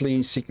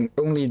mindlessly, seeking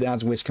only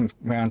that which can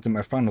grant them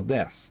a final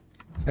death.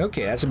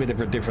 Okay, that's a bit of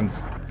a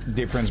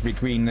difference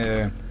between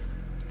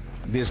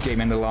this game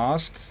and the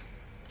last.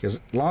 Because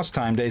last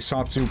time they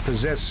sought to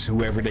possess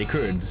whoever they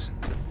could.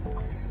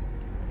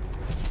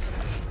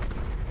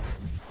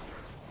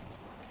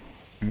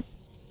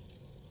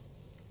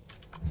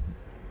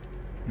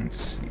 Let's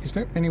see, is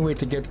there any way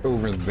to get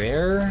over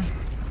there?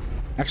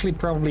 Actually,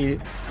 probably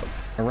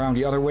around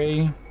the other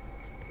way.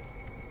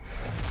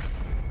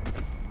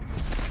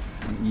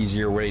 An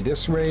easier way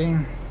this way.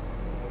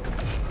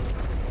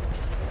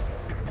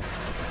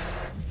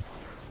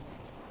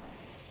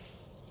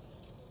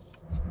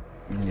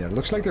 Yeah,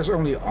 looks like there's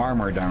only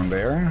armor down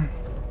there.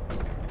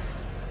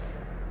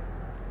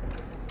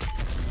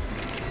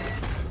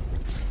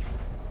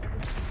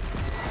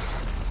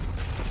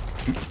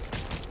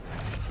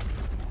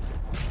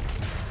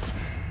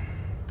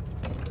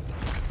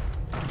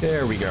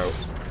 There we go.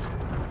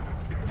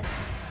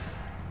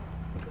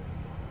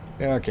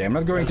 Okay, I'm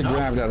not going to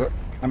grab that.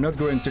 I'm not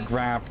going to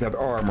grab that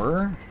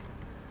armor,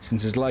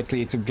 since it's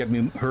likely to get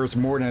me hurt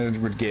more than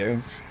it would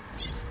give.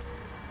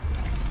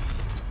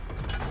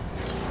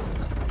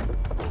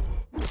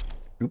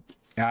 Oop.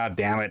 Ah,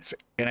 damn it!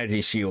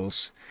 Energy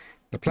shields.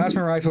 The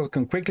plasma rifle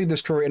can quickly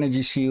destroy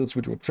energy shields,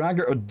 which will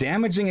trigger a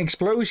damaging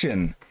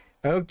explosion.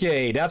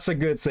 Okay, that's a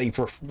good thing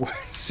for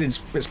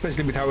since,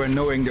 especially with how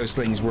annoying those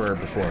things were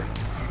before.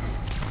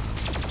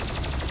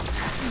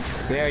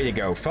 There you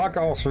go. Fuck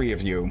all three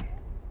of you.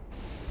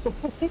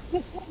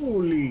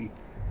 Holy.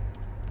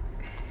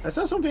 I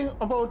saw something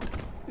about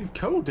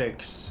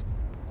codex.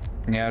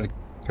 Yeah, the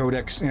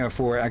codex, you know,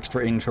 for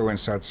extra info and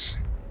such.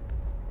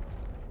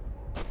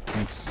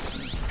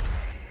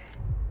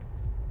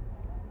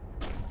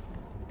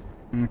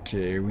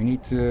 Okay, we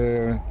need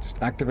to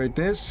just activate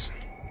this.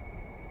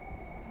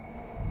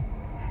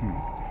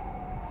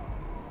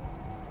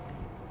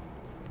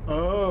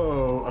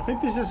 Oh, I think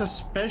this is a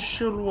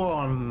special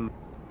one.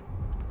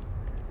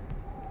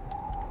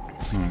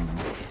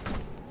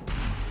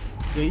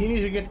 Yeah, you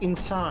need to get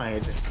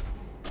inside.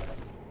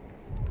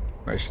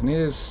 Question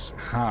is,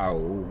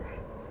 how?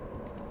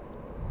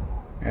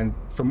 And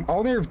from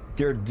all they're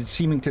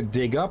seeming to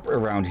dig up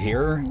around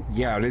here,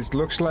 yeah, this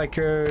looks like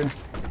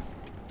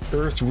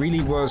Earth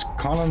really was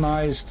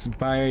colonized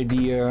by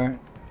the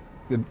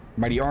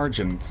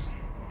Argent.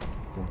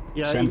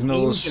 Yeah,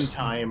 Sentinels. in ancient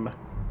time.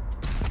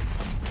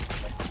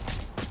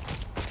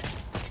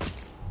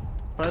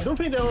 But I don't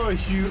think they were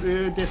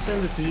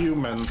descended to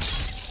humans.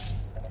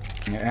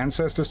 Yeah,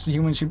 ancestors to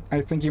humans,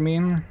 I think you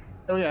mean?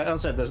 Oh yeah,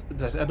 ancestors.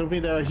 I don't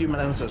think they are human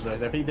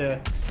ancestors. I think the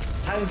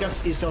time gap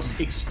is just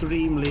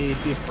extremely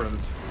different.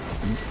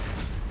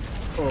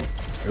 Oh,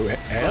 hello.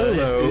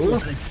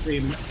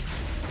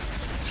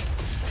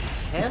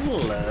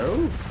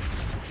 Hello.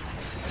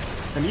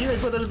 And you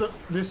got a little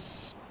this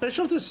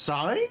special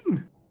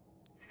design.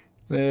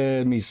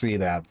 Let me see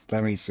that.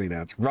 Let me see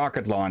that.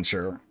 Rocket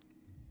launcher.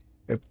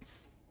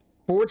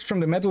 Forged from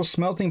the metal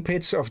smelting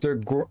pits of the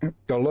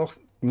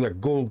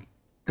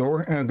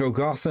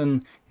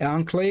Golgothan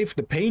Enclave,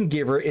 the Pain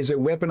Giver is a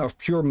weapon of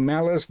pure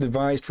malice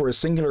devised for a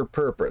singular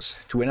purpose,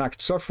 to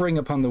enact suffering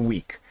upon the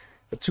weak.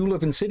 A tool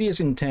of insidious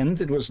intent,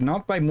 it was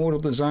not by mortal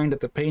design that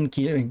the Pain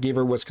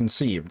Giver was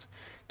conceived.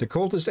 The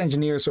cultist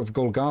engineers of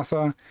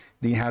Golgotha,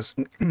 as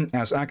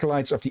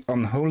acolytes of the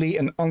unholy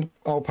and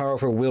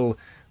all-powerful will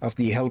of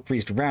the hell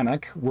priest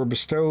Rannoch, were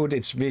bestowed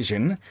its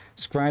vision.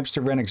 Scribes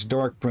to Rannoch's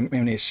dark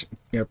premonition.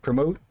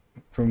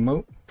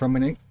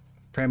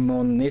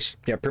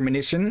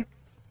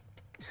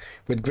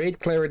 With great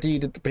clarity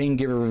did the Pain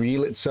Giver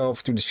reveal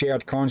itself to the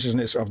shared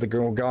consciousness of the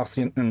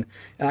Golgothian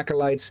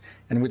acolytes,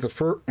 and with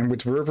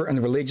fervor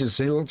and religious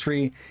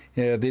zealotry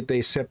did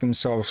they set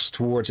themselves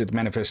towards its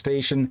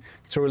manifestation,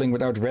 toiling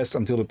without rest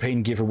until the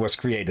Pain Giver was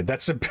created.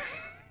 That's a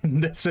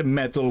that's a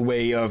metal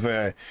way of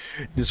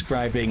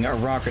describing a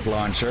rocket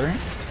launcher.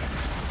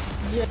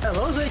 Yeah, I'll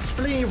also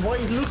explain why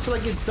it looks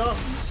like it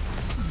does.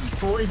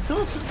 For it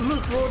does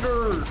look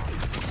rather...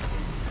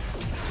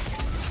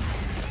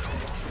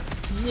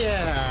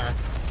 Yeah.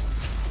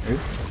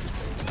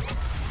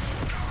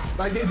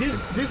 Like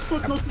this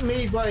was not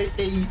made by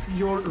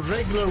your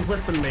regular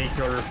weapon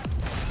maker.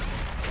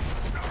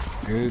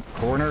 Good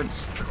cornered.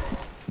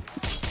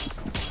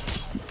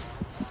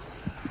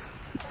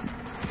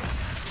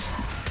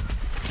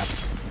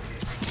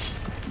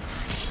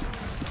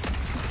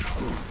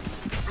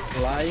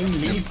 Flying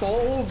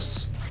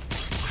meatballs.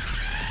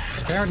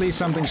 Apparently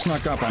something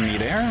snuck up on me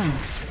there.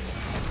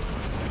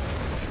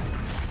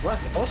 What?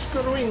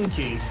 Oscar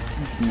Winky?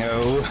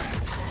 No.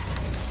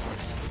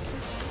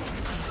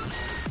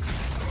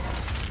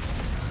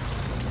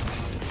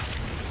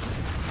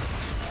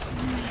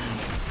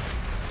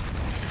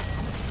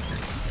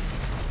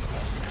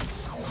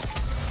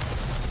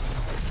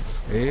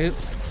 Yep.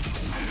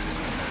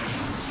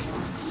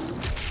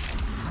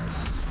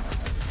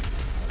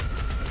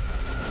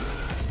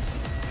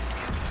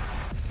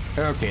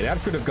 Okay, that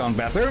could have gone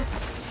better.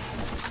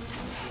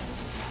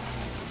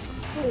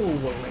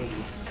 Holy.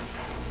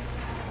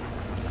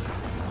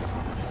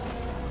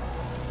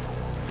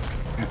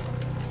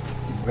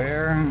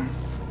 There.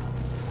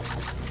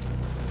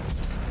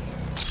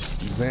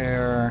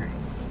 There.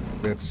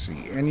 Let's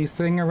see.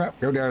 Anything around?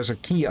 Oh, there's a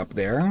key up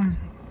there.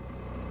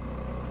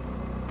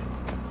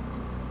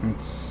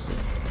 Let's see.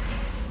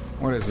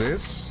 What is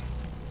this?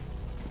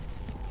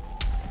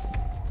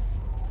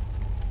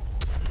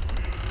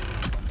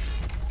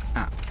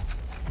 Ah.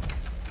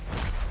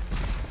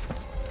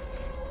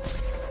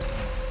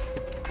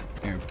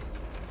 Oh.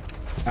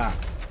 Ah,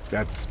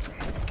 that's...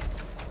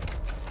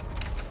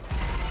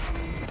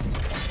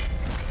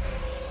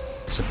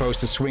 supposed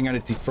to swing at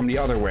it from the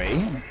other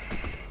way.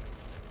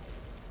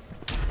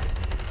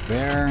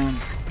 There.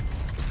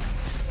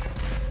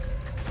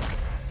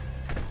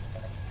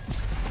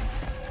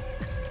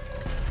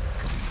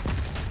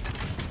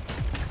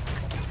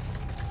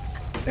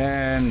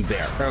 And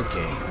there.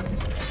 Okay.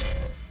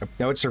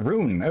 No, it's a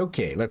rune.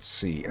 Okay, let's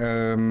see.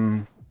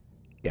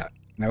 Yeah.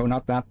 No,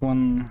 not that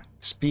one.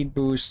 Speed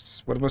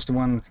boosts. What was the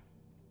one?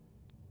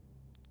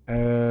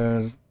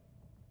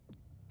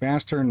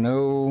 Faster.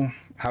 No.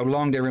 How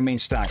long they remain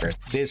staggered.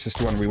 This is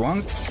the one we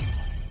want.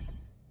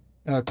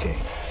 Okay.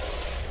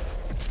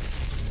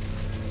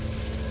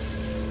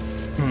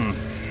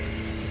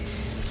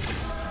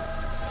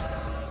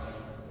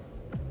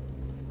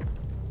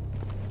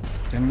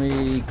 Can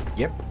we...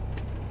 Yep.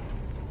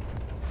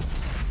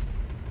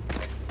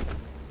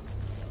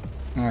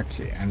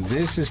 Okay, and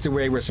this is the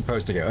way we're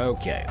supposed to go.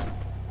 Okay.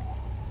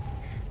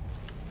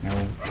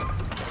 No.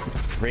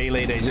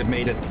 Really, they just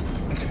made it...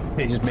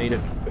 They just made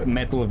a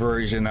metal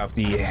version of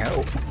the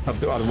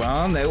other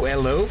one. No,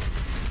 hello.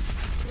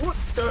 What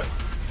the...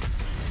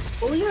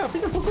 Oh yeah, I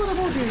think I forgot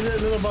about these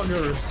little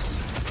buggers.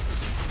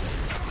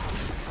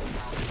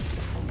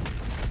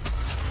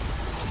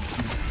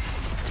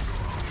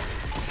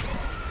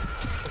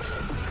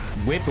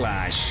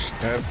 Whiplash.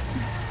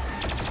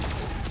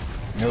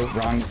 No,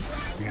 wrong.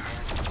 Yeah.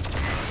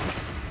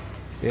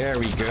 There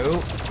we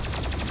go.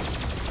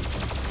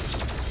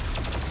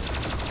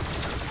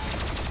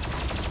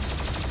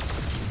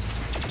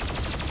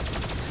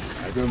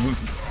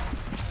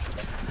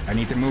 I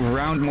need to move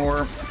around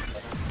more.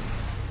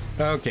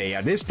 Okay,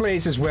 yeah, this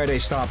place is where they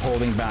stop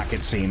holding back,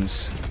 it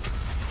seems.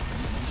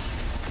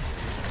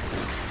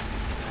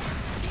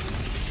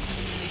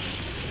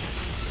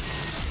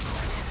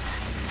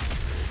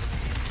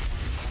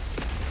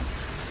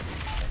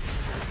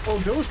 Oh,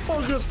 those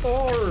buggers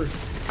are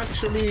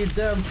actually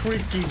damn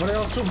tricky, but they're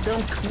also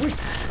damn quick.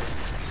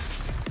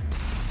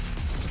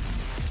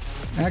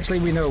 Actually,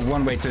 we know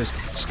one way to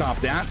stop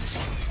that.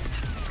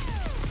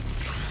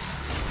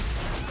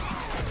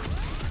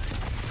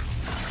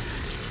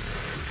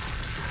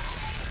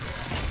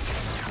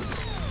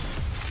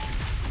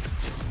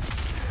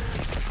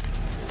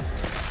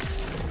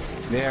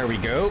 There we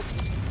go.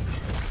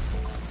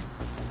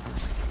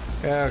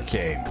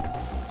 Okay.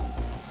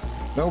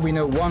 Well, we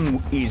know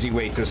one easy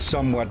way to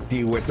somewhat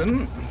deal with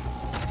them.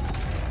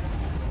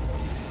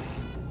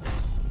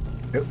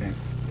 Oh,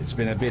 it's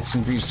been a bit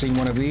since we've seen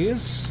one of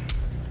these.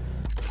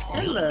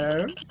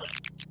 Hello.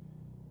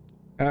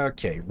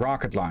 Okay,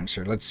 rocket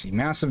launcher. Let's see.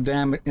 Massive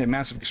damage,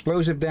 massive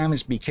explosive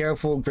damage. Be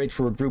careful. Great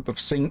for a group of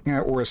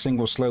or a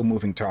single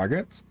slow-moving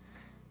target.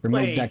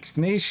 Remote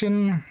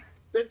detonation.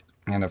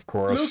 And of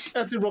course...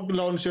 Look at the rocket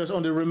launchers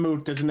on the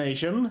remote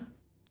detonation.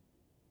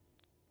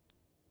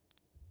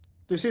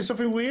 Do you see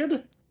something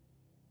weird?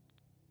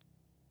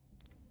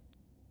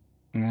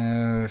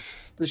 The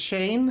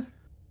chain?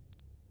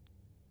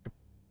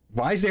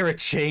 Why is there a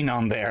chain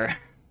on there?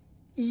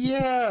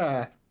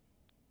 Yeah.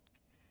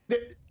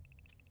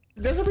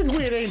 That's a bit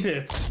weird, ain't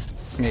it?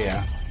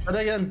 Yeah. But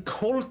again,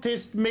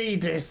 cultist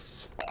made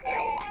this.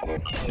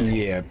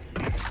 Yeah.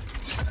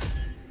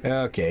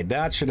 Okay,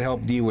 that should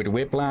help deal with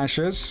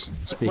whiplashes.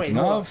 Speaking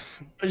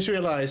of... I just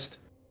realized.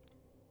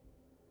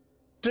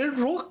 The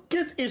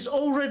rocket is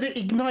already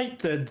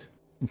ignited.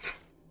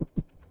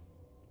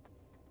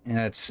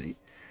 Let's see.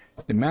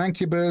 The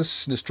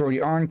Mancubus, destroy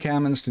the arm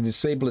cannons to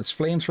disable its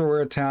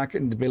flamethrower attack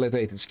and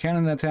debilitate its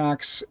cannon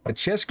attacks. A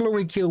chest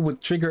glory kill would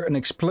trigger an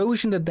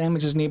explosion that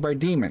damages nearby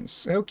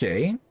demons.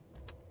 Okay.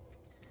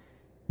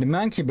 The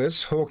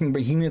Mancubus, hawking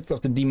behemoth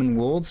of the demon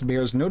world,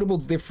 bears notable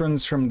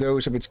difference from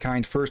those of its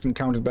kind first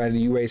encountered by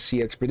the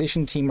UAC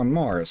expedition team on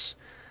Mars.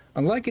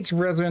 Unlike its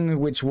brethren,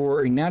 which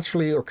wore a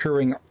naturally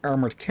occurring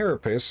armored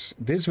carapace,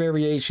 this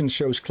variation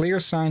shows clear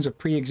signs of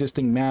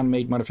pre-existing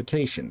man-made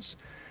modifications.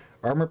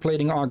 armor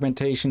plating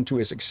augmentation to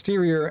its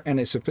exterior, and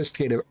a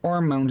sophisticated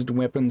arm-mounted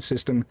weapon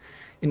system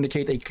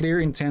indicate a clear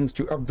intent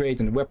to upgrade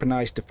and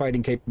weaponize the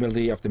fighting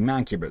capability of the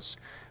Mancubus,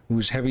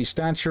 whose heavy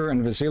stature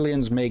and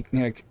resilience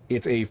make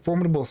it a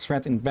formidable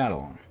threat in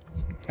battle.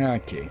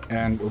 Okay,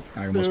 and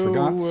I almost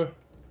forgot.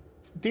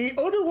 The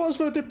other ones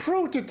were the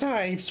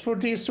prototypes for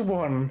this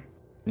one.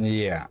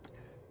 Yeah.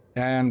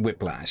 And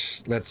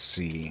Whiplash. Let's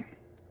see.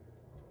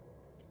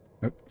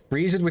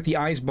 Freeze it with the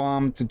ice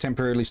bomb to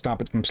temporarily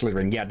stop it from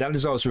slithering. Yeah, that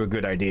is also a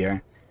good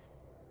idea.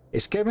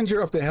 A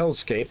scavenger of the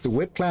hellscape, the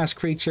Whiplash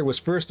creature was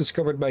first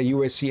discovered by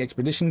USC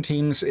expedition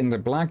teams in the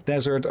Black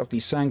Desert of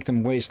the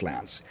Sanctum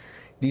Wastelands.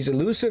 These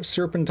elusive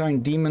serpentine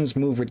demons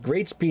move with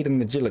great speed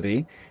and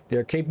agility. They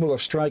are capable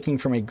of striking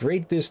from a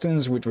great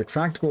distance with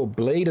retractable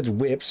bladed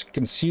whips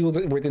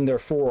concealed within their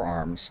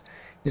forearms.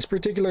 This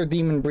particular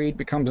demon breed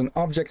became an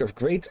object of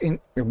great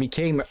interest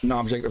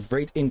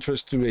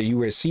to the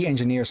USC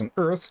engineers on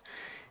Earth,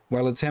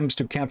 while attempts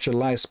to capture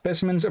live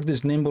specimens of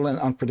this nimble and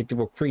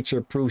unpredictable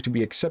creature proved to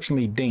be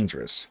exceptionally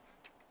dangerous.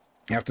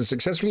 After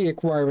successfully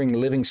acquiring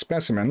living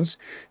specimens,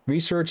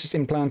 researchers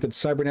implanted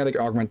cybernetic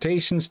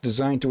augmentations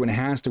designed to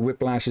enhance the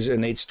Whiplash's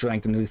innate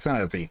strength and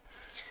lethality.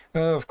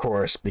 Of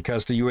course,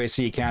 because the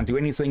UAC can't do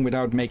anything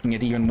without making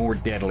it even more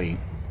deadly.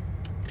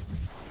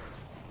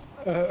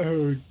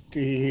 Oh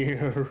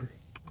dear.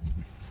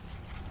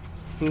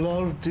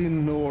 Bloody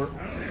Nor.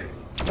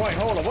 Wait,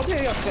 hold on, what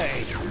did I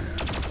say?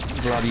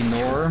 Bloody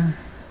Nor?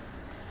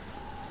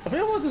 I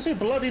think I want to say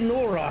Bloody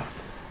Nora.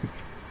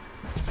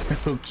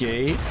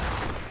 Okay.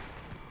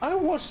 I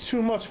watch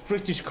too much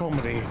British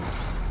comedy.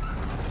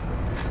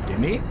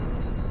 Gimme?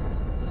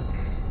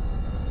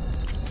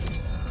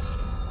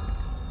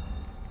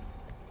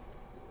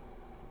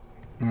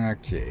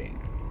 Okay.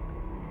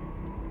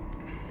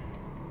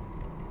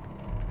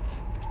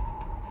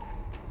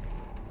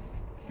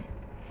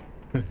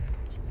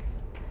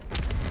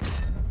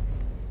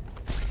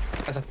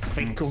 As a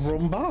fake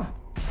rumba?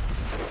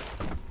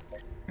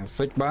 A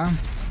Sigma?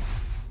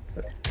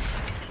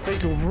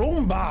 Fake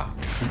rumba!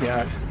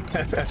 Yeah,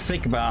 a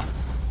Sigma.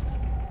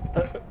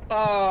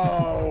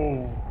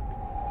 Oh!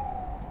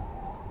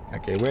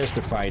 Okay, where's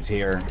the fight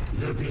here?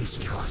 The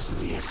beast draws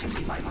near to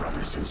me, my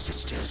brothers and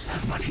sisters,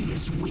 but he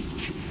is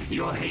weak.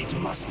 Your hate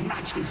must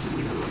match his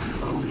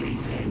will. Only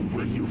then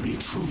will you be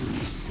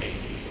truly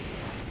saved.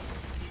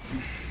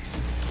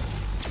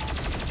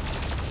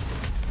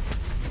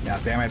 Yeah,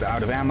 damn it,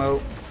 out of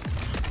ammo.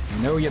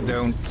 No, you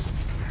don't.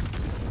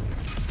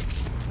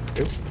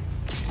 Oop.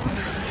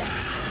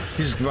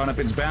 Just run up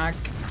its back.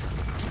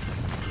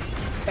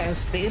 And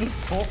still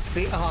pop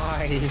the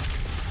eye.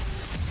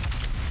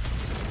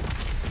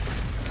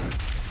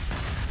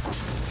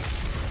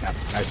 Yeah,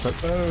 I thought.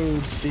 Oh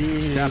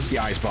dear. That's the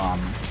ice bomb.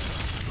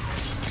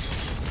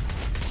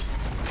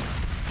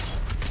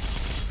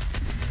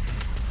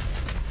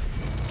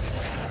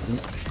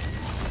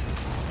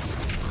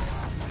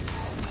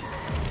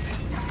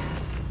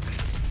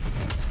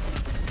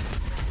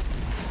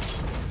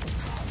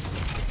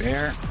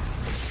 There.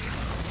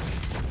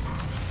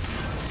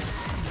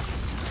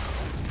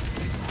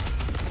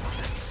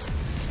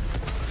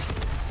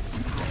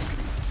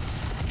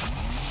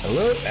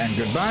 Hello and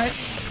goodbye.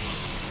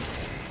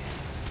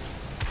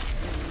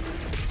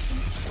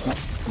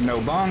 No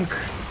bonk.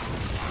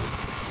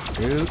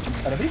 Two.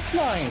 But a big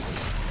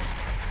slice.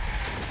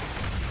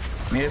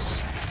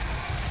 Miss.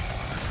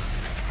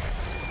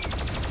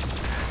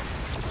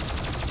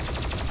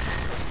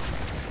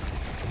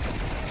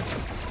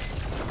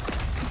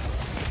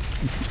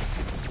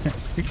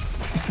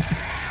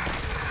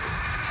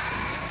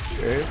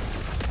 Okay.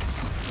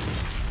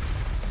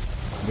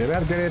 Did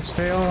that get its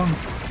tail?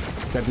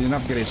 That did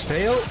not get its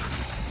tail.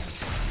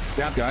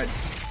 That got it.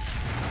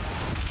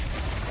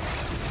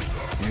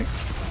 Okay.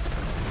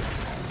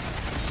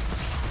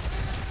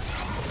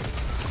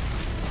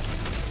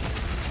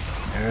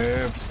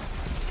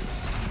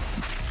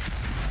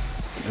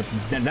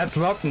 That's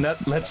not.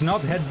 Let's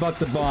not headbutt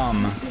the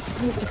bomb.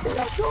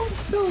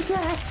 Don't do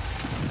that.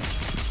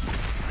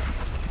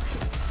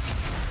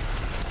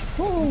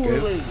 Holy.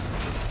 Okay.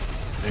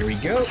 There we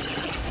go.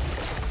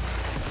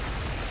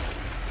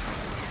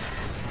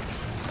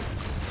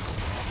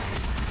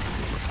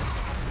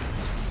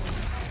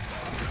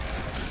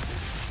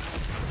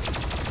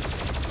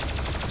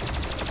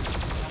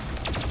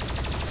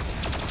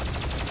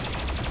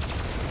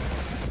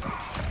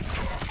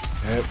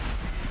 Yep.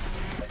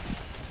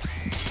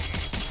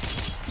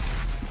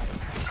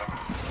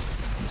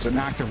 It's an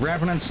active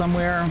revenant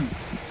somewhere.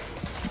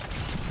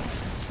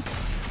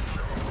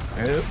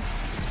 Yep.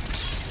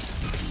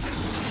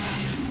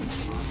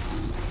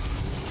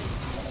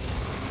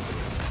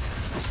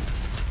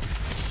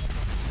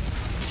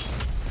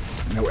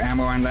 No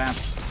ammo on that.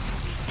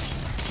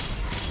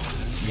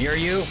 Near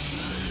you.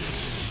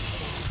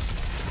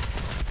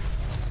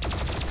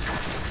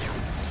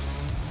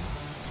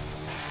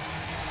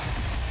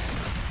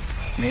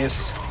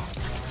 Miss.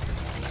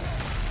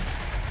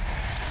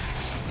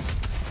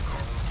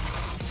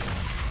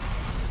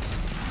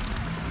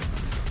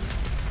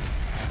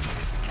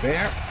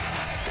 There.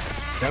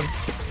 Yep.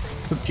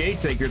 Okay,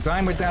 take your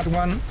time with that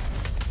one.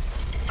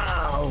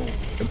 Ow!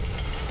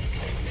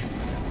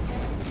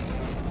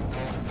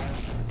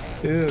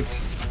 Ugh.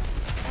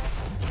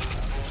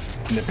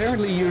 And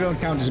apparently you don't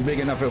count as big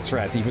enough a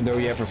threat, even though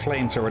you have a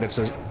flamethrower that's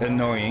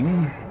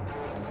annoying.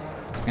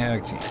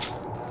 Okay.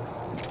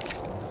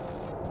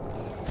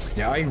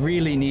 Yeah, I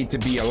really need to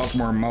be a lot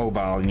more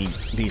mobile in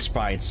these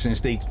fights, since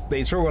they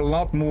throw a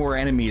lot more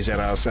enemies at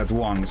us at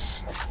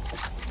once.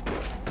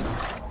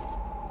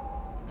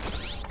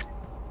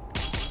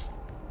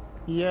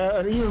 Yeah,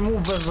 and even more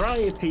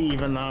variety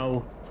even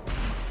now.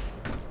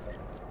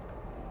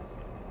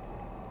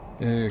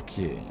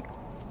 Okay.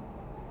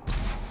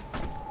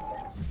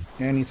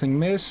 Anything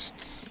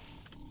missed?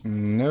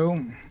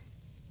 No.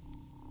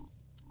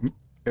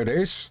 There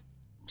is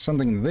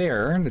something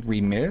there that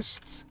we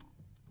missed.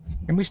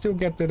 Can we still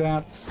get to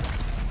that?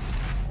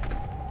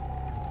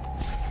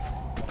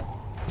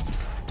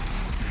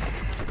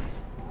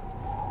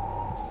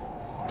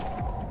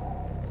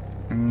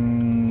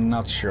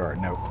 Not sure,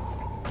 no.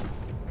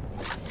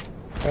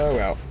 Oh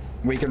well,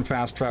 we can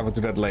fast travel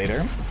to that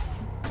later.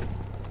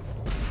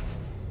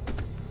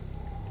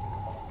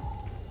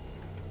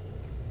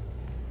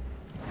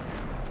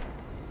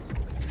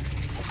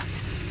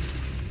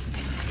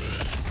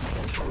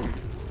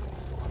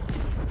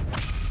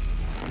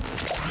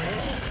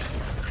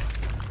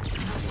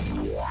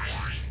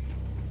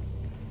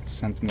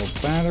 Sentinel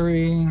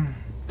battery.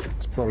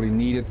 It's probably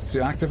needed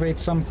to activate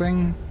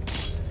something.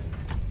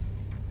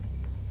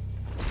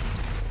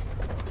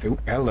 Oh,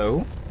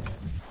 hello.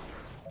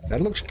 That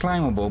looks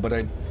climbable, but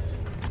I...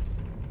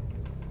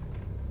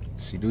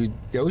 Let's see, do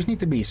those need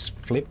to be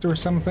flipped or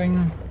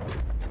something?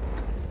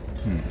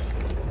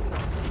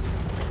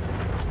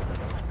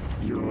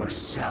 Your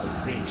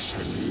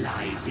salvation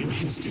lies in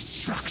his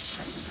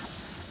destruction.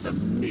 The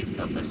myth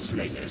of the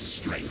Slayer's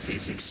strength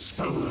is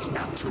exposed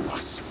now to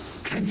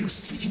us. Can you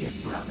see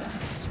it,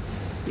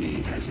 brothers?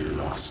 He has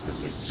lost the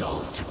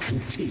resolve to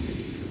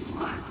continue.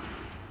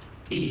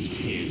 Eat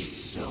his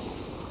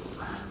soul.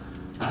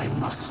 I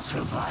must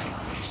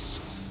survive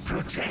this.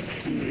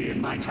 Protect me in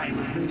my time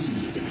of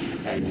need,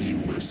 and you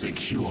will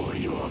secure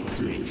your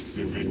place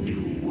in the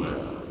new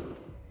world.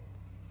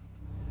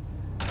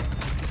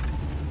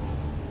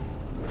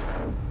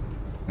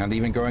 Not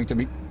even going to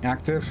be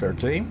active,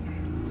 okay.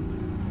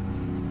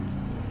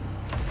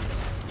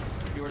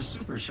 Your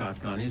super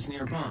shotgun is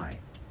nearby.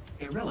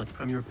 A relic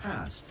from your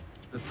past.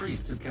 The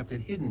priests have kept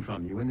it hidden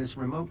from you in this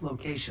remote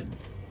location.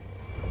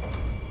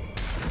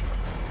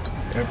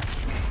 Yep.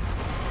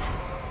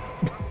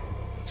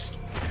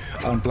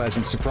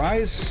 Unpleasant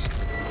surprise.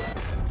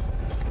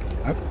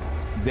 Oh,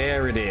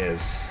 there it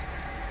is.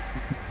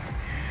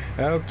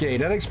 Okay,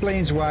 that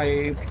explains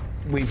why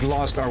we've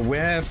lost our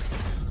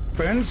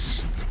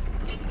weapons.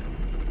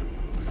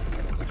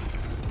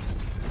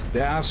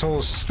 The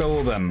assholes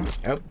stole them.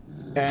 Oh,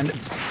 and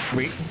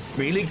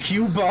really,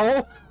 cue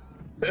ball?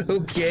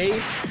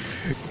 Okay.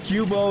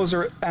 Cue balls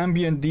are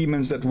ambient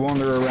demons that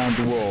wander around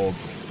the world.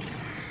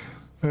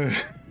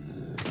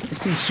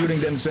 Shooting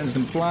them sends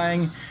them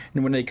flying,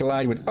 and when they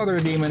collide with other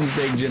demons,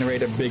 they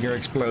generate a bigger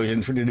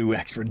explosion to do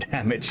extra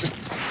damage.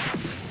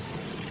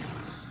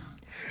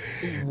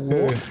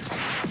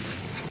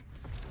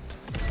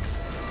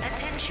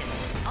 Attention,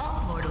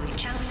 all mortally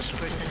challenged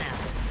personnel.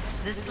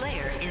 The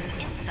Slayer is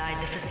inside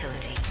the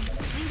facility.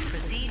 Please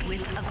proceed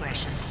with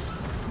aggression.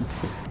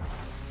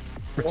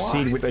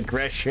 Proceed with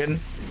aggression.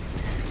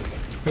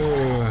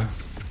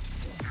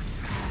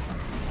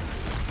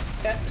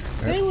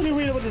 Say what you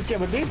will about this game,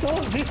 but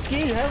this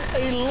game has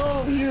a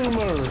lot of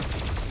humor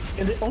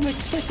in the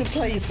unexpected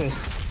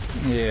places.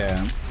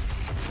 Yeah.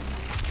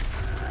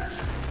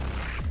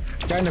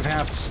 Kind of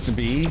has to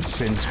be,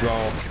 since,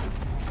 well,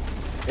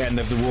 end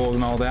of the world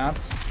and all that.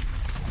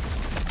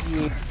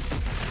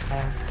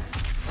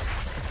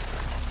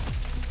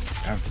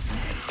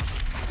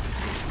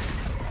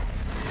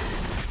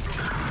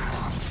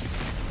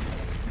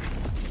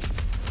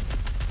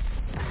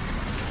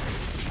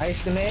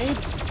 Ice grenade.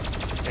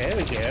 There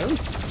we go.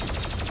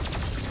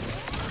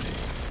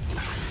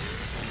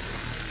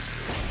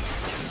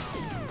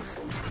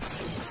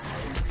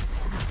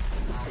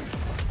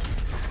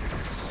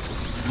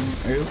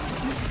 Ooh.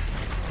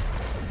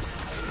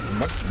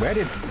 What? Where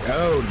did...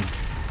 Oh.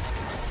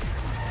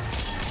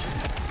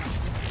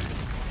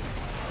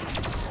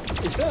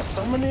 Is there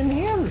someone in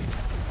here?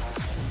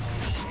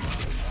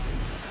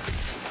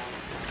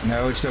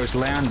 No, it's those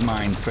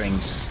landmine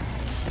things.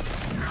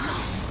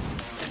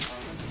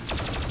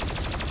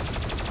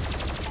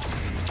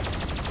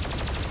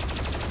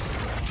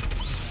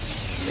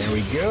 There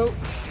we go.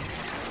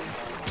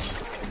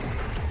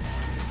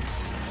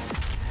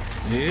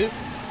 Yep.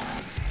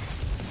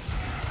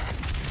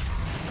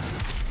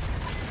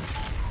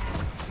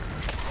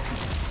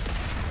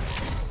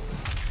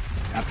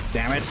 God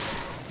damn it.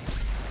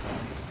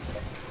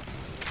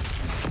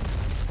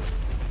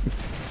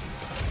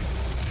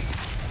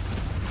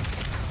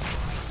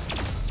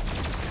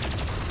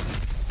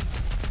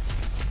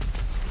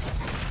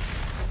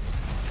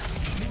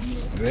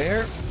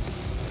 There.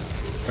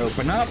 Oh.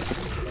 Open up.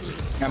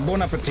 And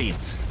bon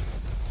appetit.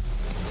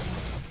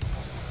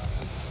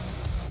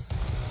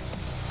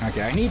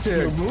 Okay, I need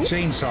to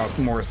chainsaw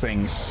more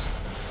things.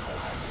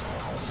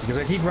 Because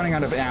I keep running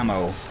out of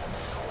ammo.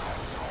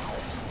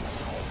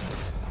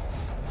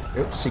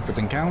 Oops, secret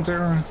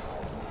encounter.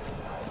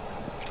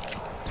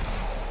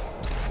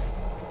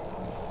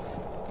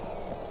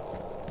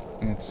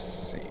 Let's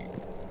see.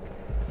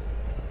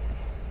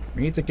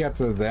 We need to get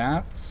to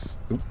that.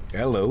 Oop,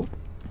 hello.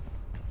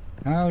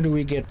 How do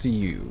we get to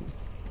you?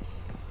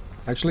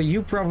 Actually,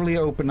 you probably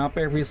open up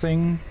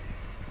everything.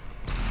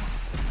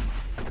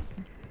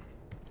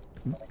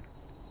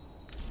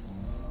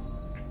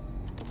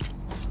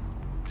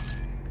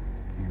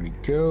 Here we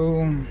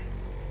go.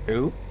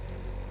 Oh.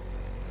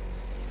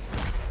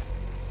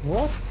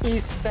 What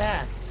is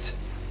that?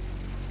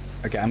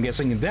 Okay, I'm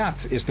guessing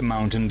that is the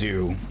Mountain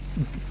Dew.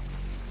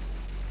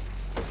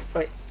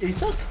 Wait, is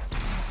that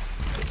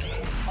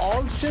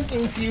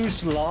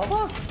oxygen-infused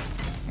lava?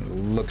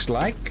 Looks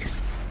like.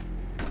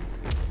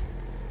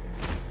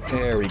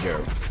 There we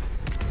go.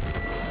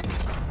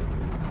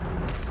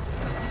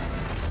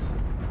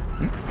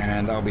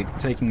 And I'll be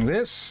taking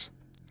this.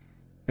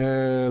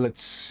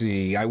 Let's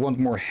see. I want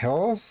more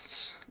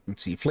health.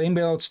 Let's see. Flame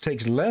belts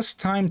takes less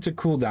time to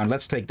cool down.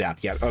 Let's take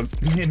that. Yeah,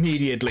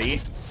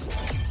 immediately.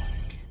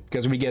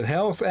 Because we get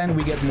health and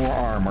we get more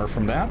armor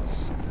from that.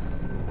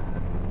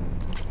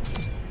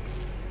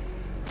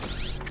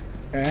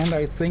 And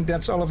I think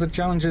that's all of the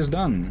challenges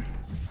done.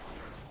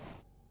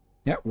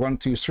 Yeah, 1,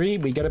 2, 3.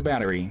 We get a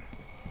battery.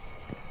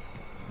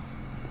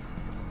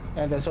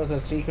 And there's also a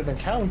secret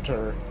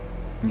encounter.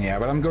 Yeah,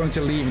 but I'm going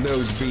to leave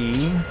those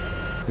be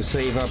to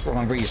save up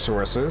on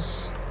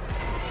resources.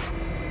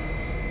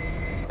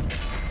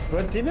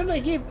 But didn't they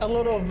give a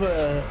lot of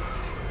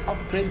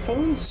upgrade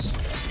points?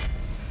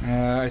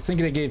 I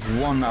think they gave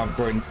 1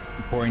 upgrade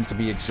point to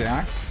be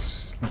exact.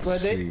 Let's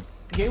see. They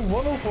gave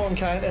 1 of one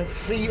kind and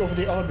 3 of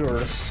the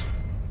others.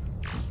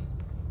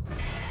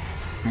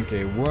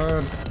 Okay,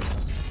 what?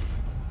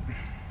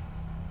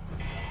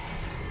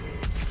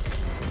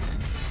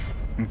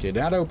 Okay,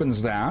 that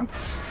opens that.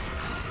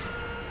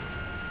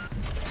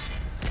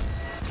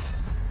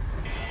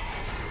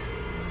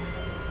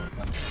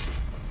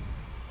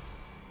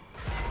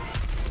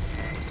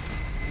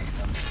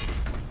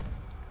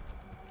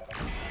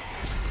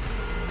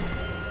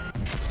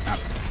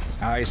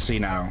 I see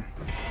now.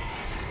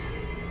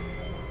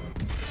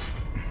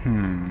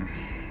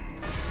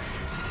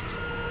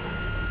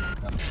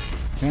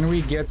 Can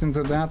we get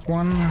into that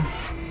one?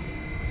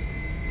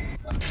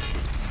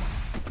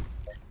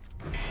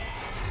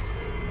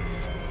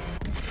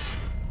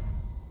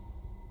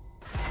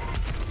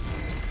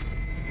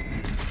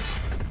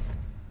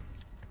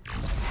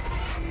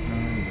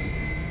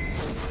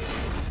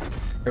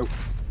 Oh.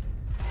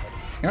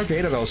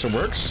 Okay, that also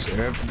works.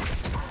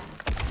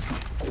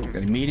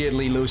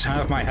 Immediately lose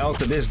half my health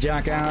to this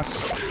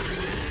jackass.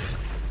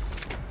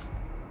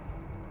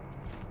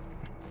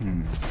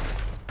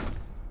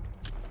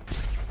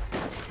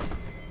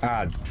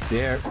 Ah,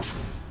 there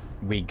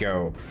we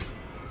go.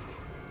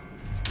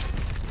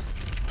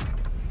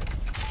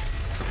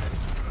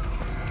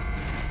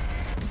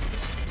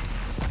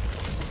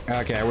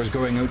 Okay, I was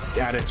going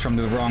at it from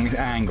the wrong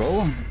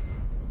angle.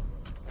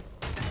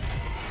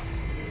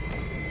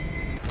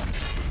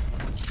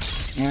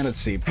 And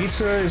let's see,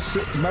 Pizza is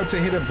about to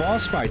hit a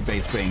boss fight,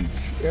 they think.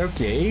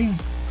 Okay.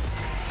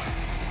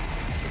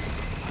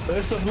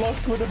 Best of luck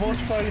with the boss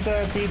fight,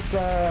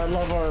 Pizza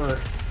lover.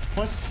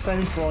 What's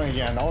same point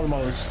again?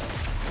 Almost.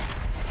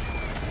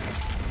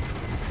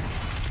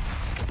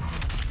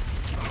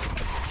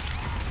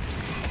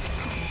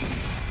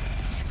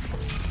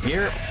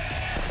 Here.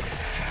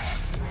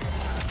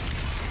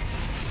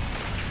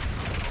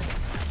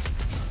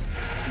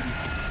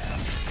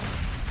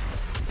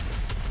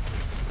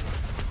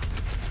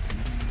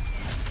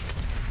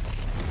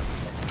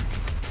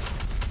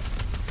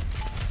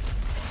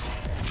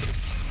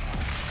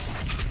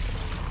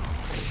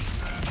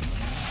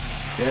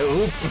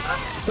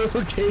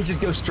 Okay, just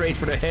go straight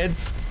for the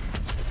heads.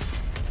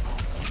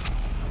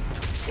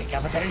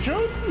 Decapitation!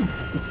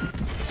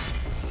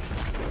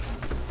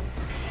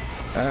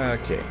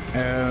 Okay.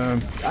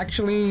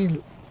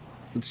 Actually,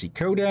 let's see.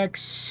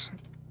 Codex.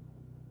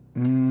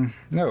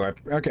 No.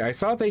 Okay, I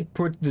thought they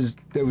put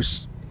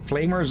those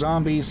flamer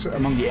zombies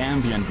among the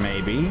ambient,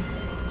 maybe,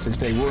 since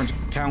they weren't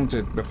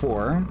counted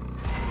before.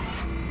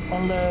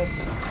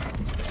 Unless.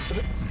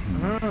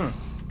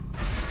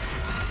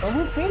 I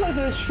would feel like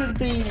there should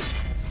be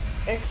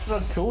extra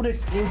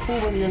codex info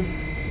when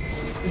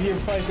you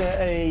fight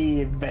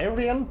a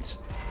variant.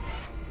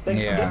 Like,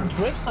 yeah. the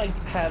Dread might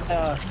have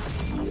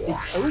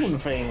its own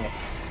thing.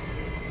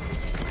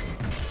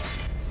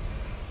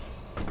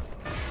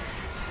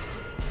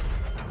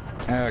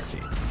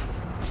 Okay.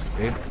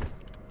 It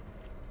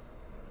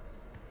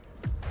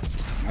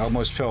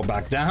almost fell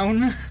back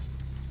down.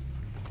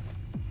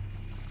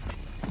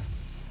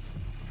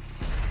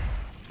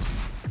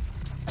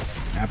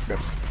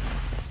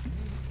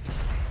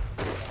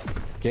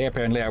 Okay,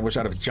 apparently I was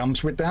out of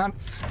jumps with that.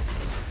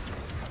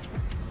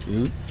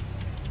 Ooh.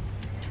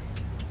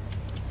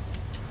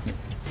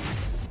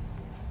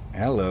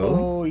 Hello.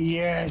 Oh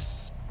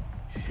yes.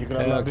 You're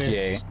gonna love Okay,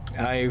 this.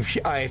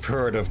 I've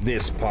heard of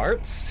this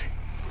part.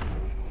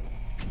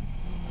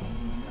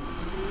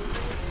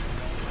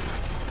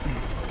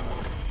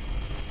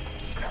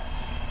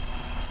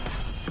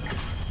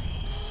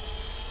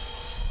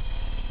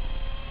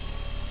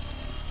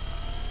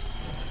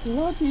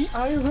 Bloody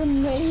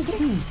Iron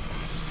Maiden.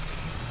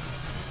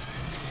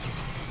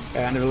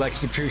 And an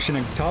electrocution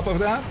on top of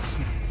that.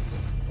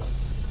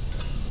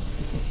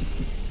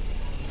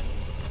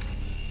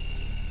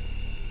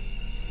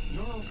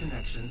 Neural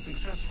connection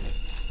successful.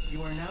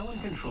 You are now in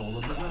control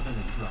of the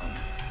revenant drone.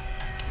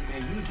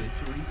 You may use it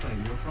to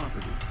reclaim your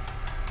property.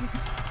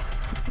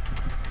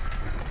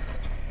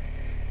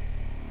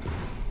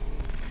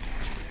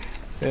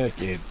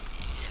 Okay.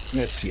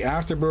 Let's see.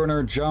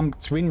 Afterburner,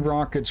 jump, twin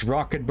rockets,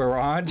 rocket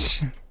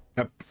barrage.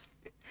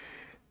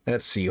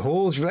 Let's see.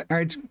 Hold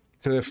right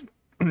to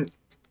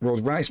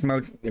hold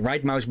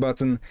right mouse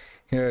button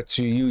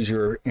to use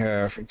your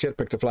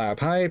jetpack to fly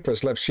up high.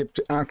 Press left shift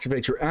to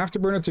activate your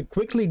afterburner to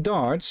quickly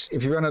dodge.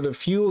 If you run out of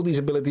fuel, these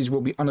abilities will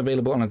be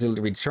unavailable until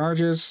it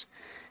recharges.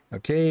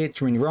 Okay,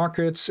 twin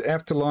rockets.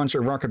 F to launch a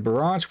rocket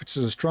barrage, which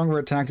is a stronger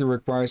attack that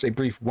requires a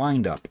brief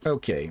wind up.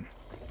 Okay.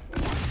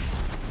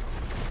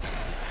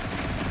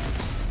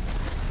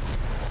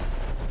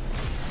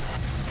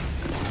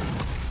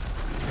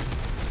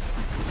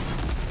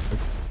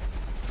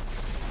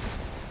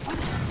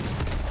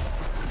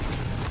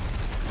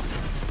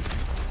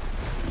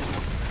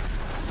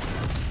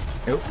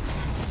 Nope.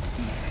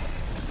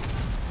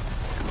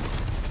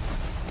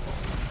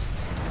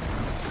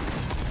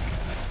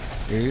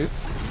 Yep.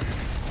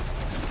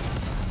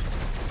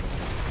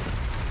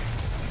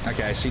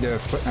 Okay, I see the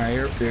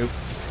here. Yep.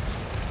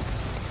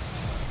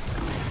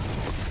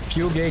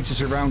 Fuel gauge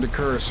is around the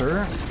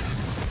cursor.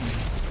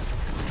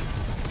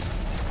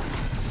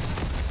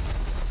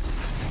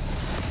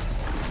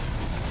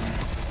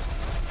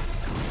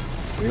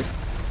 Yep.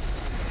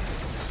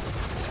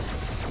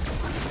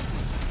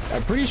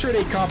 I'm pretty sure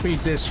they copied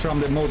this from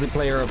the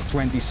multiplayer of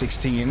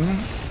 2016.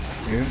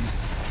 Yeah.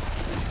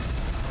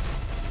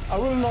 I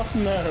will not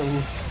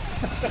know.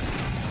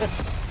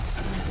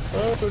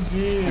 Oh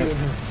dear.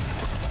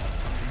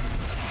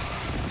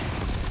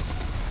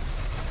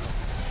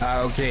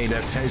 Okay,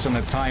 that says on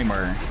a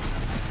timer.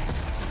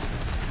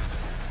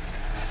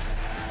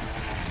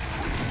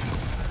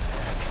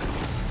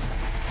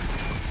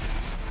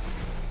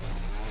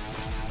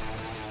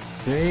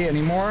 Okay,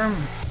 any more?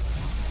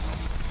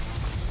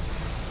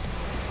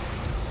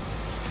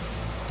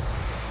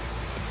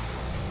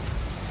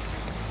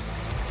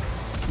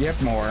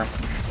 Yep, more.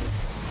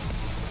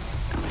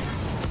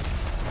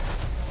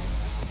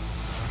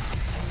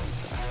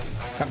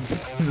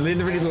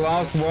 Literally the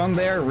last one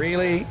there,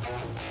 really?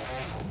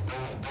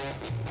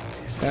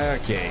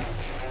 Okay.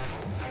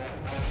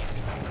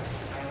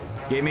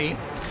 Gimme.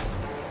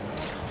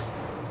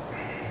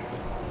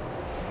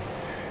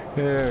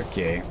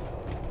 Okay.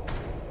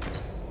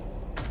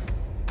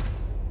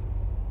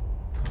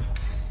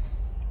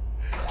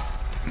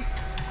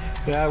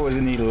 That was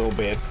a neat little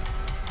bit.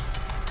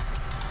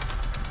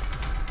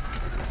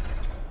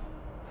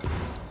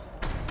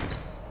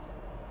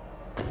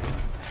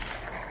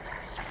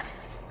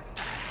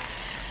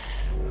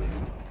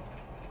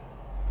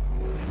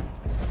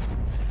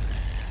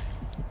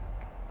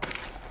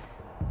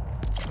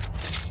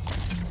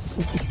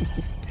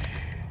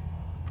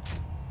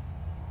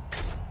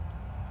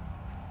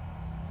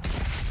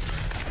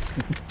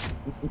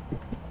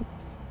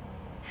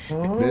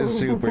 The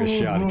super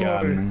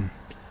shotgun.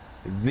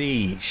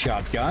 The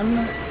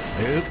shotgun.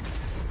 Oop.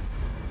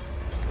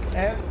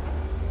 And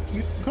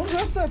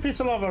congrats, that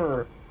pizza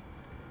lover.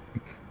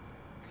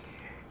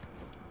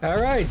 All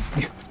right.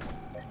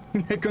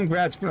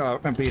 Congrats,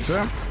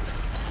 pizza.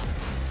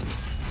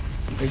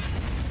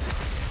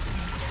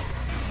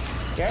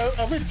 Yeah,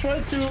 I will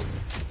try to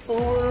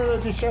over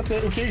the chat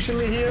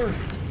occasionally here.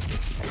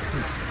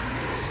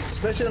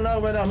 Especially now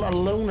when I'm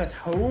alone at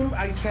home,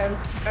 I can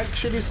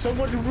actually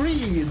somewhat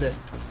read.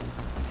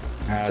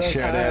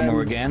 Share the ammo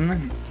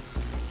again.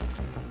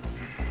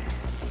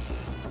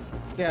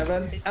 Yeah,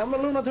 when I'm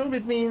alone at home,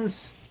 it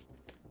means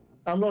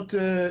I'm not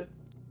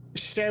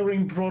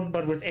sharing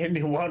broadband with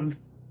anyone.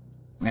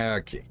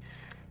 Okay.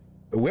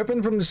 A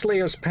weapon from the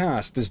Slayer's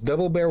past, this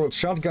double-barreled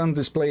shotgun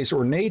displays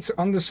ornate,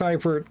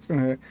 undeciphered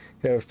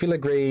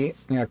filigree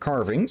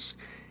carvings.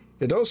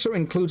 It also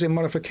includes a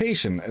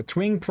modification, a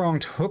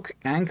twin-pronged hook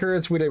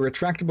anchored with a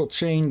retractable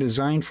chain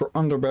designed for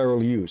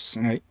underbarrel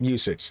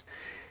usage.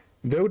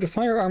 Though the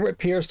firearm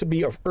appears to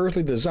be of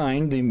earthly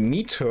design, the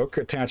meat hook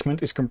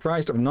attachment is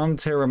comprised of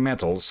non-terra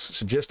metals,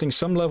 suggesting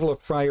some level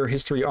of prior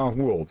history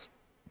off-world.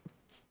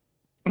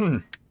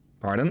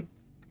 Pardon?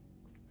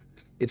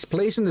 Its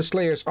place in the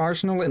Slayer's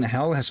arsenal in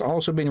Hell has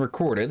also been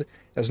recorded,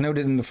 as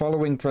noted in the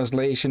following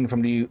translation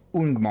from the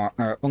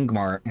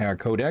Ungmar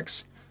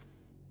Codex.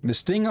 The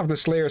sting of the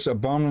Slayer's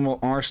abominable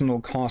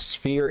arsenal casts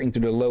fear into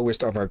the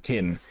lowest of our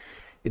kin.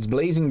 Its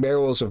blazing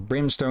barrels of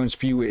brimstone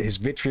spew his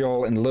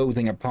vitriol and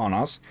loathing upon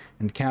us,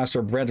 and cast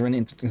our brethren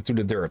into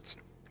the dirt.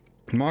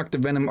 Mark the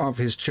venom of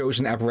his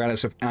chosen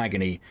apparatus of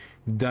agony,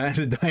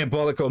 the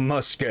diabolical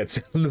musket,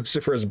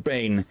 Lucifer's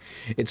bane,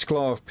 its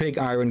claw of pig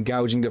iron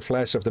gouging the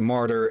flesh of the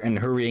martyr and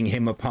hurrying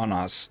him upon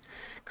us.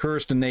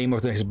 Curse the name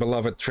of his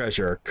beloved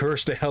treasure.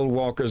 Curse the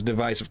Hellwalker's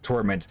device of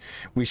torment.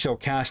 We shall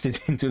cast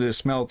it into the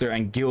smelter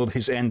and gild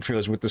his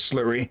entrails with the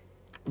slurry.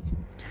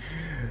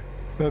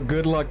 Well,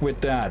 good luck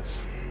with that.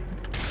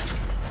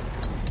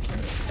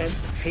 And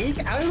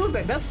pig iron?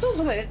 That sounds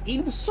like an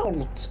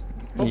insult.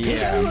 For pig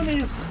Yeah. iron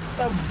is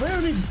a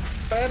very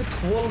bad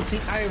quality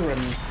iron.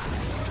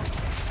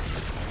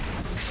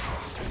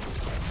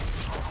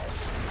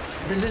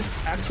 This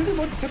is actually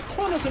what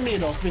katanas are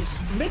made of, which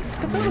makes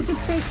katanas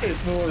impressive.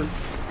 For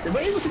they were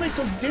able to make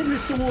some deadly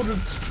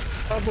swords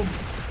out of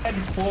bad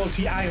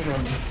quality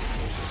iron.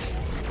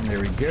 There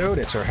we go.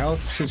 That's our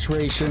health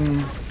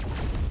situation.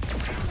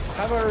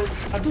 However,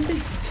 I don't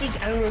think pig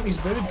iron is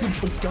very good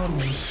for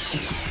guns.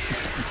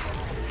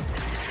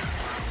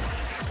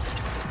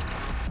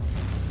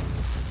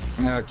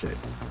 Okay.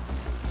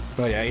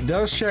 Oh yeah, it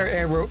does share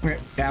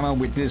ammo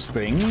with this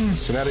thing,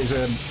 so that is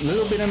a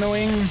little bit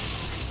annoying.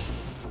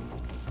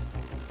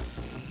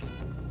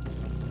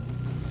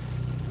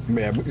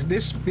 Yeah,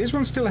 this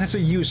one still has a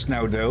use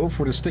now though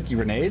for the sticky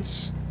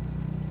grenades.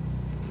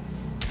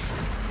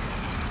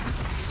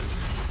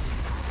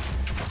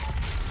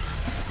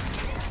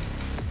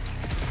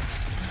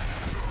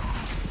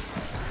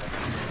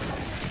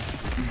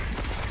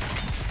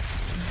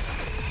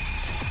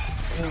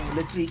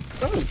 Let's see.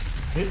 Oh,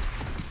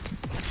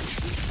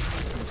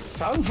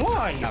 time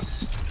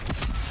flies.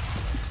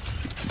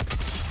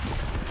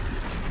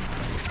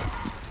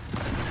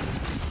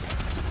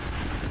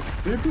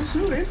 We're too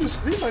soon in the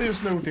stream, I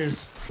just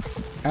noticed.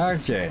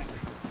 Okay.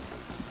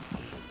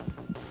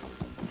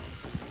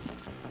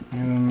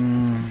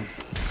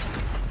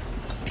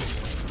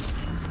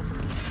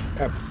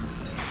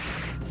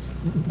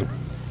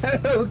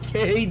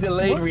 Okay,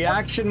 delayed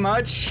reaction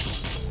much?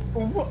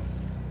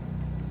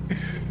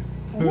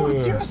 What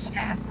just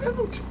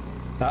happened?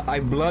 I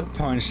blood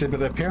punched it,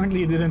 but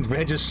apparently it didn't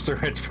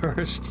register at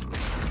first.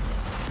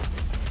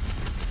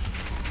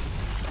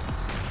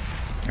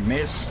 I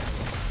miss.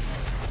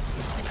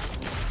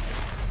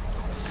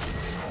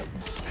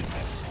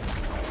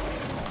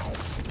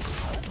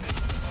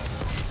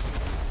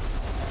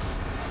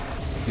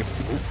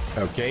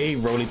 Okay,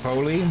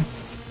 roly-poly.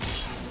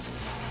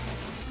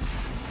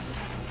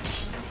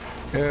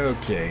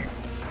 Okay.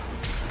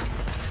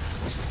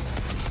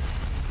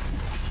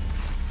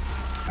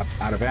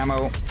 Out of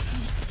ammo.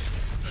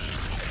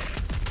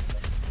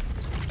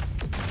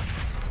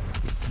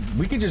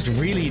 We could just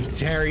really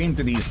tear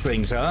into these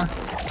things, huh?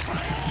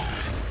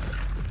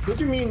 What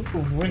do you mean,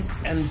 rip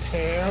and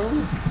tear?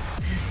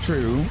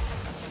 True.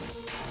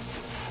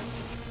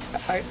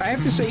 I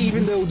have to say,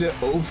 even though the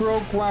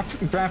overall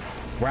graphic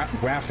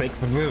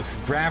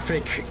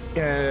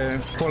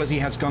quality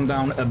has gone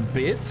down a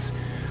bit,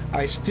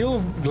 I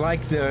still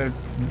like the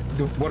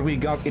what we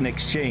got in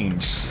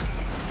exchange.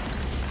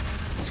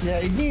 Yeah,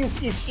 it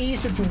means it's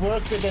easier to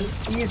work with and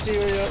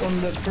easier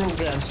on the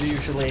programs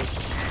usually.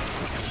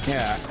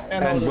 Yeah,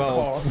 And all the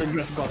well, the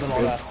graphics and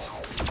all that.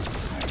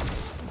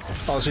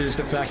 also just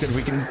the fact that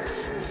we can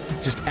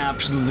just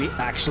absolutely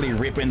actually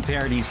rip and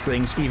tear these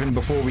things even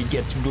before we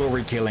get to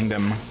glory killing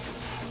them.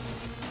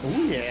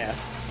 Oh yeah.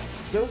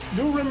 Do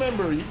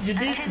remember, you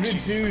did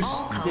reduce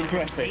all the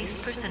colonist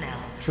graphics.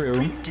 personnel. True.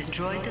 Please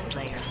destroy the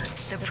Slayer.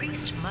 The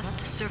priest must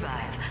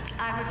survive.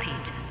 I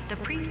repeat, the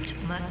priest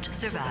must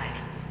survive.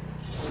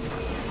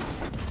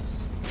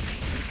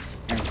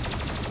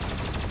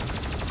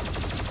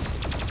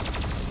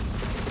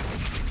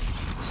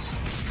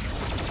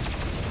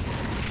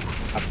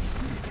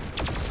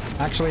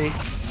 Actually,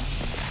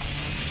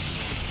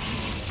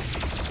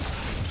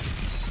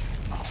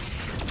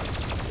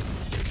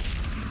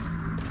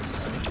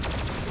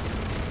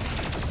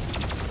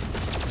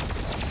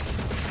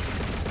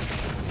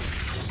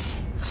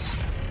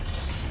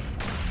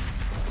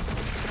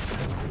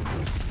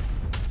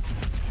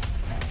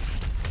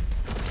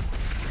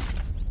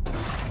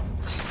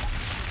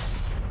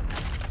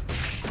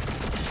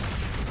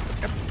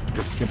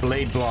 the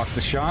blade blocked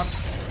the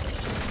shots.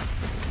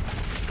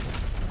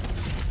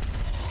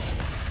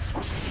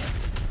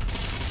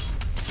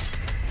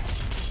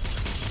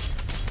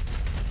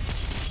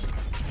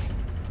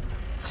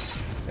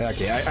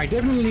 Okay, I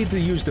definitely need to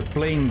use the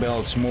plane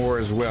belts more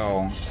as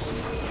well.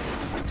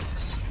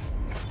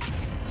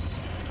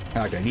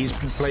 Okay, these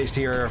placed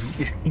here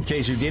in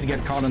case you did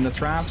get caught in the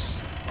traps.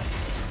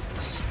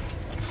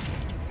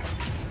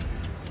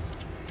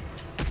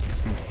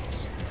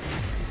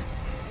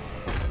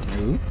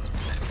 Ooh.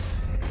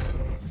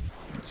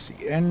 Let's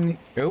see, and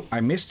oh,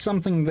 I missed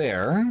something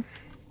there,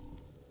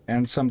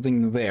 and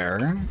something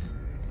there.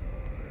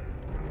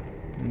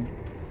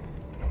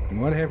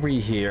 What have we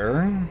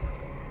here?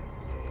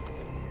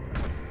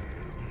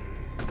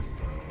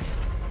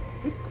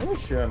 Good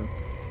question.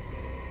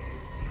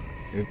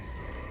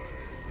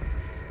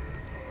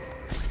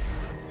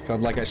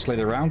 Felt like I slid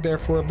around there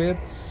for a bit.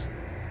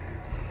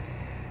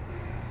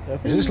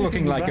 Is this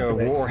looking like a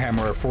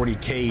Warhammer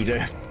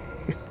 40k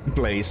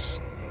place?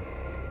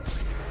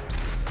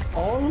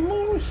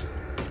 Almost.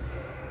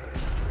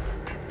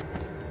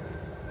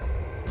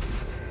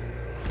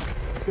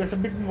 Feels a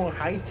bit more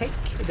high tech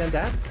than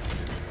that.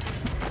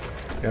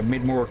 A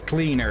bit more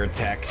cleaner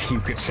tech, you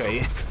could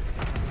say.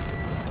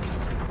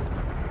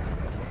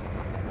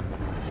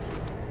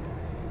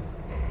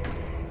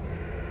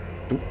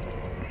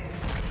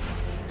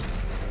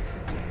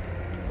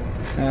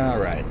 All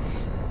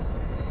right.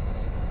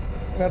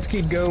 Let's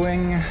keep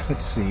going.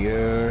 Let's see.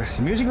 The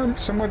music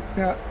somewhat.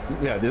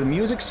 Yeah, the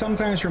music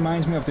sometimes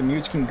reminds me of the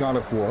music in God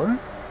of War.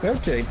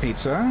 Okay,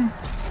 pizza.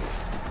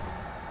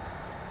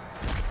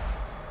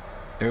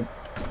 Yep.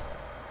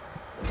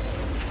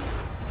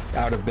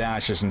 Out of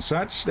dashes and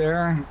such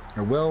there.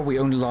 Well, we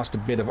only lost a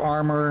bit of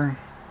armor.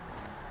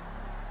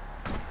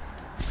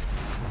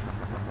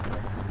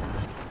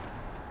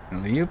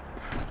 Yep.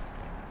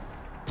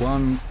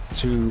 1,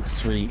 2,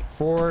 3,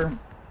 4.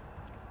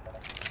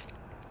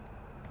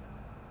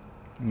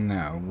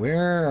 Now,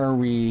 where are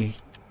we?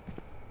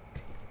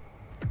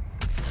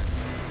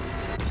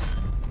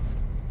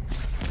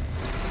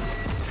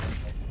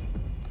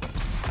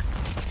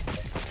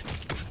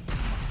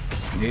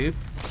 Nope.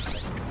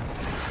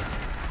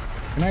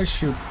 Can I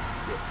shoot?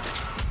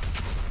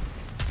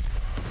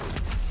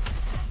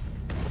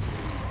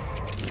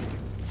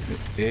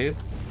 Nope.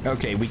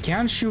 Okay, we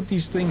can shoot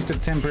these things to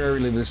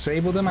temporarily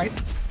disable them,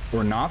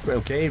 or not.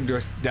 Okay,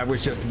 that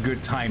was just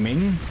good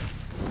timing.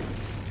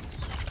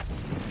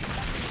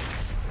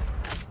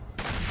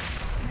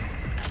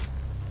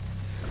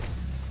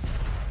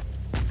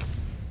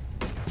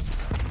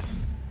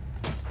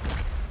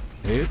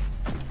 Nope.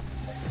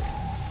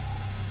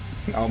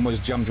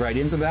 Almost jumped right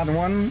into that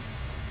one.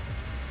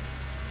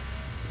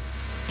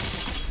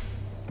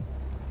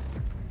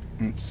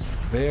 It's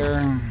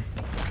there.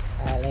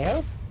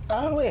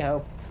 I'll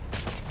help.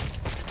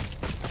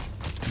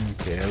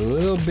 Okay, a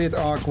little bit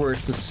awkward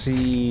to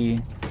see.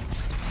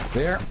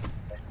 There.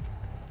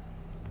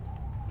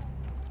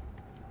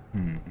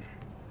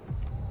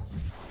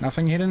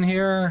 Nothing hidden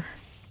here.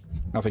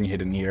 Nothing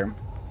hidden here.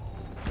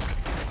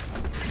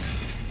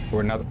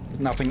 Or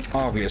nothing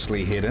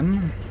obviously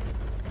hidden.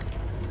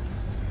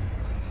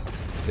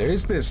 There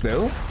is this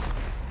though.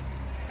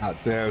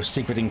 At the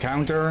secret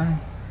encounter.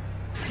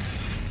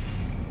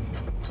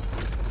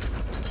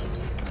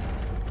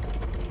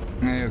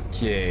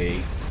 Okay.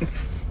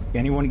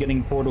 Anyone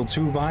getting Portal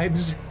 2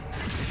 vibes?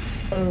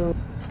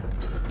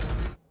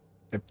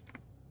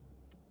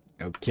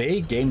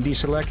 Okay, game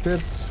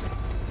deselected.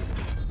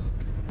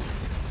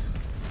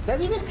 That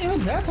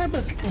even that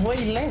happens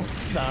way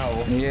less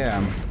now.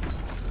 Yeah.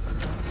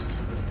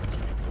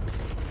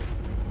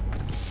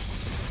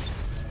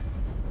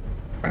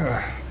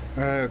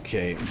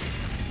 Okay.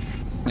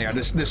 Yeah,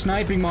 the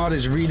sniping mod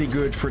is really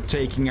good for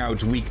taking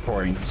out weak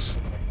points.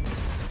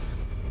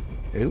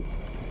 Ooh.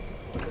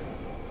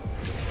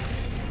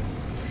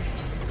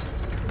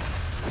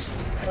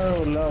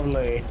 Oh,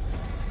 lovely.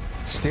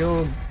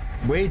 Still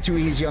way too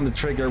easy on the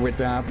trigger with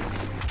that.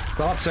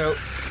 Thought so.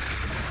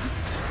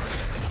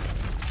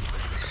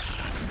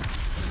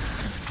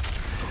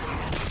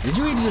 Did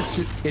you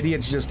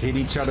idiots just hit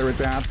each other with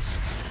that?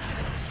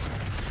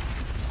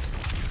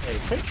 Hey,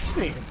 fix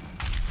me.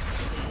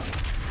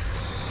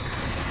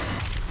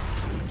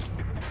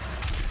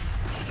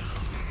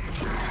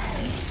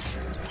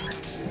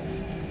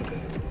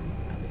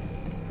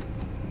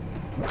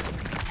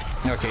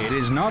 Okay, it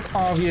is not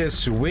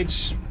obvious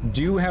which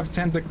do have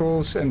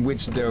tentacles and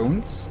which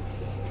don't.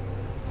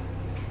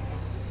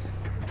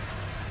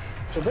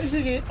 So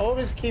basically,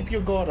 always keep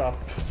your guard up.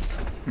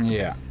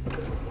 Yeah.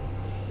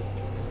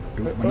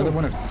 Another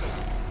one of...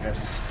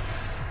 Yes.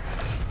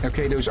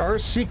 Okay, those are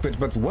secret,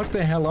 but what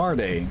the hell are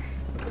they?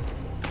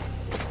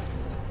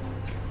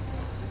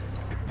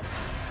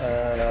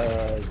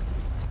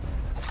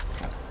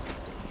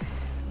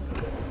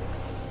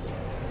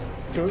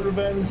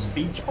 Turban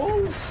speech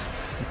balls?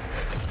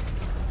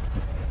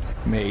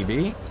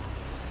 Maybe.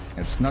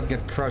 Let's not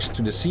get crushed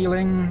to the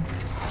ceiling.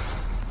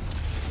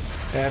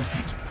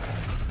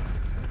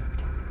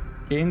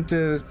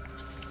 Into...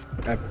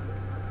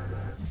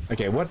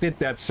 okay, what did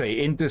that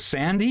say? Into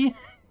Sandy?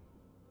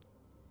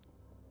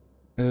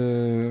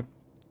 There's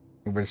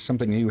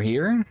something new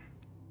here.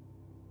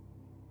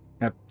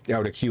 Oh,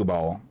 the cue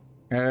ball.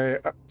 Okay.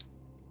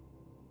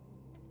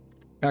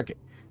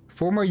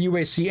 Former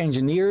UAC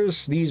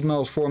engineers, these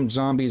malformed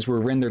zombies were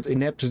rendered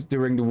inept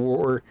during the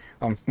war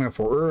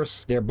for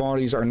Earth. Their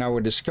bodies are now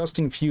a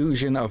disgusting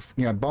fusion of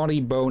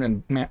body, bone,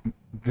 and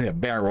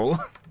barrel.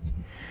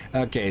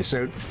 Okay,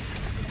 so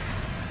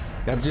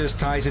that just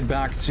ties it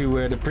back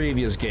to the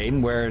previous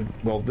game where,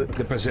 well,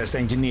 the possessed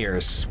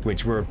engineers,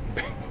 which were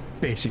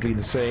basically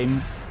the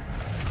same.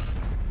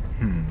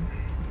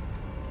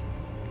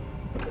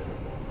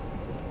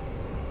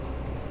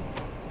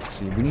 Let's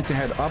see, we need to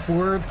head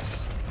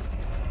upwards.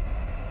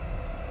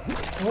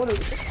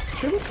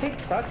 Should we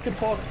take back the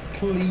part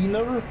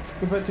cleaner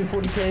compared to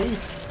 40k?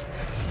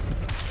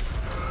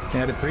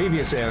 Yeah, the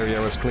previous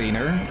area was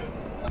cleaner.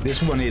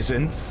 This one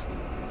isn't.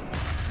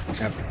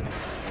 Yep.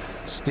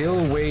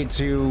 Still way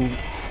too...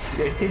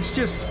 It's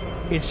just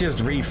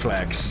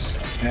reflex.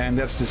 And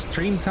that's the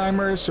stream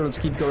timer, so let's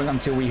keep going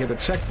until we hit a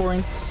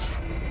checkpoint.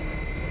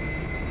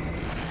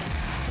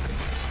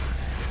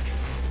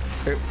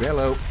 Oh,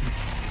 hello.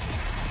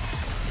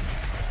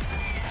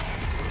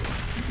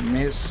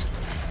 Miss.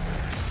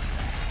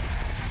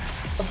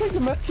 I think the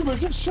Metro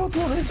was just shot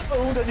on its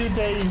own any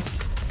days.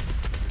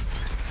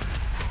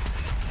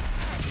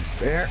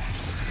 There.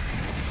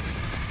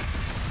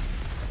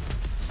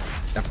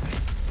 Yep.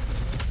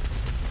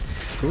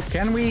 Good,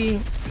 can we...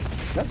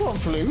 That one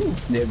flew.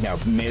 No,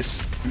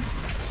 miss.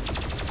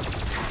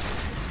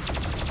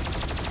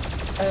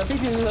 I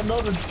think this is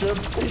another jump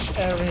fish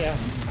area.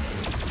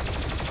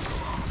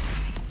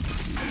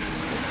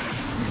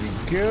 Here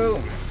we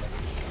go.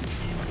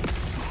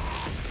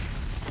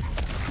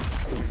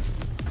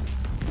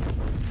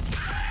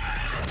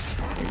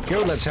 There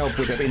we go, let's help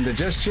with that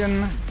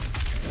indigestion.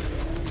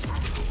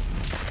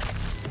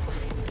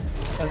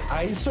 An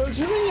eye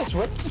surgery as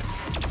well?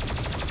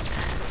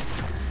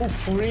 Oh,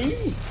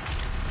 free?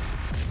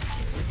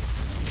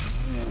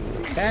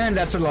 And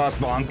that's a lost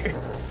bonk.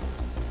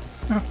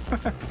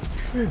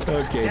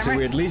 Okay, so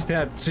we at least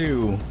had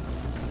 2.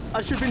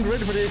 I should have been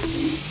ready for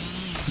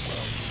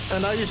this.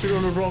 And I used to be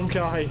on the wrong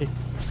guy.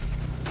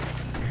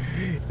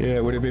 Yeah,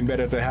 it would have been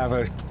better to have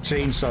a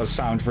chainsaw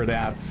sound for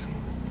that.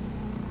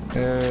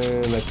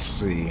 Let's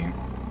see.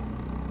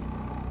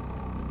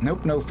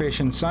 Nope, no fish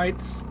in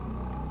sight.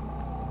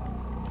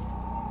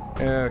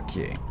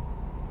 Okay.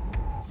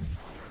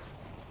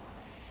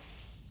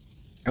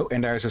 Oh,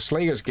 and there's a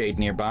Slayer's Gate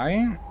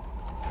nearby.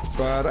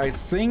 But I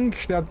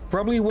think that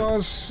probably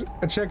was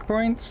a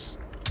checkpoint.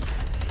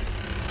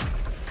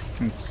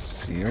 Let's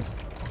see.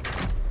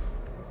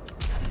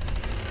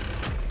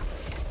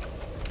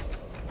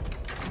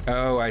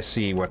 Oh, I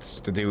see what's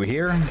to do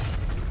here.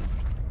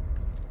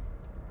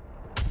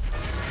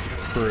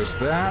 First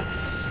that.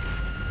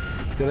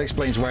 That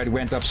explains why it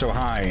went up so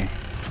high.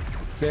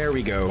 There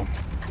we go.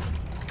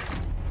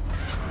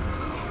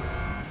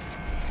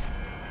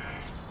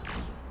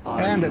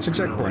 And that's a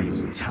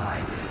checkpoint.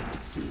 Time,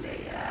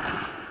 Slayer.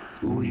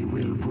 We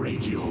will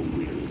break your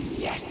will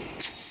yet.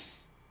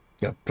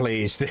 Yeah,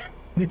 please.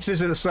 This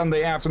is a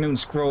Sunday afternoon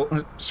stroll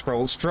for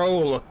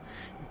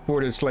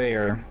the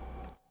Slayer.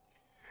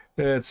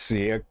 Let's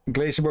see.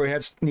 Glacier Boy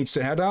needs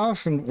to head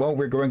off, and well,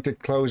 we're going to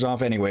close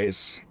off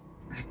anyways.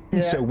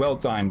 Yeah. So well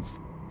timed.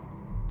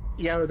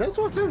 Yeah, that's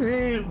what's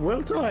really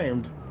well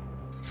timed.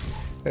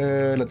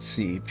 Let's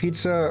see.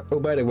 Pizza. Oh,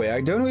 by the way,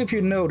 I don't know if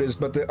you noticed,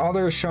 but the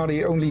other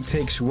shoddy only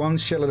takes 1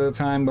 shell at a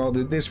time, while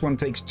this one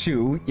takes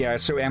 2. Yeah,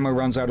 so ammo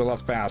runs out a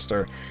lot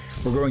faster.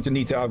 We're going to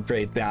need to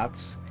upgrade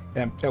that.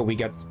 Oh, we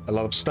got a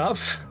lot of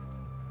stuff.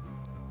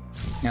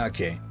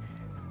 Okay.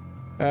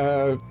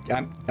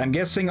 I'm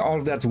guessing all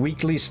of that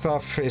weekly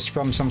stuff is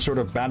from some sort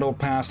of battle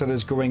pass that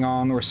is going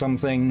on or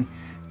something.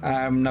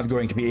 I'm not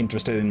going to be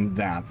interested in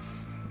that.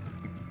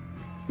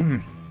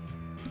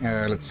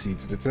 Let's see.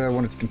 I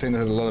wanted to contain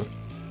a lot of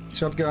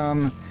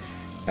shotgun.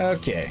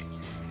 Okay.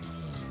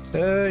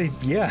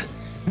 Yeah.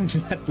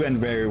 That went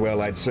very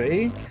well, I'd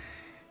say.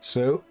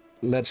 So,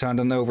 let's hand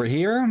on over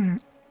here.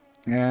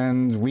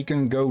 And we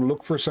can go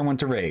look for someone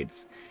to raid.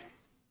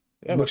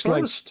 Yeah, looks but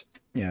like... first...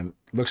 Yeah,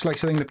 looks like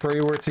setting the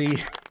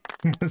priority...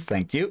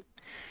 Thank you.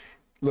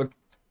 Look,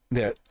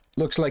 there.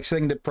 Looks like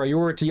setting the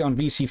priority on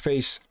VC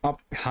face up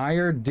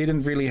higher didn't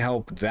really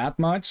help that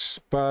much,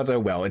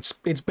 but well,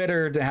 it's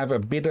better to have a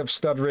bit of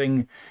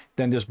stuttering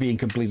than just being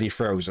completely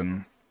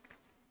frozen.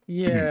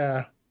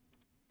 Yeah.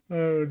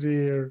 Oh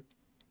dear.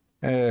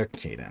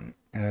 Okay then.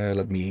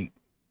 Let me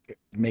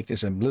make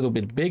this a little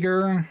bit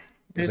bigger.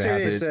 This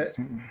is.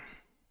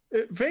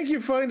 Thank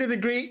you for finding the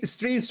great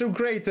stream so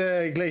great,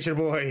 Glacier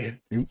Boy.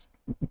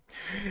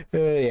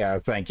 Yeah,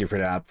 thank you for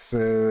that.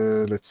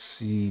 Let's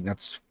see,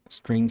 that's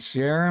screen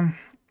share.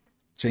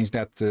 Change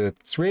that to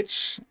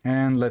Twitch,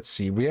 and let's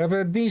see. We have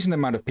a decent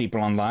amount of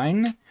people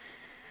online.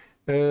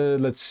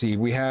 Let's see.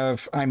 We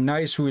have I'm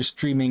Nice, who is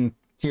streaming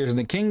Tears of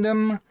the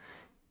Kingdom.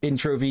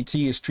 Intro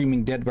VT is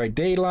streaming Dead by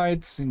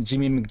Daylight.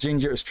 Jimmy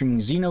McGinger is streaming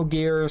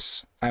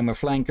Xenogears. I'm a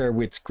Flanker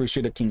with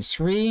Crusader Kings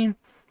 3.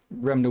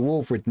 Rem the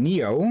Wolf with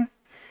Neo.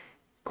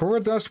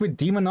 Cora Dust with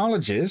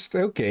Demonologist,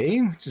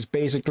 okay, which is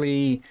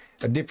basically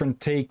a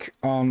different take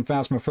on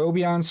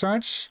Phasmophobia and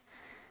such.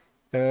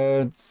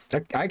 I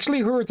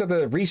actually heard that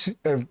a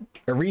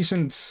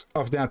recent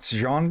of that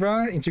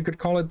genre, if you could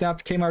call it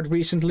that, came out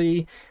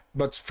recently,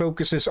 but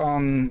focuses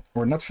on,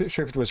 or not sure if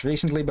it was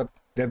recently, but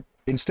that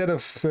instead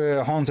of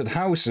haunted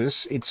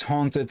houses, it's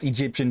haunted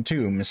Egyptian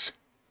tombs.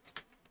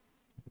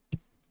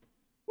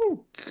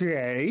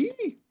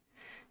 Okay.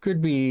 Could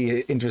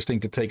be interesting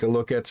to take a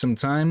look at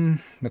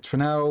sometime. But for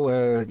now,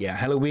 yeah,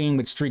 Halloween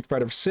with Street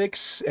Fighter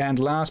 6. And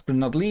last but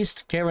not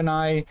least, Karen and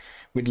I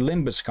with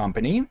Limbus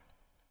Company.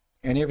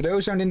 Any of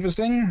those sound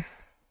interesting?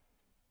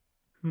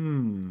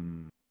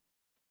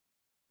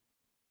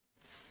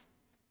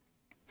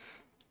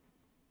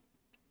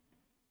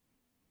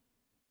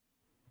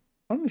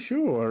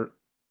 Unsure.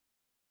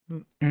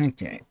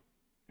 Okay.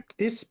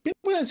 It's been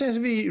a while since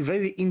we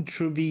read the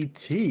intro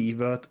VT,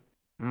 but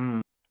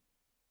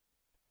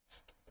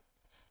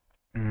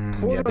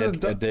Yeah,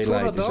 that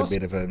daylight is a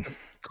bit of a...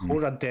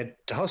 Cora Dead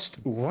Dust?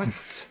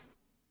 What?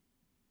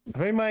 I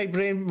think my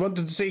brain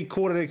wanted to say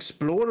Cora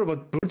Explorer,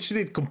 but butchered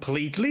it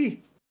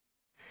completely.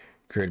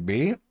 Could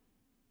be.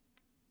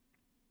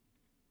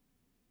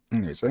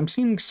 Anyways, I'm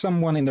seeing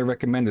someone in the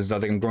recommenders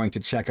that I'm going to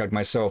check out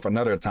myself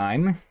another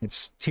time.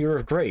 It's Tear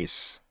of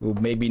Grace, who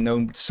maybe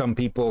know some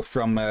people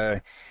from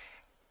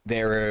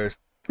their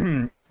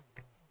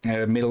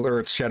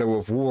Middle-earth Shadow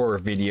of War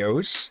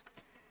videos.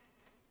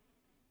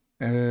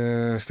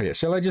 Yeah,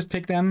 shall I just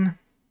pick them?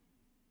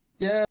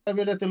 Yeah, I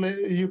will let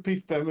you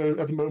pick them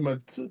at the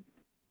moment.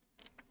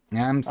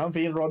 I'm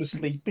feeling rather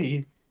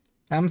sleepy.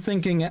 I'm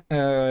thinking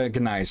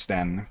Gneiss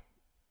then.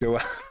 So,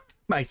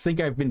 I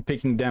think I've been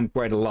picking them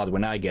quite a lot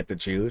when I get to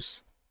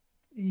choose.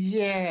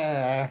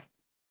 Yeah.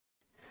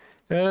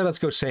 Let's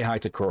go say hi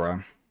to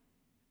Cora.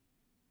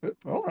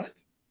 All right.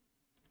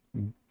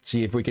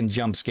 See if we can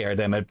jump scare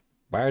them.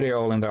 Why are they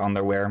all in their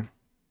underwear?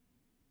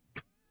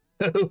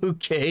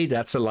 Okay,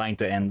 that's a line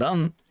to end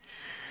on.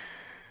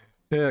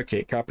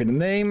 Okay, copy the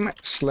name,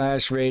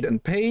 /raid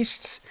and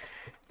paste.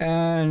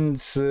 And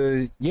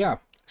yeah,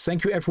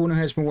 thank you everyone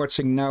who has been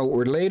watching now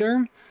or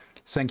later.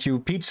 Thank you,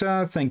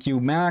 Pizza. Thank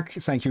you, Mac.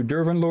 Thank you,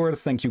 Dervan Lord.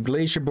 Thank you,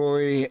 Glacier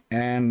Boy.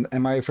 And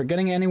am I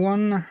forgetting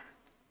anyone?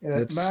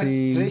 Let's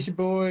see. Glacier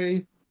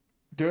Boy,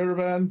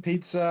 Dervan,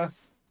 Pizza.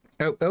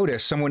 Oh,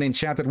 there's someone in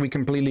chat that we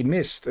completely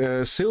missed.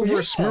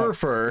 Silver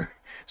Smurfer.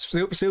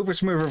 Silver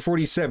Smurfer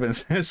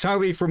 47.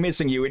 Sorry for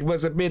missing you. It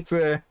was a bit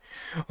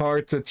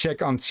hard to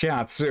check on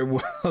chat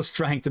whilst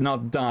trying to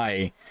not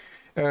die.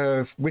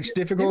 Which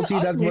difficulty?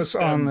 That was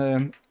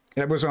on...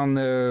 That was on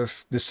the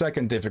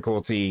second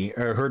difficulty.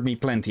 Hurt Me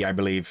Plenty, I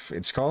believe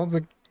it's called.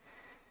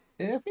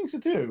 Yeah, I think so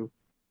too.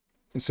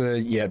 So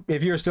yeah,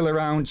 if you're still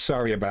around,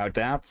 sorry about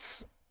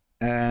that.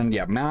 And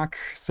yeah, Mac,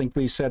 I think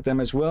we said them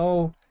as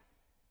well.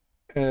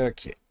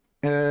 Okay.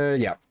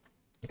 Yeah.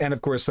 And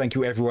of course, thank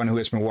you everyone who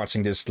has been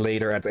watching this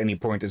later at any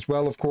point as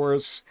well, of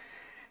course.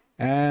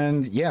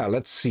 And yeah,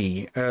 let's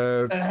see.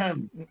 Yeah,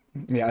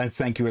 and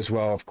thank you as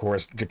well, of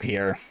course,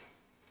 Drapier.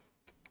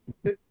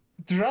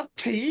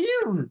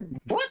 Drapier?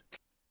 What?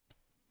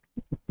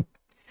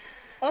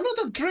 I'm not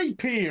a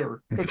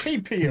Drapier. A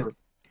Drapier.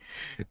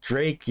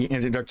 Drake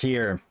and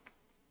Drapier.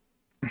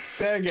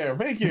 There you go.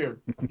 Thank you.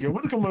 You're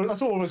welcome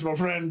as always, my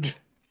friend.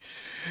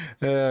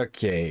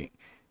 Okay.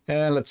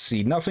 Let's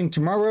see. Nothing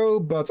tomorrow,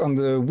 but on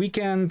the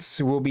weekend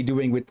we'll be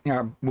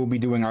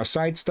doing our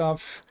side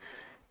stuff.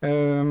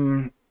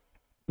 Maybe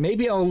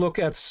I'll look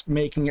at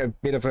making a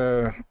bit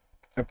of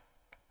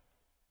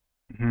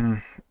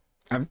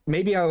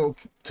maybe I'll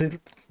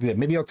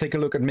take a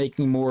look at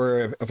making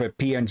more of a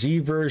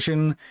PNG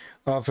version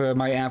of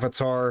my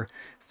avatar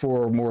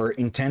for more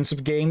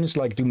intensive games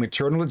like Doom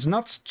Eternal. It's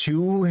not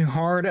too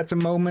hard at the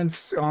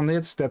moment on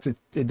it, that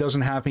it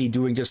doesn't have me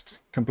doing just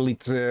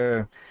complete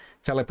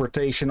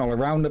teleportation all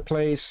around the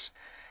place.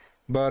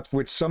 But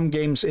with some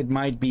games it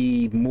might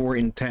be more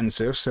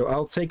intensive, so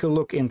I'll take a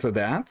look into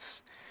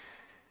that.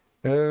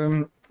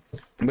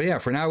 But yeah,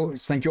 for now,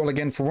 thank you all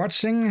again for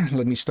watching.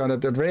 Let me start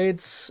up that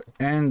raid.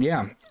 And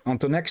yeah,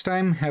 until next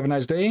time, have a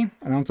nice day.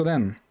 And until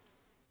then.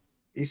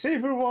 Be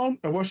safe, everyone.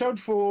 And watch out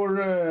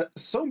for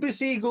zombie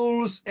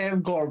seagulls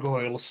and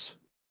gargoyles.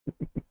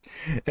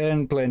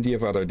 And plenty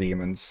of other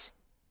demons.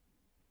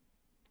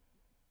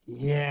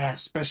 Yeah,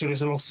 especially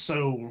Lost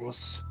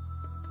Souls.